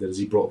demanded as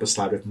he brought up a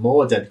slide with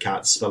more dead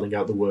cats spelling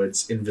out the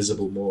words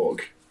Invisible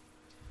Morgue.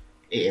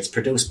 It's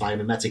produced by a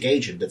mimetic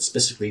agent that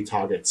specifically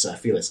targets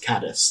Felis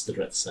catus, the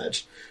director said.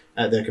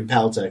 They're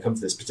compelled to come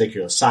to this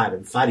particular site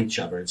and fight each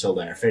other until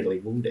they're fatally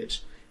wounded,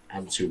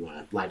 and to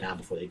lie down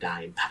before they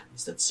die in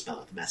patterns that spell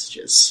out the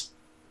messages.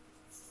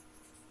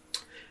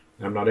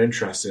 I'm not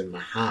interested in the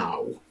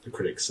how, the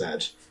critic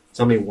said.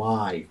 Tell me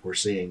why we're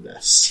seeing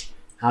this.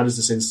 How does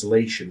this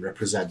installation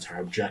represent our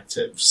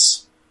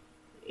objectives?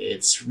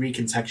 It's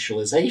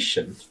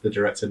recontextualization, the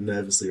director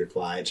nervously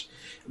replied.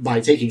 By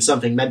taking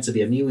something meant to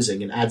be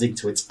amusing and adding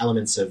to its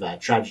elements of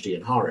tragedy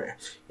and horror,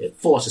 it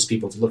forces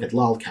people to look at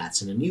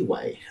lolcats in a new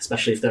way,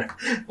 especially if their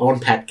own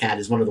pet cat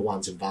is one of the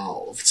ones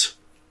involved.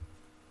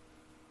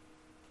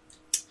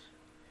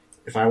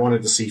 If I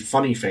wanted to see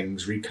funny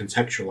things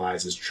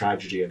recontextualized as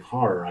tragedy and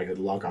horror, I could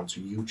log on to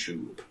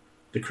YouTube,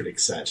 the critic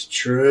said.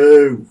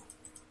 True.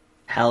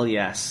 Hell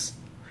yes.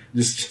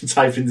 Just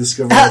type in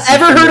Discovery.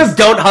 Ever heard of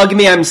Don't Hug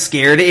Me, I'm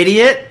Scared,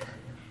 idiot?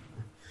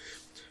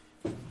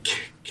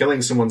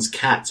 Killing someone's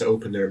cat to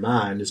open their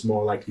mind is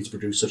more likely to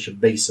produce such a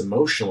base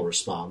emotional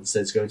response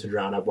that it's going to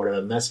drown out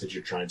whatever message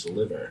you're trying to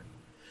deliver.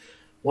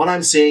 What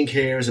I'm seeing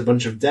here is a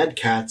bunch of dead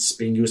cats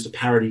being used to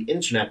parody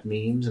internet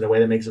memes in a way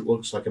that makes it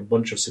look like a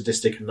bunch of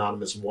sadistic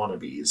anonymous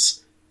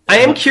wannabes. I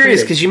am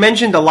curious, because you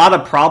mentioned a lot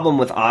of problem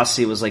with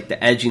Aussie was like the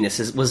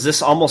edginess. Was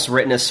this almost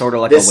written as sort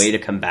of like a way to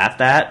combat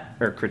that,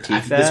 or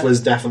critique that? This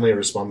was definitely a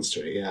response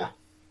to it, yeah.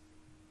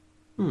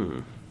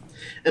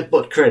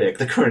 But critic,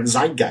 the current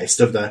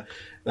zeitgeist of the...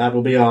 That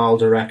will be all,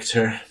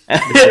 director.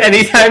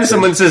 Anytime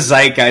someone says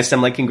zeitgeist,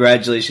 I'm like,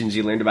 congratulations,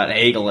 you learned about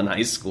Hegel in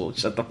high school.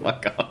 Shut the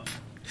fuck up.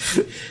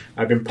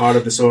 I've been part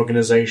of this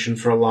organization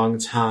for a long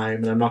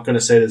time, and I'm not going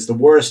to say that it's the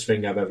worst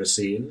thing I've ever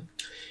seen.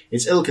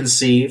 It's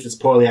ill-conceived, it's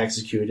poorly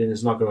executed, and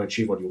it's not going to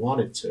achieve what you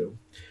want it to.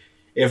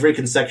 If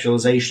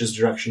recontextualization is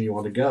the direction you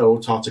want to go,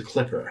 talk to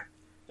Clipper.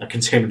 That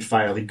containment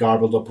file he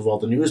garbled up with all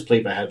the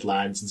newspaper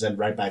headlines and sent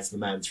right back to the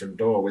man's front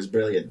door was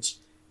brilliant.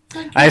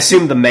 I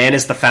assume the man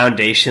is the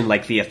foundation,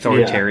 like the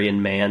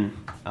authoritarian man.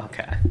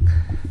 Okay.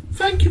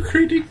 Thank you,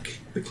 critic,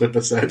 the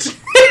Clipper said.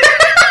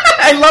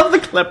 I love the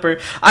Clipper.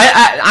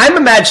 I'm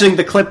imagining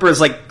the Clipper is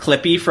like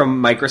Clippy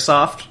from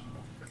Microsoft.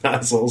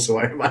 That's also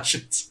what I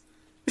imagined.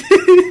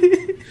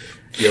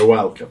 You're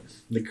welcome,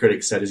 the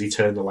critic said as he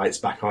turned the lights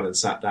back on and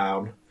sat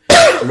down.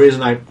 The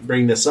reason I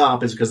bring this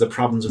up is because the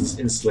problems with this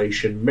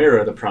installation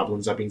mirror the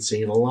problems I've been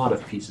seeing in a lot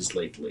of pieces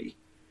lately.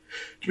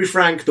 To be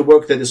frank, the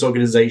work that this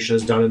organization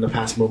has done in the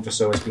past month or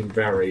so has been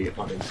very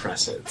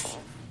unimpressive.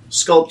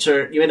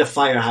 Sculptor, you made a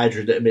fire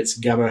hydrant that emits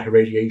gamma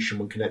radiation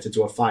when connected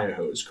to a fire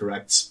hose,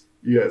 correct?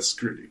 Yes,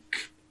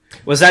 critic.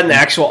 Was that an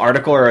actual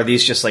article, or are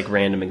these just like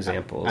random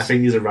examples? I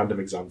think these are random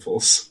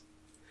examples.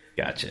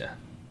 Gotcha.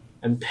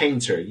 And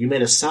painter, you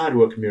made a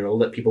sidewalk mural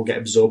that people get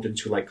absorbed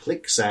into like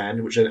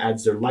quicksand, which then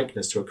adds their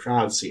likeness to a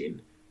crowd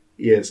scene.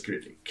 Yes,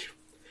 critic.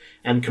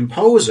 And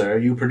composer,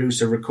 you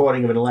produce a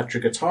recording of an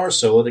electric guitar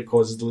solo that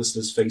causes the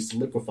listener's face to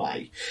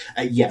liquefy.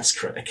 Yes,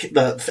 critic.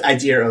 The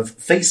idea of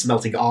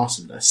face-melting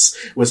awesomeness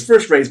was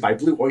first raised by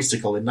Blue Oyster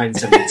Cult in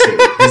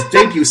 1972. His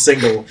debut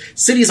single,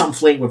 Cities on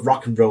Flame with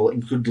Rock and Roll,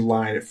 included the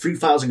line,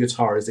 3,000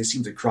 guitars, they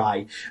seem to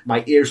cry,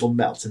 my ears will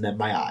melt and then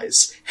my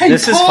eyes. Hey,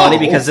 this Paul! is funny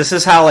because this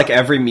is how, like,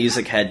 every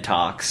music head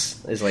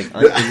talks, is, like,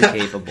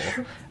 incapable.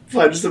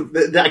 I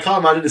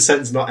can't imagine the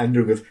sentence not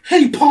ending with,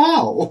 hey,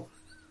 Paul!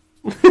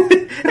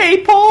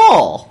 Hey,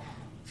 Paul!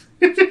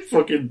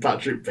 Fucking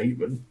Patrick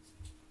Bateman.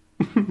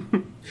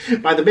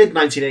 By the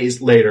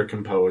mid-1980s, later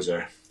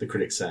composer, the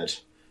critic said.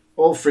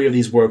 All three of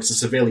these works are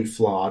severely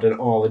flawed and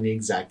all in the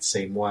exact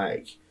same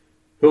way.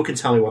 Who can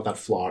tell me what that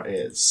flaw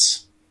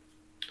is?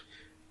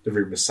 The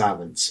room was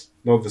silent.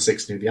 None of the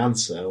six knew the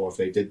answer, or if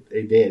they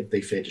did,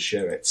 they feared to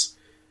share it.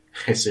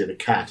 I see the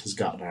cat has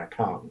gotten our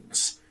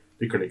tongues,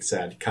 the critic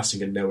said,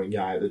 casting a knowing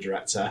eye at the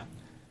director.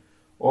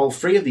 All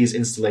three of these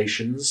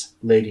installations,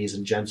 ladies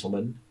and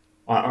gentlemen,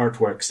 are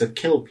artworks that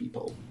kill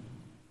people.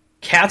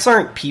 Cats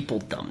aren't people,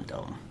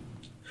 dum-dum.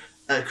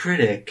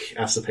 Critic,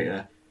 asked the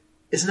painter,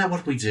 isn't that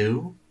what we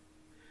do?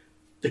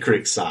 The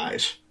critic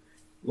sighed.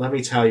 Let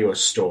me tell you a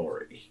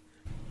story.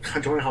 I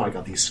don't know how I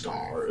got these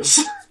scars.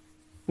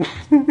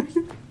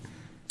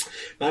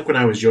 Back when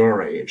I was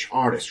your age,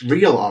 artists,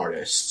 real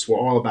artists, were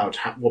all about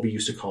what we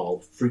used to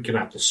call freaking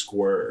out the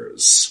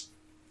squares.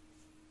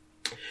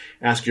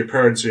 Ask your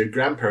parents or your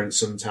grandparents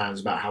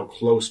sometimes about how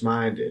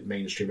close-minded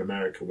mainstream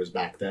America was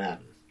back then.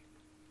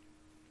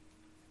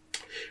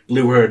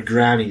 Blue-haired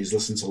grannies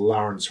listened to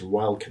Lawrence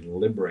Welk and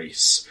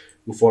Librace,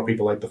 who thought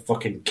people like the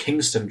fucking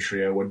Kingston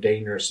Trio were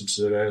dangerous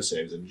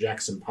subversives, and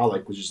Jackson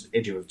Pollock was just an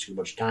idiot with too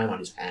much time on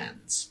his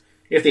hands,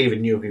 if they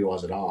even knew who he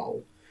was at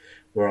all.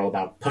 We're all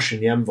about pushing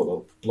the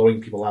envelope,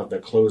 blowing people out their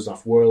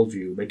closed-off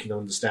worldview, making them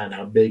understand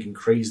how big and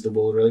crazy the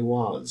world really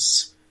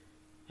was.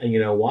 And you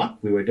know what?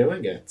 We were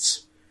doing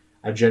it.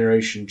 Our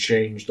generation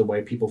changed the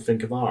way people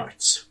think of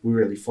art. We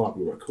really thought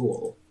we were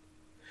cool.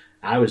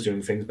 I was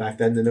doing things back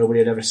then that nobody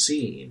had ever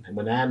seen, and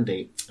when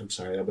Andy, I'm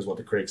sorry, that was what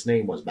the critic's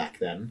name was back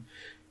then,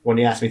 when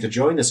he asked me to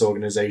join this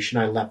organization,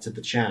 I leapt at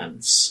the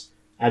chance.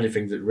 I did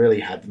things that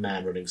really had the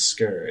man running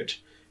scared.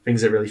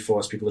 Things that really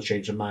forced people to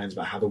change their minds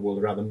about how the world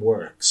around them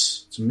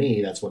works. To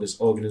me, that's what this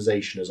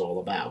organization is all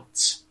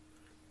about.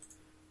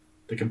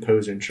 The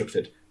composer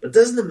interrupted. But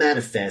doesn't the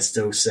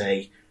manifesto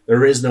say,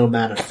 there is no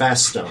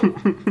manifesto?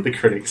 The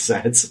critic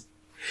said.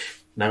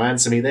 Now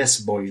answer me this,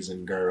 boys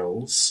and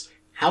girls.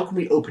 How can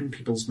we open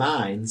people's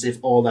minds if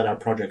all that our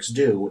projects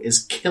do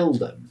is kill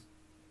them?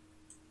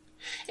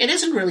 It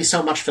isn't really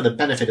so much for the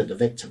benefit of the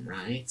victim,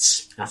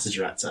 right? Asked the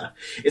director.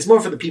 It's more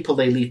for the people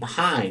they leave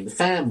behind, the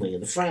family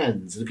and the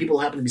friends, and the people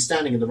who happen to be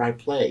standing in the right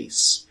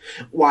place.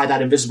 Why,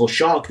 that invisible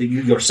shark that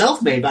you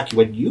yourself made back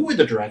when you were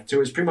the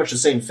director is pretty much the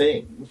same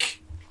thing.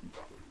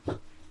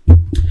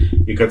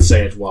 You could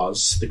say it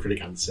was, the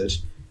critic answered,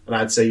 and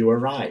I'd say you were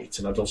right,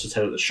 and I'd also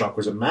tell you that the shark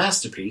was a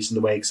masterpiece in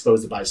the way it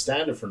exposed the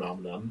bystander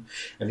phenomenon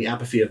and the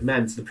apathy of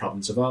men to the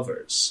problems of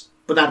others.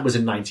 But that was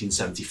in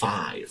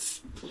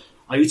 1975.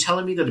 Are you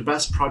telling me that the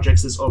best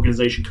projects this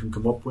organization can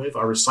come up with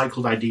are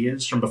recycled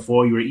ideas from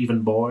before you were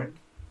even born?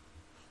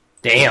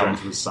 Damn.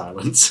 The was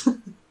silent.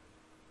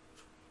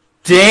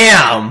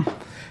 Damn.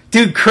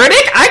 Dude,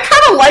 critic? I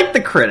kind of like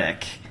the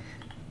critic.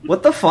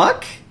 What the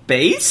fuck?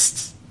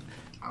 Based?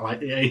 I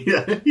like,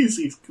 yeah,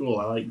 he's cool.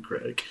 I like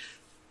critic.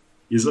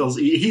 He's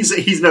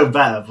no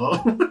better,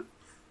 but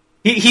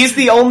he's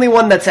the only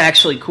one that's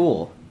actually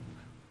cool.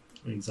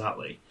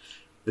 Exactly.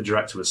 The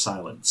director was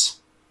silent.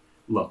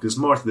 Look, there's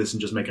more to this than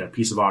just making a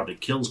piece of art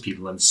that kills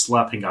people and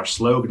slapping our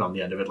slogan on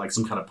the end of it like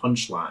some kind of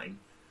punchline.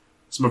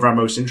 Some of our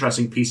most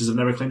interesting pieces have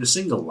never claimed a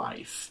single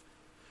life.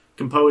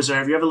 Composer,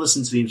 have you ever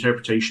listened to the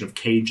interpretation of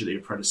Cage that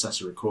your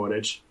predecessor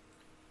recorded?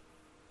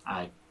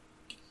 I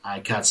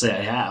can't say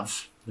I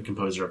have, the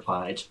composer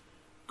replied.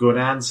 Good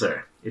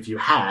answer. If you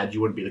had,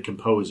 you wouldn't be the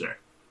composer.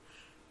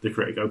 The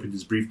critic opened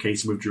his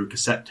briefcase and withdrew a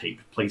cassette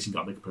tape, placing it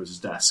on the composer's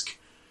desk.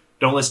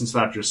 Don't listen to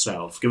that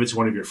yourself. Give it to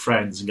one of your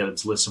friends and get them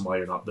to listen while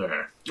you're not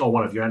there. Or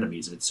one of your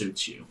enemies if it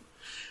suits you.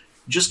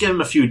 Just give them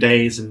a few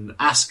days and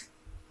ask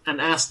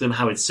them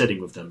how it's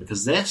sitting with them,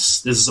 because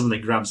this is something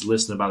that grabs the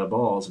listener by the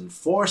balls and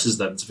forces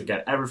them to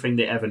forget everything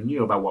they ever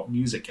knew about what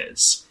music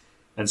is.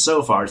 And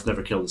so far, it's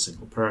never killed a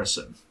single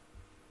person.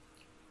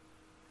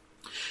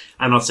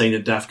 I'm not saying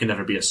that death can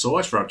never be a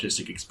source for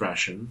artistic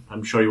expression.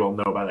 I'm sure you all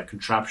know about that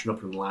contraption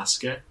up in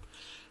Alaska.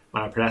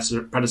 My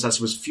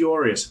predecessor was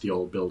furious at the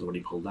old builder when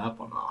he pulled that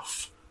one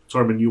off.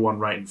 Tore him a new one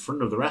right in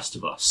front of the rest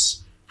of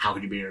us. How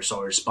could you be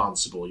so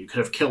irresponsible? You could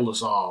have killed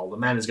us all. The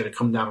man is going to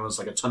come down on us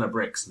like a ton of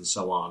bricks, and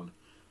so on.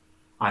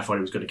 I thought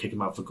he was going to kick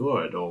him out for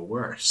good, or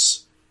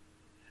worse.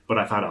 But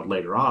I found out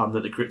later on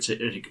that the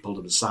critic pulled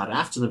him aside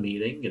after the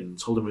meeting and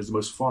told him he was the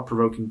most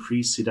thought-provoking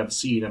priest he'd ever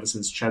seen ever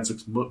since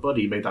Chadwick's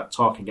buddy made that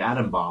talking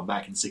atom bomb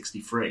back in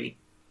 '63.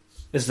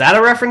 Is that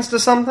a reference to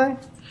something?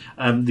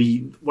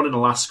 The one in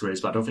Alaska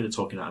is, but I don't think the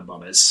talking atom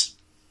bomb is.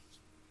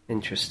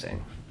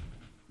 Interesting.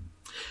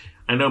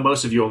 I know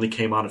most of you only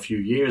came on a few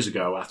years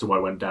ago after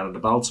what went down at the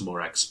Baltimore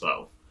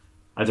Expo.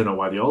 I don't know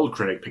why the old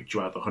critic picked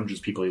you out of the hundreds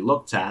of people he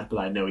looked at, but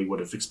I know he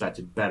would have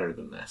expected better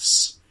than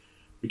this.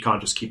 We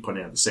can't just keep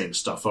putting out the same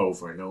stuff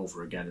over and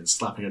over again and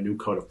slapping a new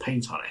coat of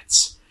paint on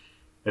it.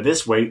 At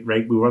this rate,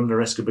 we run the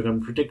risk of becoming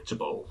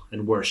predictable,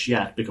 and worse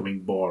yet, becoming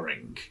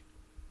boring.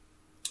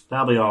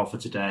 That'll be all for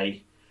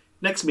today.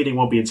 Next meeting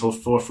won't be until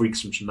 4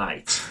 weeks from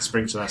tonight.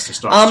 Spring semester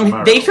starts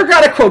tomorrow. They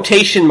forgot a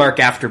quotation mark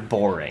after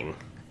boring.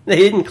 They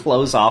didn't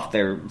close off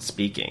their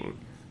speaking.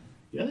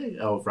 Yeah.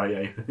 Oh,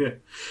 right. Yeah.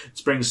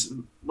 Springs.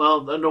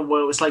 Well,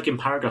 no. It's like in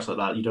paragraphs like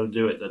that. You don't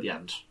do it at the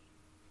end.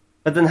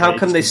 But then, how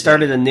come they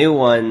started a new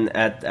one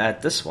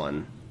at this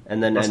one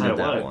and then ended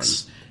that one?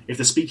 If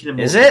they're speaking in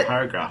multiple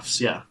paragraphs,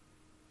 yeah.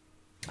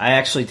 I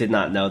actually did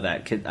not know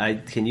that.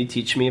 Can you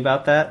teach me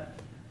about that?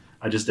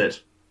 I just did.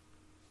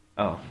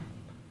 Oh.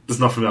 There's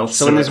nothing else.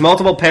 So when there's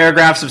multiple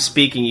paragraphs of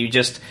speaking,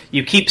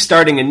 you keep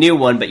starting a new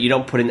one, but you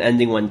don't put an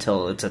ending one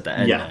till it's at the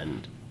end. Yeah.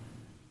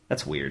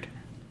 That's weird.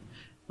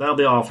 That'll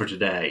be all for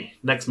today.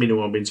 Next meeting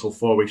won't be until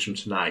 4 weeks from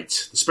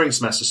tonight. The spring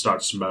semester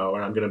starts tomorrow,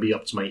 and I'm going to be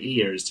up to my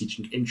ears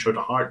teaching Intro to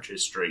Heart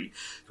History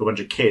to a bunch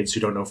of kids who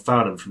don't know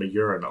Farnham from a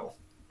urinal.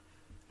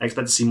 I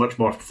expect to see much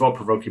more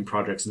thought-provoking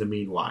projects in the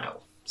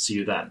meanwhile. See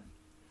you then.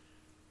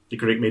 The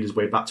critic made his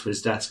way back to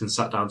his desk and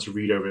sat down to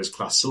read over his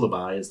class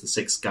syllabi as the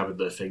six gathered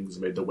their things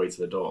and made their way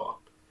to the door.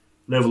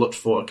 An overlooked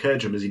thought occurred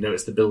to him as he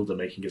noticed the builder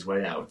making his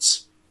way out.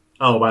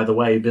 "Oh, by the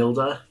way,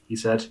 builder," he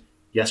said.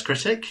 "Yes,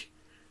 critic?"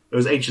 It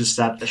was ancient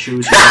stat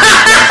assures you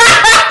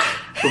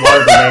the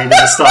one of the main and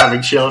the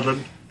starving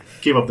children.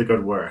 Keep up the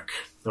good work.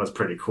 That was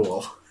pretty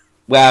cool.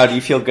 Wow, do you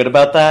feel good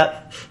about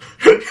that?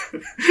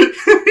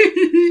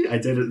 I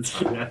did it at the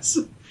time, yes.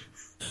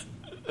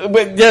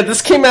 But yeah,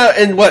 this came out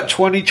in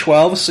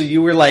 2012, so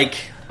you were like,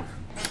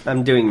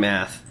 I'm doing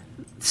math,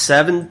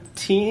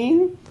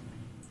 17?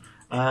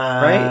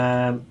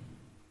 Right?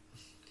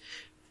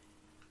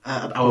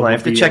 I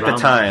have to check the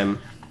time.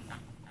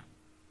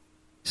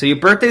 So your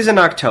birthday's in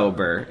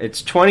October.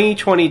 It's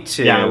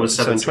 2022. Yeah, it was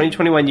 17. So in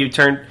 2021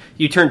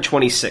 you turned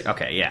 26.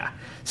 Okay, yeah.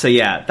 So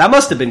yeah, that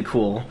must have been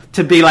cool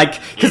to be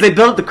like, because they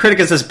built the critic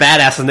as this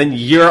badass, and then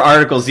your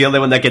article's the only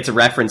one that gets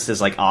referenced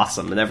as like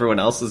awesome, and everyone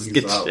else's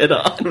gets shit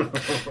on.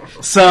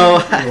 So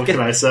what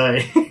can I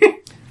say?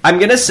 I'm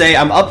gonna say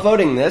I'm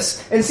upvoting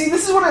this, and see,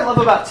 this is what I love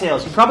about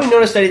Tales. You probably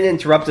noticed I didn't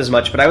interrupt as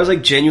much, but I was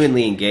like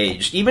genuinely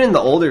engaged, even in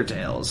the older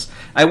Tales.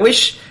 I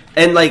wish,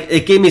 and like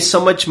it gave me so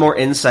much more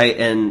insight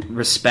and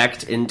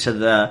respect into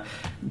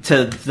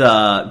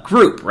the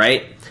group,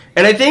 right?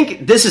 And I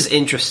think this is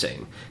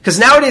interesting. Because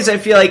nowadays I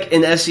feel like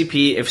in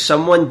SCP, if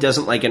someone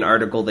doesn't like an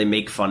article, they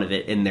make fun of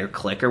it in their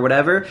clique or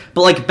whatever.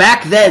 But like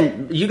back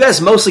then, you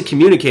guys mostly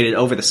communicated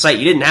over the site.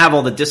 You didn't have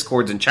all the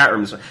Discords and chat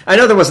rooms. I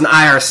know there was an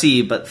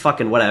IRC, but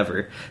fucking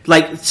whatever.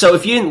 Like, so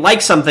if you didn't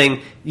like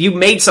something, you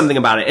made something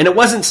about it. And it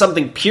wasn't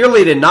something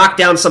purely to knock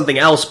down something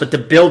else, but to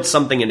build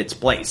something in its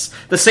place.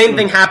 The same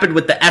thing happened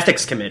with the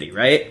ethics committee,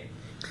 right?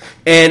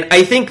 And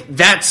I think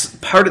that's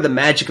part of the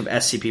magic of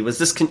SCP, was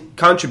this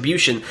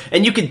contribution.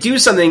 And you could do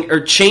something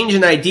or change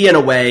an idea in a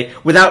way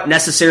without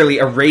necessarily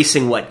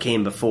erasing what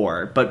came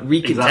before, but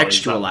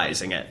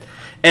recontextualizing it.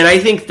 And I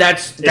think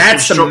that's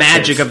the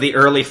magic of the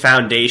early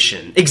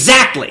foundation.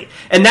 Exactly!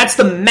 And that's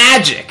the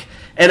magic.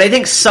 And I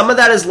think some of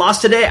that is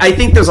lost today. I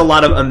think there's a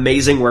lot of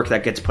amazing work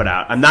that gets put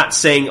out. I'm not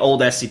saying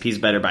old SCP is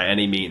better by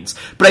any means.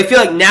 But I feel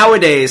like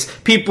nowadays,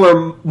 people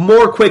are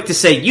more quick to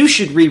say, you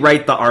should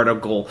rewrite the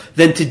article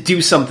than to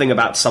do something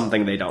about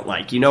something they don't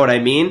like. You know what I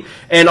mean?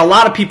 And a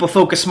lot of people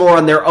focus more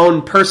on their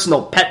own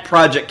personal pet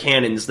project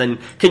canons than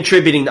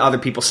contributing to other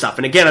people's stuff.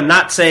 And again, I'm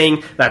not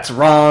saying that's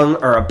wrong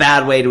or a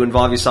bad way to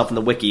involve yourself in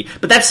the wiki.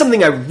 But that's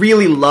something I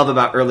really love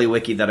about early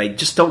wiki that I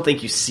just don't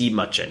think you see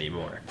much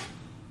anymore.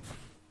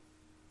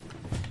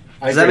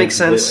 Does that make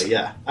sense?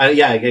 Yeah, I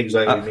get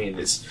exactly what you mean.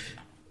 It's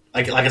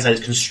like I said,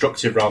 it's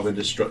constructive rather than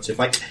destructive.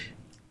 Like,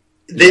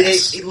 I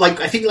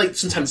think like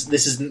sometimes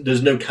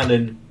there's no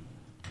canon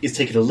is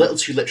taken a little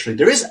too literally.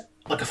 There is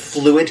like a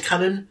fluid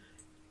canon.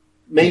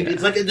 Maybe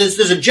it's like there's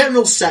a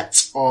general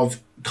set of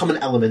common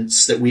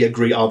elements that we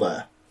agree are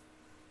there.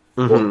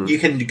 Mm-hmm. Well, you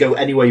can go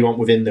anywhere you want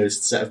within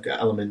those set of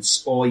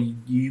elements, or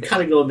you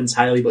can ignore them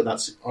entirely, but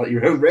that's at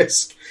your own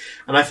risk.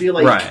 And I feel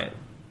like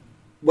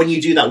when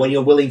you do that, when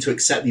you're willing to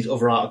accept these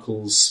other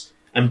articles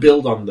and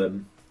build on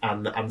them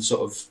and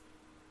sort of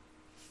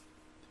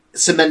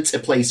cement a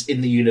place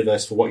in the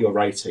universe for what you're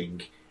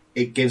writing,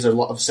 it gives a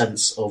lot of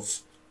sense of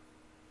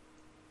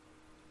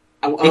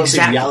I don't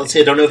say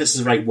reality. I don't know if this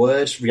is the right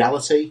word.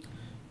 Reality.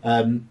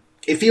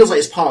 It feels like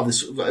it's part of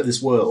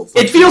this world.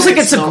 Like, it feels like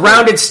it's a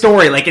grounded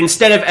story. Like,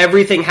 instead of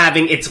everything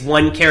having its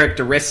one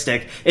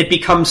characteristic, it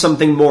becomes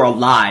something more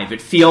alive. It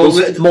feels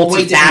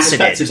multifaceted.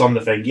 Perspectives on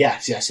the thing.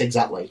 Yes,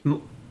 exactly.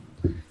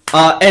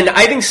 And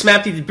I think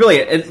SMAPD did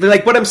brilliant. And,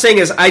 like, what I'm saying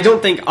is, I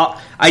doubt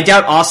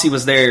Aussie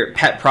was their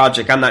pet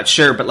project. I'm not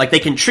sure, but like they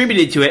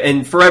contributed to it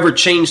and forever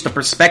changed the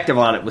perspective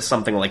on it with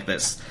something like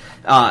this.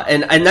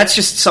 And that's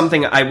just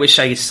something I wish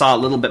I saw a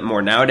little bit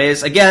more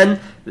nowadays. Again,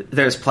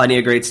 there's plenty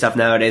of great stuff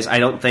nowadays. I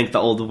don't think the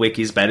old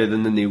wiki's better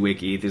than the new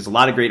wiki. There's a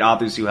lot of great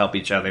authors who help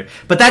each other,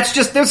 but that's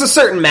just there's a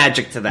certain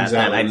magic to that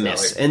that I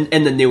miss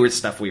in the newer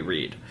stuff we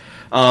read.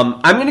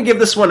 I'm going to give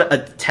this one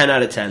a 10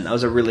 out of 10. That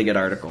was a really good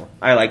article.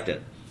 I liked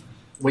it.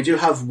 We do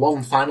have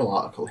one final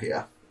article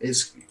here.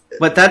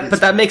 But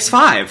that makes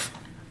 5.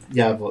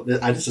 Yeah,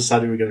 but I just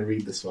decided we were going to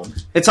read this one.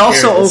 It's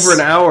also over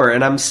an hour,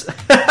 and I'm... Is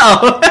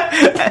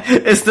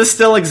this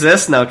still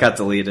exist? No, it got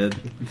deleted.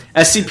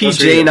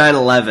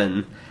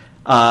 SCP-J911.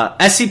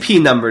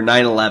 SCP number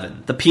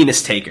 911. The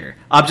Penis Taker.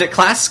 Object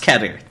class,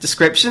 Keter.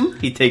 Description,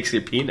 he takes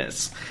your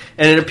penis.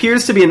 And it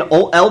appears to be an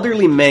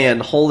elderly man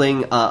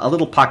holding a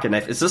little pocket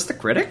knife. Is this the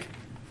critic?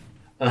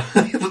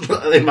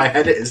 In my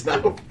head it is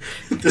now.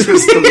 This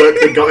was the work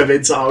that got him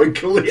into Howard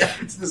Cooley.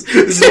 This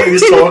is what he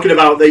was talking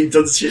about, that he'd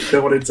done shit no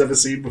one had ever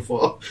seen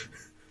before.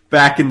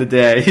 Back in the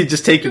day, he'd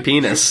just take your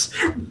penis.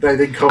 Here's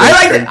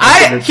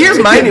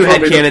my new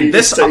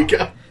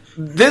headcanon.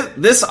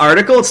 This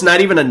article, it's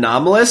not even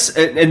anomalous,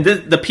 and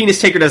the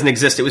Penis Taker doesn't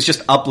exist. It was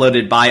just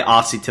uploaded by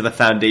Aussie to the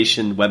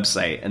Foundation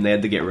website, and they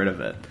had to get rid of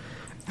it.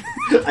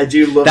 I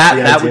do love the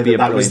idea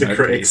that was the art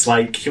critics. piece.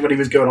 Like, when he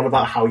was going on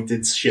about how he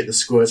did shit the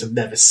squirts I've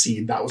never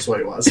seen, that was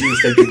what it was. He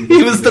was taking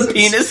he was the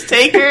Penis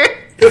Taker?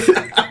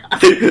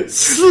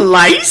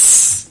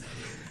 Slice?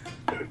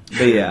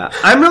 But yeah,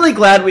 I'm really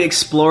glad we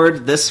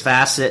explored this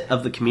facet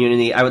of the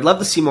community. I would love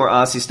to see more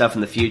Aussie stuff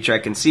in the future. I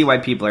can see why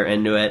people are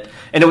into it.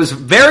 And it was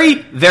very,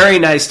 very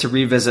nice to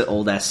revisit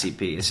old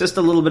SCP. It's just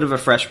a little bit of a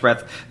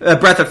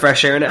breath of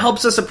fresh air, and it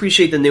helps us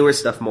appreciate the newer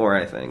stuff more,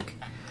 I think.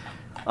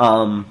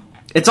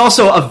 It's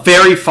also a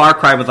very far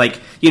cry with, like,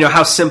 you know,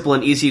 how simple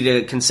and easy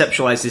to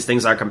conceptualize these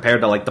things are compared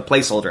to, like, the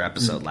placeholder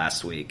episode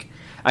last week.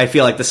 I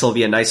feel like this will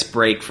be a nice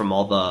break from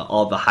all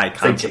the high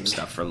concept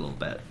stuff for a little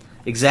bit.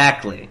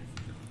 Exactly.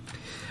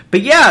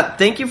 But yeah,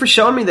 thank you for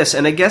showing me this,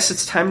 and I guess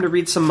it's time to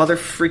read some mother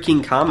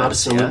freaking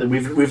comments. Absolutely.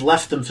 Yeah? We've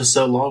left them for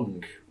so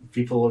long.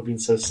 People have been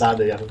so sad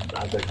they haven't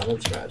had their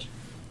comments read.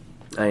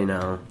 I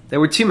know.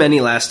 There were too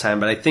many last time,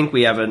 but I think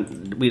we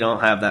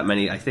don't have that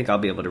many. I think I'll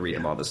be able to read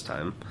them all this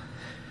time.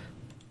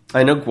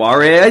 I know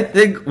Guare, I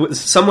think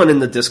someone in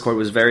the Discord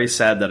was very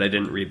sad that I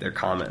didn't read their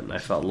comment, and I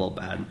felt a little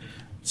bad.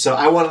 So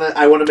I want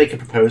to make a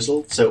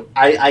proposal. So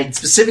I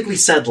specifically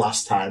said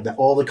last time that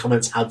all the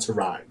comments had to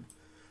rhyme.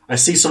 I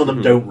see some of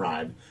them don't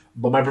rhyme,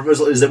 but my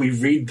proposal is that we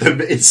read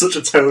them in such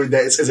a tone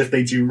that it's as if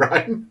they do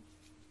rhyme.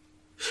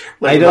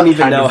 Like, I don't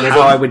even know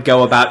how I would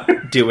go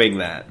about doing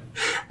that.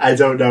 I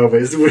don't know,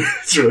 but it's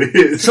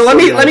really... So let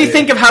me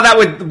think of how that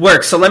would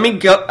work. So let me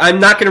go...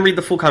 I'm not going to read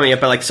the full comment yet,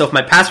 but like, so if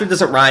my password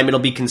doesn't rhyme, it'll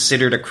be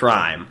considered a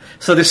crime.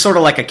 So there's sort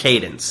of like a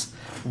cadence.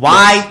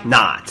 Why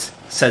not?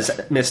 Says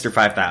Mr.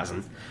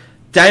 5000.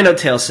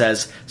 Dinotail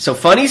says, so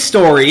funny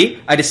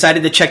story, I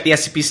decided to check the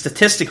SCP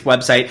Statistics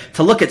website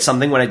to look at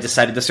something when I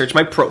decided to search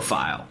my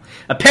profile.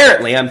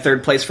 Apparently, I'm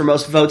third place for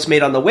most votes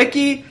made on the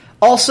wiki.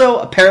 Also,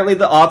 apparently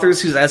the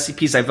authors whose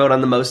SCPs I vote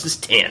on the most is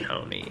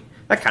Tanhoney.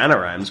 That kind of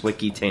rhymes,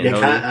 Wiki Tanhoney.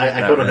 Yeah,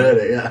 I could have heard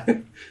it, yeah.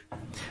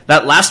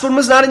 That last one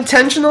was not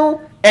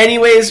intentional.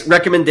 Anyways,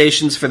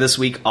 recommendations for this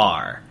week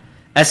are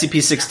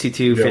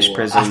SCP-622, Fish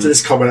Prison. After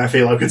this comment, I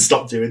feel I could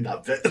stop doing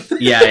that bit.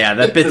 Yeah,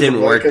 that bit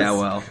didn't work that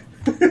well.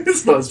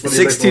 It's not as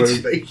funny as I thought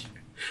it would be.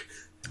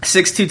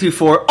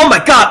 6224, oh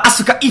my god,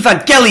 Asuka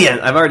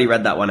Evangelion! I've already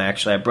read that one,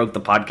 actually. I broke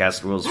the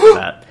podcast rules for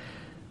that.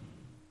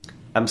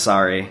 I'm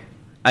sorry.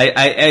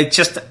 I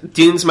just,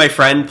 Dune's my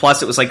friend,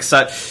 plus it was like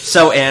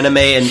so anime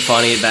and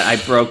funny that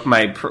I broke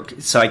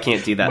so I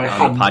can't do that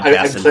on the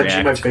podcast. I'm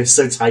clenching my fist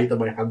so tight that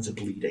my hands are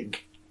bleeding.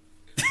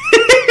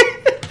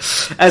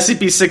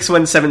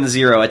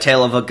 SCP-6170, A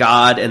Tale of a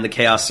God and the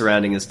Chaos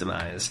Surrounding His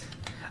Demise.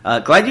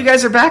 Glad you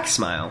guys are back,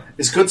 Smile.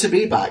 It's good to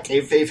be back.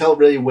 It felt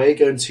really weird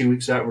going 2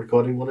 weeks without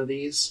recording one of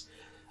these,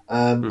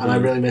 and I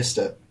really missed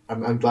it.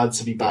 I'm glad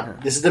to be back. Yeah.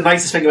 This is the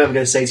nicest thing I'm ever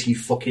going to say to you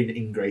fucking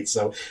ingrates,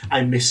 so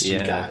I missed you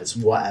guys,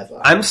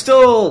 whatever. I'm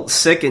still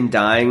sick and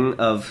dying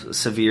of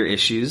severe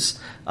issues,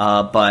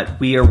 but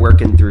we are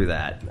working through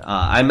that.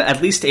 I'm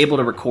at least able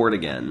to record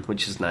again,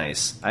 which is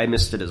nice. I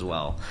missed it as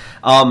well.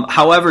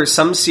 However,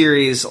 some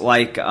series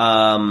like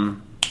Your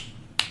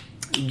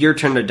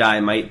Turn to Die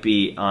might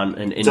be on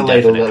an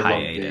indefinite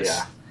hiatus.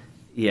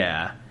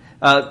 Yeah.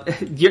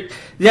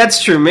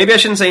 That's true. Maybe I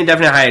shouldn't say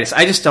indefinite hiatus.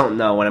 I just don't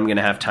know when I'm going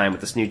to have time with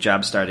this new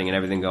job starting and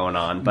everything going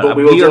on. But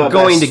we are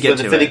going to get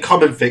to it. For the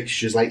common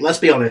fixtures, like, let's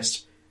be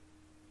honest,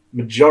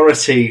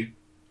 majority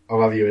of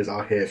our viewers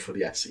are here for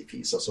the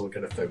SCP, so we're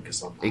going to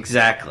focus on that.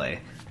 Exactly.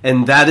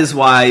 And that is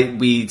why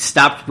we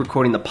stopped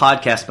recording the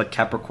podcast but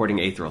kept recording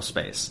Aetherial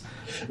Space.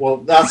 Well,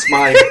 that's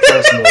my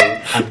personal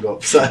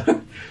hang-up.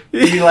 So, let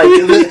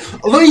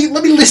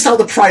me list out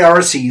the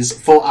priorities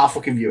for our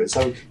fucking viewers.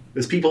 So,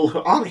 there's people who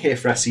aren't here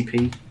for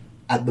SCP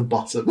at the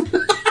bottom.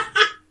 People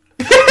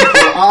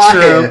are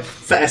here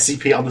for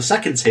SCP on the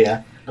second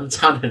tier. and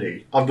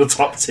Tanhony on the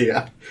top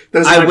tier.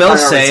 Those are I my will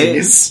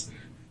priorities.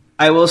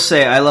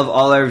 say, I love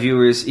all our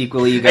viewers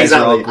equally. You guys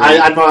are all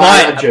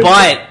Exactly.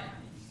 great.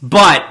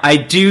 But I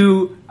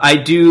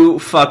do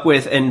fuck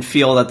with and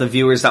feel that the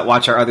viewers that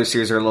watch our other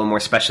series are a little more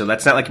special.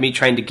 That's not like me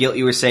trying to guilt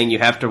you or saying you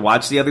have to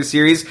watch the other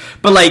series,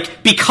 but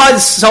like,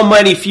 because so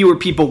many fewer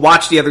people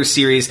watch the other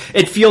series,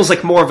 it feels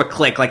like more of a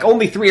click. Like,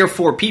 only 3 or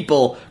 4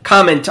 people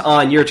comment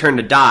on Your Turn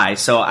to Die,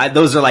 so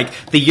those are like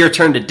the Your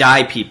Turn to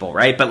Die people,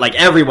 right? But like,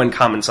 everyone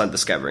comments on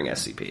Discovering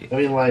SCP. I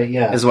mean, like,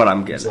 yeah. Is what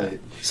I'm getting It's at. like,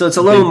 So it's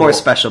a little more people-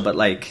 special, but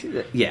like,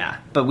 yeah.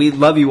 But we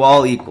love you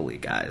all equally,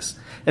 guys.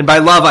 And by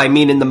love, I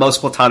mean in the most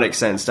platonic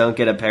sense. Don't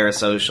get a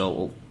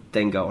parasocial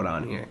thing going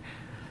on here.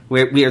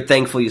 We are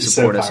thankful you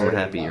support us and we're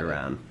happy you're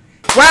around.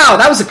 Wow,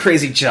 that was a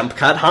crazy jump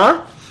cut,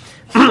 huh?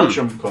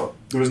 Jump cut.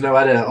 There was no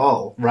edit at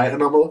all, right,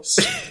 Anomalous?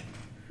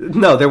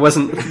 No, there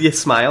wasn't. You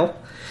smile.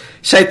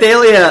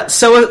 Shaithalia,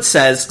 so it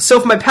says, so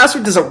if my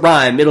password doesn't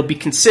rhyme, it'll be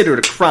considered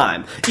a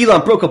crime.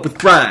 Elon broke up with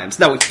Grimes.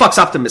 Now he fucks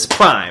Optimus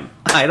Prime.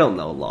 I don't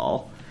know,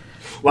 lol.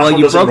 Well,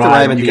 you broke the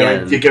rhyme at the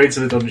end. You're going to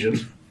the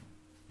dungeon.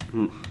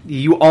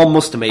 You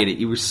almost made it.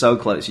 You were so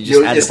close. You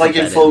just had It's to like put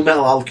in that Full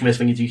Metal Alchemist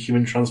when you do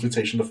human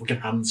transmutation, the fucking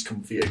hands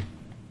come for you.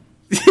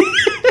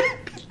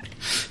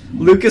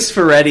 Lucas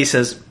Ferretti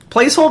says,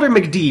 Placeholder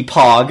McD,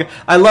 Pog.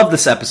 I love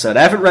this episode.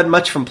 I haven't read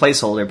much from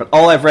Placeholder, but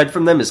all I've read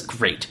from them is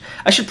great.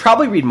 I should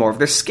probably read more of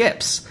their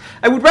skips.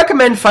 I would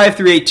recommend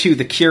 5382,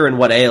 The Cure and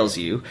What Ails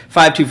You,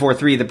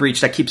 5243, The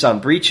Breach That Keeps on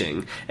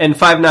Breaching, and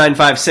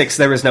 5956,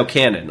 There Is No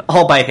Canon,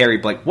 all by Harry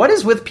Blank. What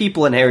is with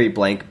people in Harry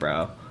Blank,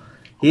 bro?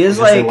 He is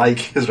Because they like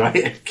his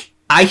writing.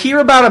 I hear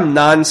about him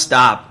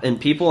nonstop, and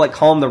people like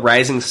call him the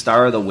rising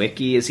star of the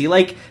wiki. Is he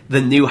like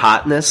the new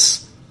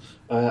hotness?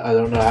 I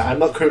don't know. I'm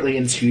not currently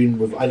in tune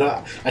with.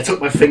 I took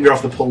my finger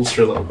off the pulse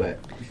for a little bit.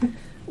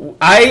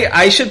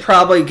 I should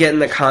probably get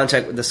into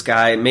contact with this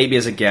guy, maybe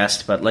as a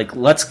guest, but like,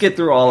 let's get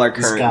through all our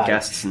current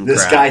guests and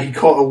This crap. guy, he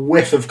caught a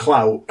whiff of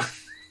clout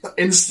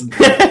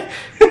instantly.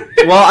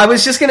 Well, I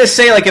was just gonna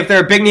say, like, if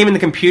they're a big name in the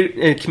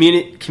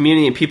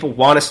community and people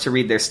want us to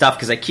read their stuff,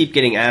 because I keep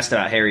getting asked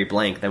about Harry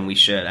Blank, then we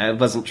should. I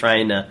wasn't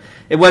trying to.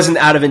 It wasn't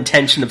out of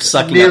intention of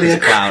sucking up Nearly his a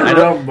clout.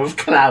 crumb of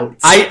clout.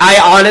 I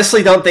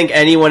honestly don't think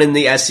anyone in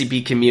the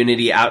SCP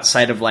community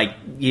outside of, like,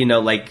 you know,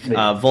 like,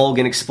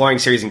 Volgan Exploring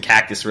Series and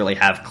Cactus really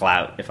have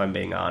clout, if I'm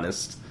being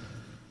honest.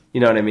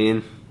 You know what I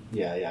mean?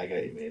 Yeah, I get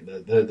what you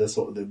mean. The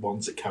sort of the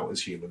ones that count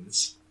as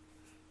humans.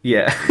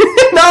 Yeah.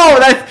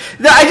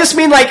 I just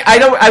mean, like,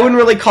 I wouldn't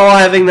really call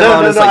having them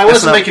on as, like, I that's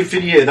wasn't not- making fun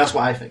of you. That's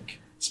what I think.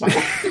 Smile.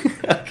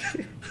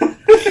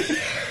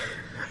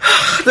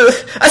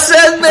 I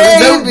said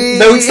maybe!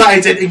 Notes that I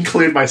did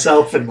include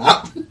myself in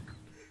that.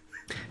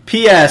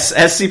 P.S.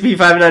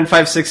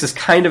 SCP-5956 is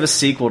kind of a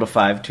sequel to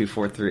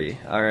 5243.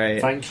 Alright.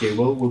 Thank you.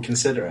 We'll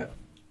consider it.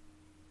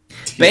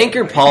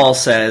 Banker Paul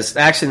says...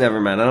 Actually,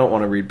 never mind. I don't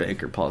want to read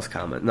Banker Paul's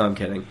comment. No, I'm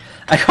kidding.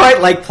 I quite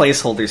like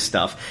placeholder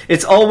stuff.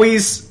 It's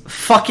always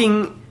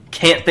fucking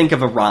can't think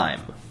of a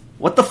rhyme.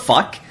 What the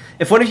fuck?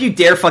 If one of you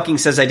dare fucking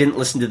says I didn't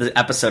listen to the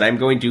episode, I'm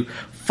going to...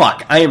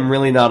 Fuck, I am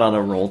really not on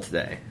a roll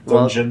today.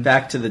 Dungeon. Well,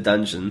 back to the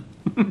dungeon.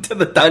 To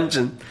the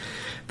dungeon.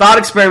 Thought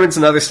Experiments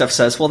and other stuff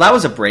says, well, that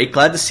was a break.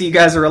 Glad to see you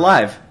guys are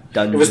alive.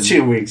 Dungeon. It was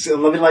 2 weeks.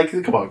 Let me, like,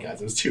 come on, guys.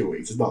 It was 2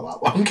 weeks. It's not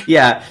that long.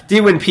 Yeah.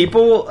 Dude, when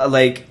people,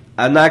 like...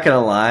 I'm not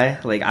gonna lie.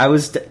 Like, I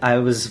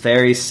was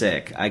very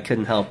sick. I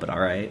couldn't help it. All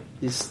right.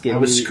 Just give I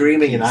was me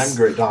screaming in peace.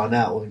 anger at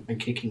Darnell and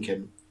kicking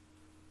him.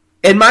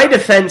 In my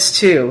defense,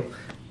 too,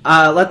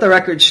 let the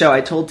record show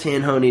I told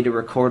Tanhony to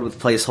record with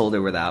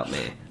Placeholder without me.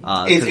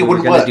 It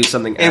wouldn't work. Do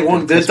something It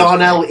wouldn't. The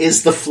Darnell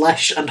is the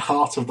flesh and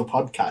heart of the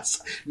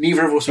podcast.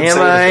 Neither of us would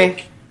say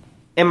anything.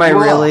 Am I You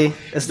are. really?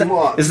 Is You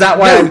are. that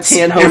why I'm Notes,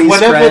 Tanhony's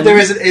whenever friend? there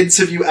is an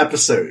interview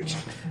episode,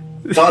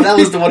 Darnell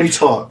is the one who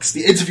talks.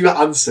 The interviewer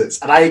answers,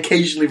 and I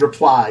occasionally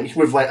reply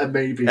with like a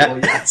maybe or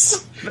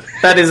yes.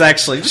 That is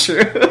actually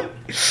true.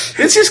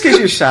 It's just because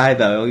you're shy,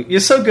 though.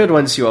 You're so good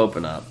once you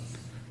open up.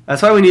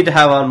 That's why we need to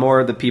have on more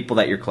of the people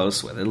that you're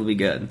close with. It'll be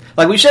good.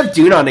 Like, we should have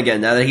Dune on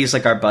again now that he's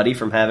like our buddy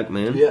from Havoc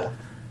Moon. Yeah.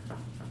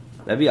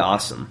 That'd be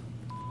awesome.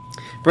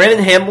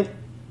 Brandon Hamilton...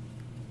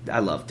 I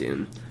love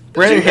Dune.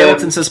 Brandon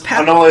Hamilton says...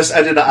 I know I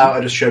edited that out.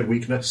 I just showed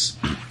weakness.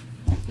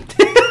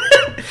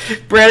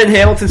 Brandon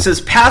Hamilton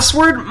says,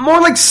 password? More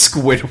like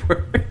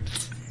Squidward.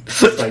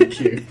 Thank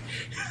you.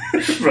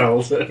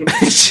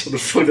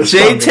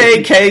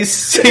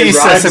 JTKC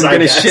says I'm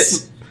gonna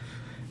shit...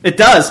 It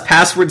does.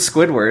 Password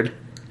Squidward.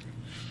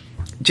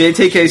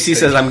 JTKC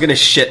says I'm gonna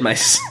shit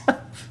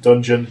myself.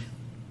 Dungeon.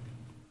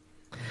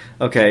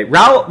 Okay,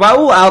 Raul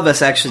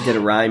Alves actually did a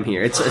rhyme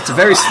here. It's a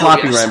very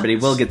sloppy rhyme, but he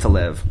will get to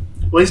live.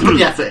 Well, he's put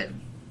the effort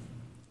in.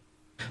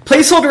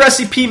 Placeholder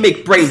SCP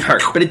make brain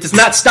hurt, but it does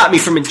not stop me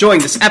from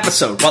enjoying this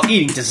episode while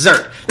eating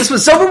dessert. This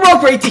was overall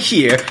great to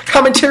hear.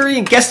 Commentary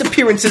and guest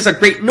appearances are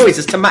great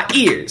noises to my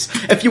ears.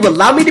 If you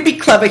allow me to be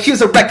clever,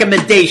 here's a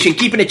recommendation.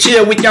 Keeping it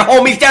chill with your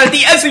homies down at the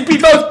SCP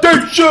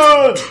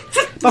Foundation!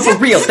 But for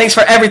real, thanks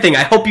for everything.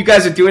 I hope you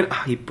guys are doing...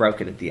 Oh, he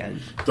broke it at the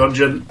end.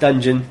 Dungeon.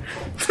 Dungeon.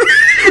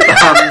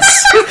 hands.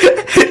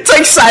 It's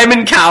like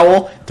Simon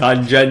Cowell.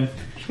 Dungeon.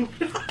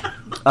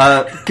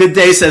 Good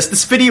Day says,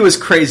 this video is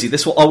crazy.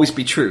 This will always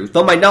be true.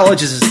 Though my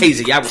knowledge is as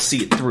hazy, I will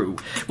see it through.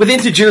 With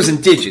integers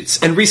and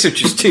digits, and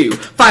researchers too.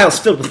 Files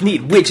filled with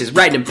neat widgets,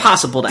 right and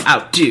impossible to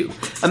outdo.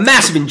 A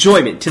massive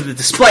enjoyment to the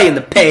display in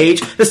the page.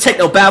 This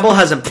technobabble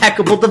has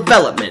impeccable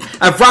development.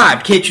 I've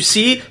rhymed, can't you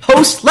see?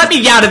 Host, let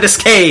me out of this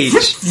cage.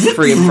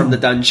 Free him from the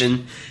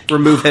dungeon.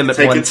 Remove him at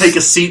once. Take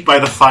a seat by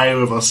the fire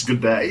with us.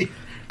 Good day.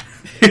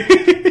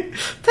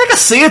 Take a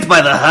seat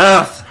by the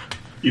hearth.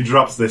 You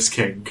dropped this,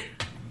 king.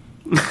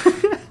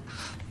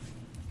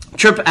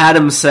 Trip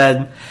Adams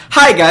said,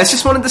 hi guys,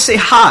 just wanted to say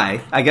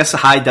hi. I guess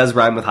hi does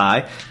rhyme with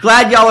hi.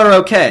 Glad y'all are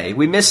okay.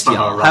 We missed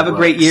y'all. Have a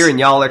great year and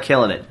y'all are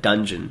killing it.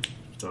 Dungeon.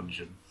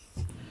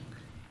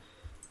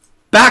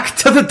 Back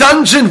to the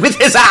dungeon with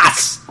his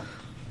ass!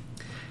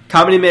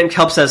 Comedy Man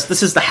Kelp says,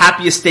 this is the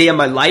happiest day of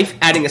my life,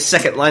 adding a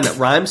second line that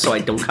rhymes so I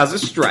don't cause a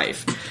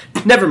strife.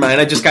 Never mind,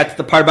 I just got to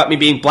the part about me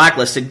being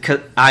blacklisted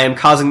because I am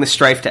causing the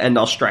strife to end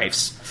all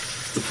strifes.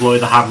 Deploy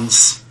the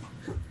hands.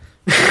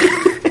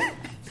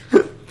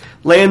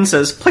 Lan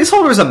says,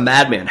 placeholder is a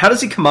madman. How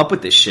does he come up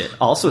with this shit?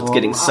 Also, it's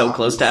getting so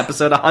close to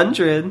episode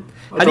 100.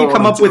 How do you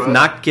come up with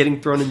not getting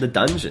thrown in the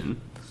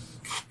dungeon?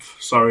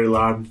 Sorry,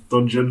 Lan.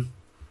 Dungeon.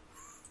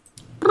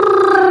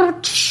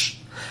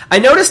 I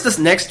noticed this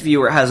next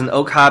viewer has an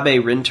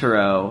Okabe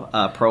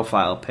Rintaro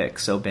profile pic,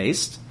 so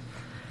based.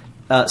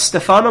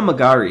 Stefano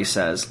Magari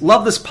says,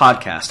 love this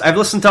podcast. I've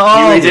listened to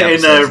all the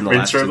episodes in the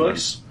last 2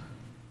 months.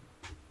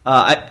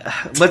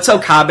 What's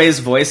Okabe's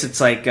voice?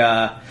 It's like,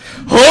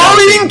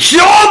 Holy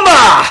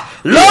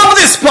Kyoma! Love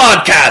this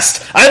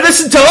podcast! I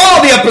listened to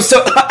all the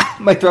episodes.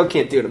 My throat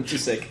can't do it. I'm too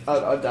sick.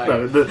 I'll die.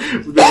 No, the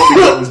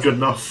one was good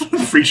enough.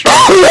 Free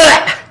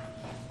try.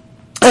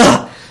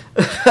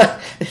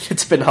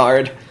 It's been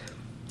hard.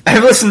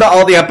 I've listened to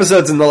all the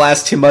episodes in the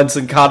last 2 months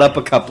and caught up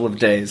a couple of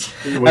days.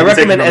 I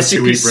recommend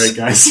SCP. Break,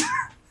 guys.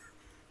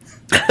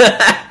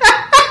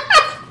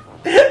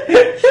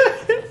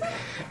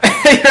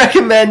 I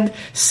recommend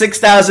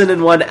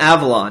 6001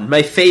 Avalon,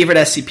 my favorite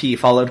SCP,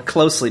 followed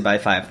closely by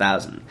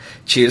 5000.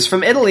 Cheers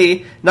from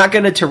Italy. Not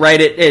going to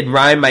write it in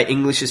rhyme. My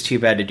English is too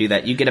bad to do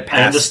that. You get a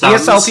pass.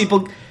 ESL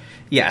people.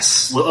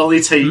 Yes. We'll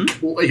only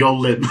take your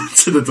limb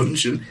to the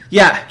dungeon.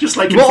 Yeah. Just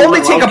like we'll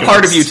only take a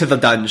part of you to the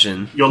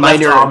dungeon. Your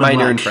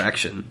minor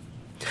infraction.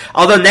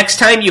 Although next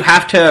time you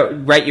have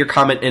to write your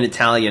comment in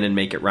Italian and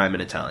make it rhyme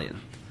in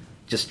Italian.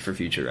 Just for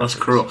future reference.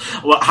 That's cruel.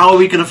 Well, how are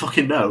we going to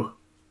fucking know?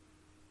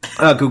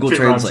 Google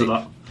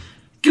Translate.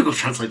 Google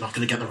Translate not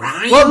going to get the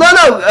rhyme. Well,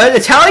 no.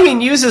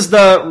 Italian uses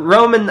the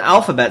Roman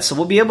alphabet, so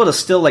we'll be able to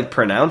still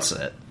pronounce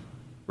it,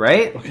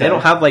 right? Okay. They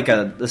don't have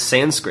a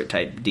Sanskrit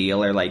type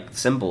deal or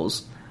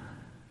symbols.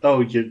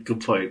 Oh, yeah,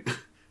 good point.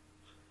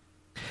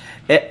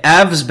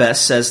 Avsbest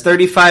says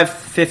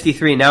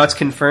 3553. Now it's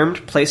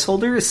confirmed.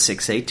 Placeholder is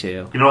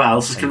 682. You know what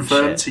else is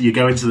confirmed? Shit. You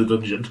go into the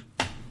dungeon.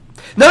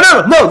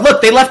 No,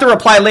 look, they left a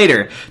reply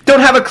later. Don't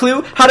have a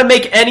clue how to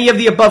make any of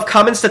the above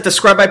comments that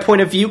describe my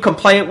point of view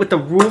compliant with the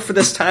rule for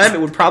this time. It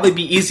would probably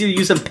be easier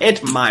using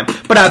pantomime,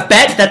 but I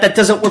bet that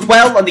doesn't work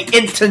well on the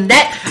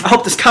internet. I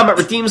hope this comment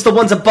redeems the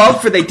ones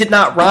above, for they did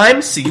not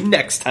rhyme. See you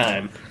next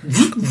time.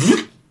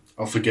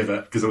 I'll forgive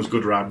it, because it was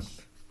good rhyme.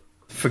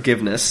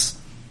 Forgiveness.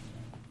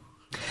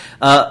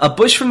 A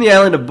Bush from the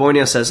island of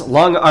Borneo says,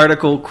 long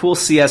article, cool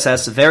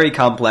CSS, very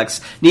complex.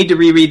 Need to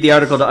reread the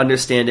article to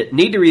understand it.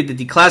 Need to read the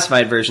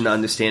declassified version to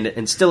understand it.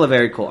 And still a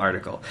very cool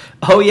article.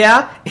 Oh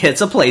yeah?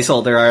 It's a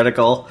placeholder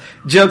article.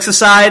 Jokes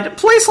aside,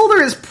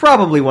 placeholder is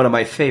probably one of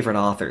my favorite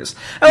authors.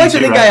 I like to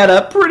think I had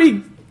a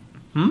pretty...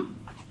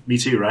 Me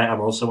too, right?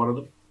 I'm also one of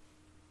them.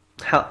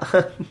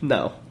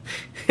 No.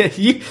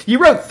 you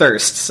wrote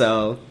Thirst,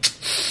 so...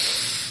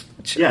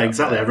 Yeah,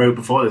 exactly. I wrote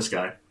before this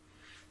guy.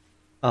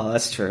 Oh,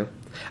 that's true.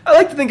 I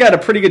like to think I had a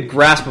pretty good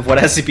grasp of what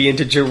SCP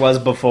Integer was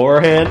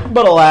beforehand,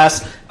 but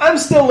alas, I'm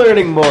still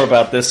learning more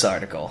about this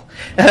article.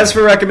 As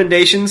for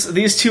recommendations,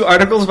 these 2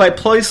 articles by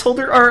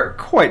Placeholder are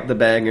quite the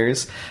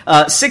bangers.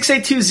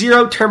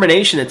 6820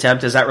 Termination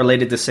Attempt, is that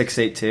related to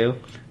 682?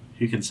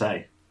 You can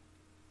say.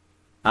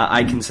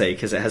 I can say,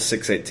 because it has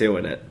 682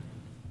 in it.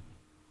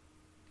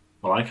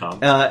 Well, I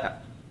can't.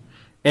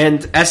 And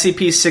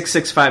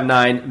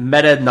SCP-6659,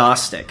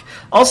 Meta-Gnostic.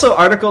 Also,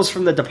 articles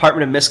from the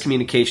Department of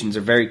Miscommunications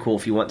are very cool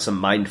if you want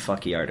some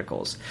mindfucky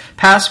articles.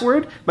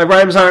 Password, my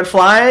rhymes aren't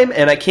flying,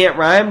 and I can't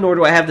rhyme, nor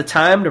do I have the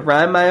time to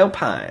rhyme my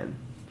opine.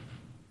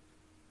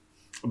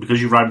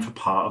 Because you rhymed for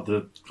part of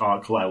the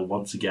article, I will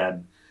once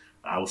again,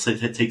 say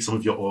take some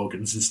of your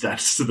organs instead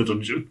to the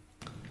dungeon.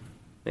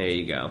 There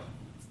you go.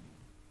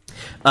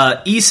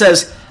 E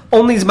says...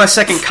 Only is my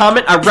second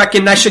comment. I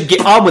reckon I should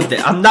get on with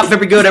it. I'm not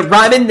very good at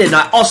rhyming, and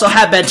I also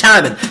have bad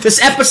timing.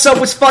 This episode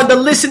was fun to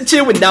listen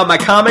to, and now my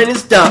comment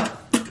is done.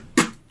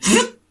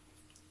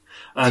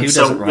 And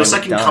so your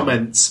second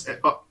comment...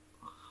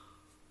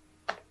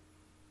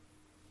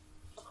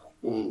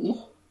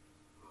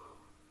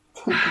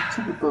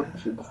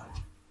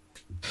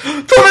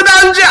 the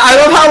dungeon!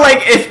 I love how,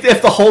 like,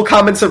 if the whole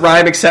comment's a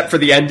rhyme except for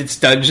the end, it's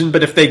dungeon,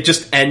 but if they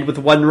just end with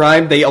one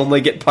rhyme, they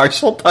only get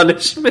partial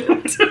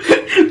punishment.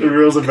 The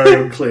rules are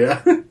very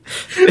unclear.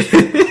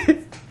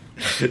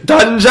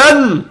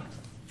 Dungeon!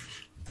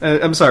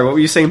 I'm sorry, what were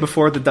you saying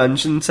before the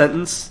dungeon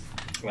sentence?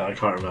 Well, I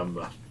can't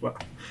remember. Well,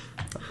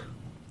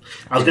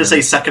 I was going to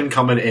say second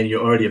comment in,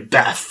 you're already a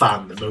better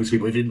fan than most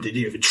people who didn't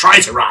even try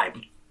to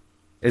rhyme.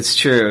 It's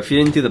true. If you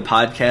didn't do the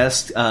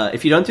podcast,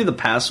 if you don't do the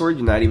password,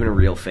 you're not even a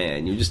real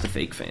fan. You're just a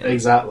fake fan.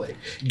 Exactly.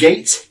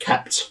 Gate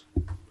kept.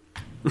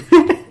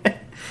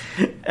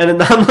 An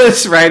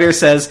anonymous writer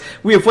says,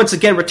 "We have once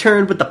again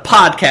returned with the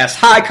podcast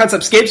High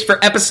Concept Scapes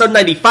for episode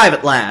 95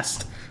 at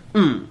last."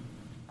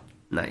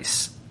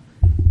 Nice.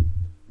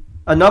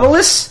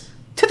 Anomalous?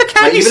 To the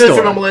candy Even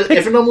store.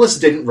 if Anomalous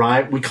didn't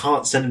rhyme, we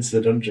can't send him to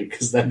the dungeon,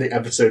 because then the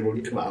episode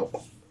wouldn't come out.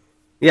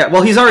 Yeah,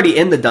 well, he's already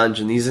in the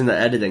dungeon. He's in the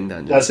editing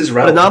dungeon. That's his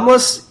realm.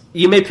 Anomalous,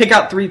 you may pick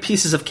out 3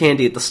 pieces of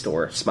candy at the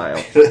store.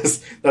 Smile.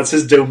 That's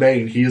his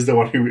domain. He is the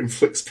one who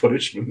inflicts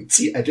punishments.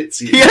 He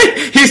edits you.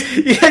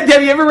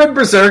 Have you ever read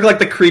Berserk, like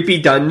the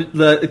creepy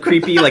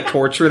like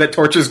torture that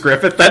tortures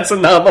Griffith? That's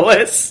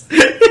Anomalous.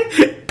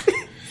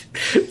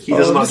 He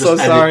does not just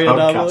edit podcasts,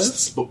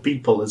 Anomalous. but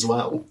people as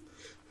well.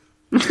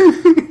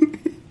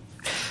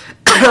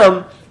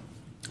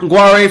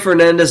 Guare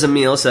Fernandez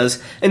Emil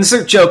says,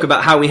 "Insert joke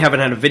about how we haven't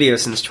had a video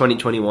since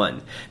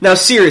 2021. Now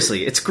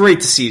seriously, it's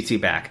great to see you two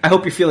back. I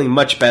hope you're feeling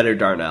much better,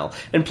 Darnell.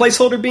 And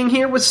Placeholder being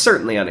here was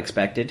certainly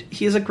unexpected.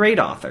 He is a great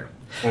author.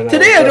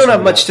 Today I don't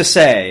have much to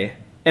say,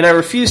 and I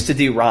refuse to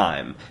do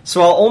rhyme,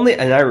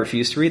 and I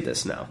refuse to read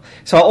this now.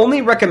 So I'll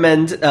only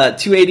recommend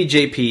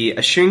 280JP,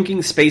 A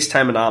Shrinking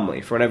Space-Time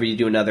Anomaly, for whenever you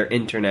do another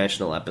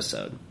international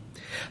episode.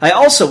 I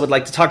also would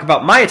like to talk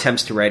about my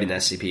attempts to write an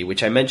SCP,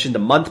 which I mentioned a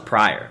month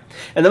prior.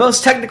 In the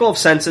most technical of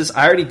senses,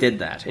 I already did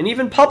that, and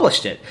even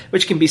published it,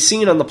 which can be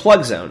seen on the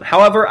Plug Zone.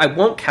 However, I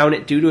won't count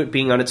it due to it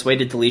being on its way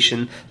to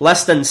deletion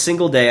less than a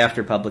single day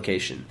after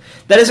publication.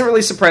 That isn't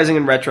really surprising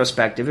in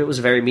retrospective, it was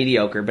very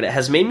mediocre, but it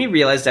has made me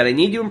realize that I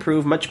need to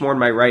improve much more in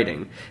my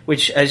writing,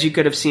 which, as you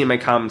could have seen in my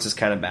comments, is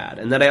kind of bad,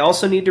 and that I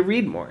also need to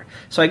read more.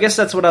 So I guess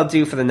that's what I'll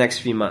do for the next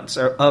few months,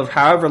 or of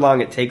however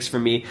long it takes for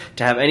me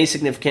to have any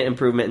significant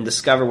improvement and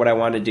discover what I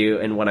want to do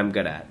and what I'm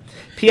good at.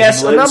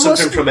 P.S. If you learn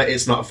something from it,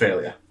 it's not a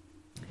failure.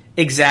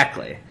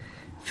 Exactly.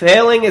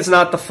 Failing is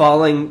not the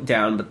falling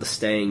down, but the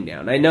staying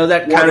down. I know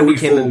that kind of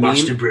became a meme.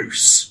 Master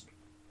Bruce?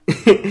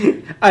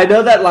 I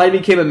know that line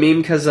became a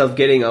meme because of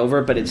getting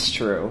over, but it's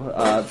true.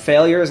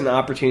 Failure is an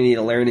opportunity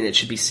to learn, and it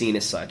should be seen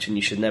as such, and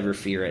you should never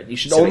fear it. You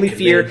should only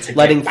fear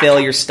letting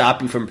failure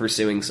stop you from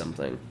pursuing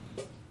something.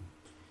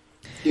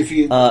 If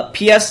you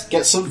P.S.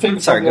 get something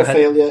from your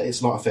failure,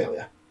 it's not a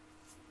failure.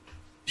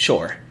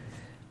 Sure.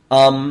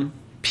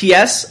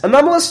 P.S.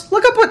 Anomalous,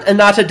 look up what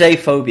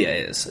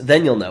anatodaphobia is.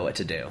 Then you'll know what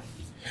to do.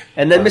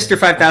 And then Mr.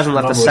 5000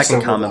 left a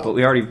second comment, but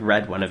we already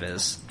read one of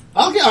his.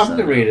 I'm going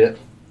to read it.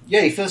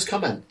 Yay, first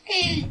comment.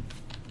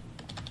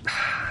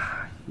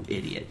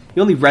 Idiot.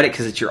 You only read it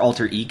because it's your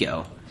alter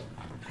ego.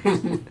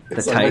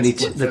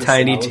 the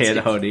tiny tan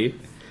hoodie.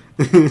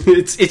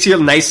 It's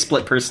your nice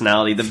split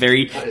personality, the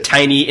very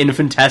tiny,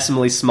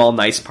 infinitesimally small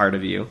nice part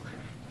of you.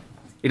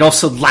 It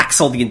also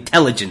lacks all the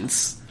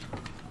intelligence.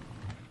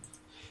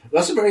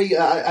 That's a very...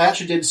 I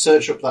actually did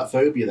search up that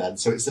phobia then,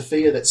 so it's the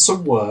fear that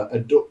somewhere a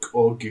duck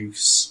or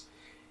goose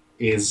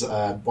is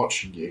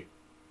watching you.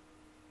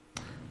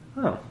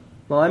 Oh.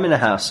 Well, I'm in a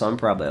house, so I'm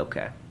probably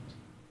okay.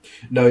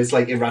 No, it's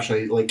like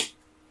irrationally, like,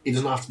 it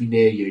doesn't have to be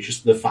near you, it's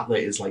just the fact that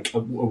it's like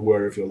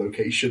aware of your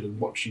location and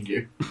watching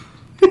you.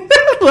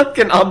 Like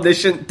an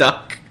omniscient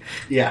duck.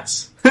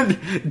 Yes.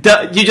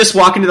 You just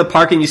walk into the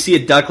park and you see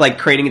a duck like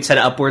craning its head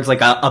upwards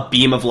like a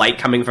beam of light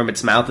coming from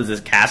its mouth as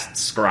it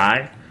casts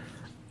scry.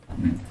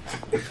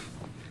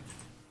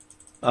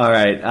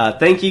 Alright,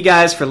 thank you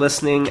guys for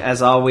listening,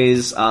 as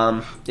always.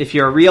 If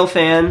you're a real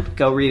fan,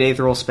 go read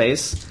Aetheral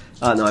Space.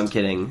 No, I'm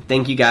kidding.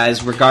 Thank you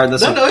guys,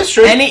 regardless of... No, it's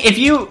true.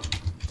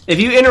 If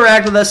you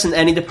interact with us in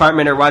any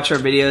department or watch our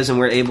videos and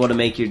we're able to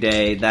make your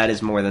day, that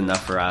is more than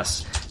enough for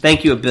us.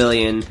 Thank you a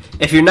billion.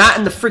 If you're not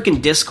in the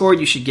freaking Discord,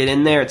 you should get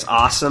in there. It's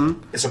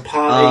awesome. It's a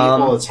party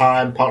all the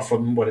time, apart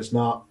from when it's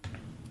not.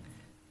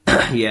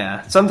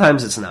 Yeah,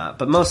 sometimes it's not,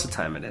 but most of the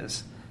time it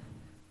is.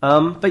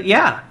 But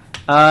yeah.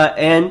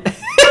 And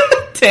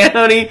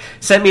Tanoni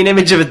sent me an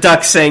image of a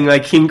duck saying,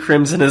 like, King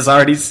Crimson has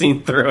already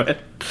seen through it.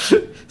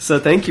 So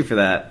thank you for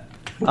that.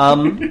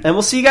 And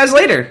we'll see you guys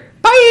later.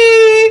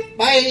 Bye!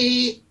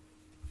 Bye!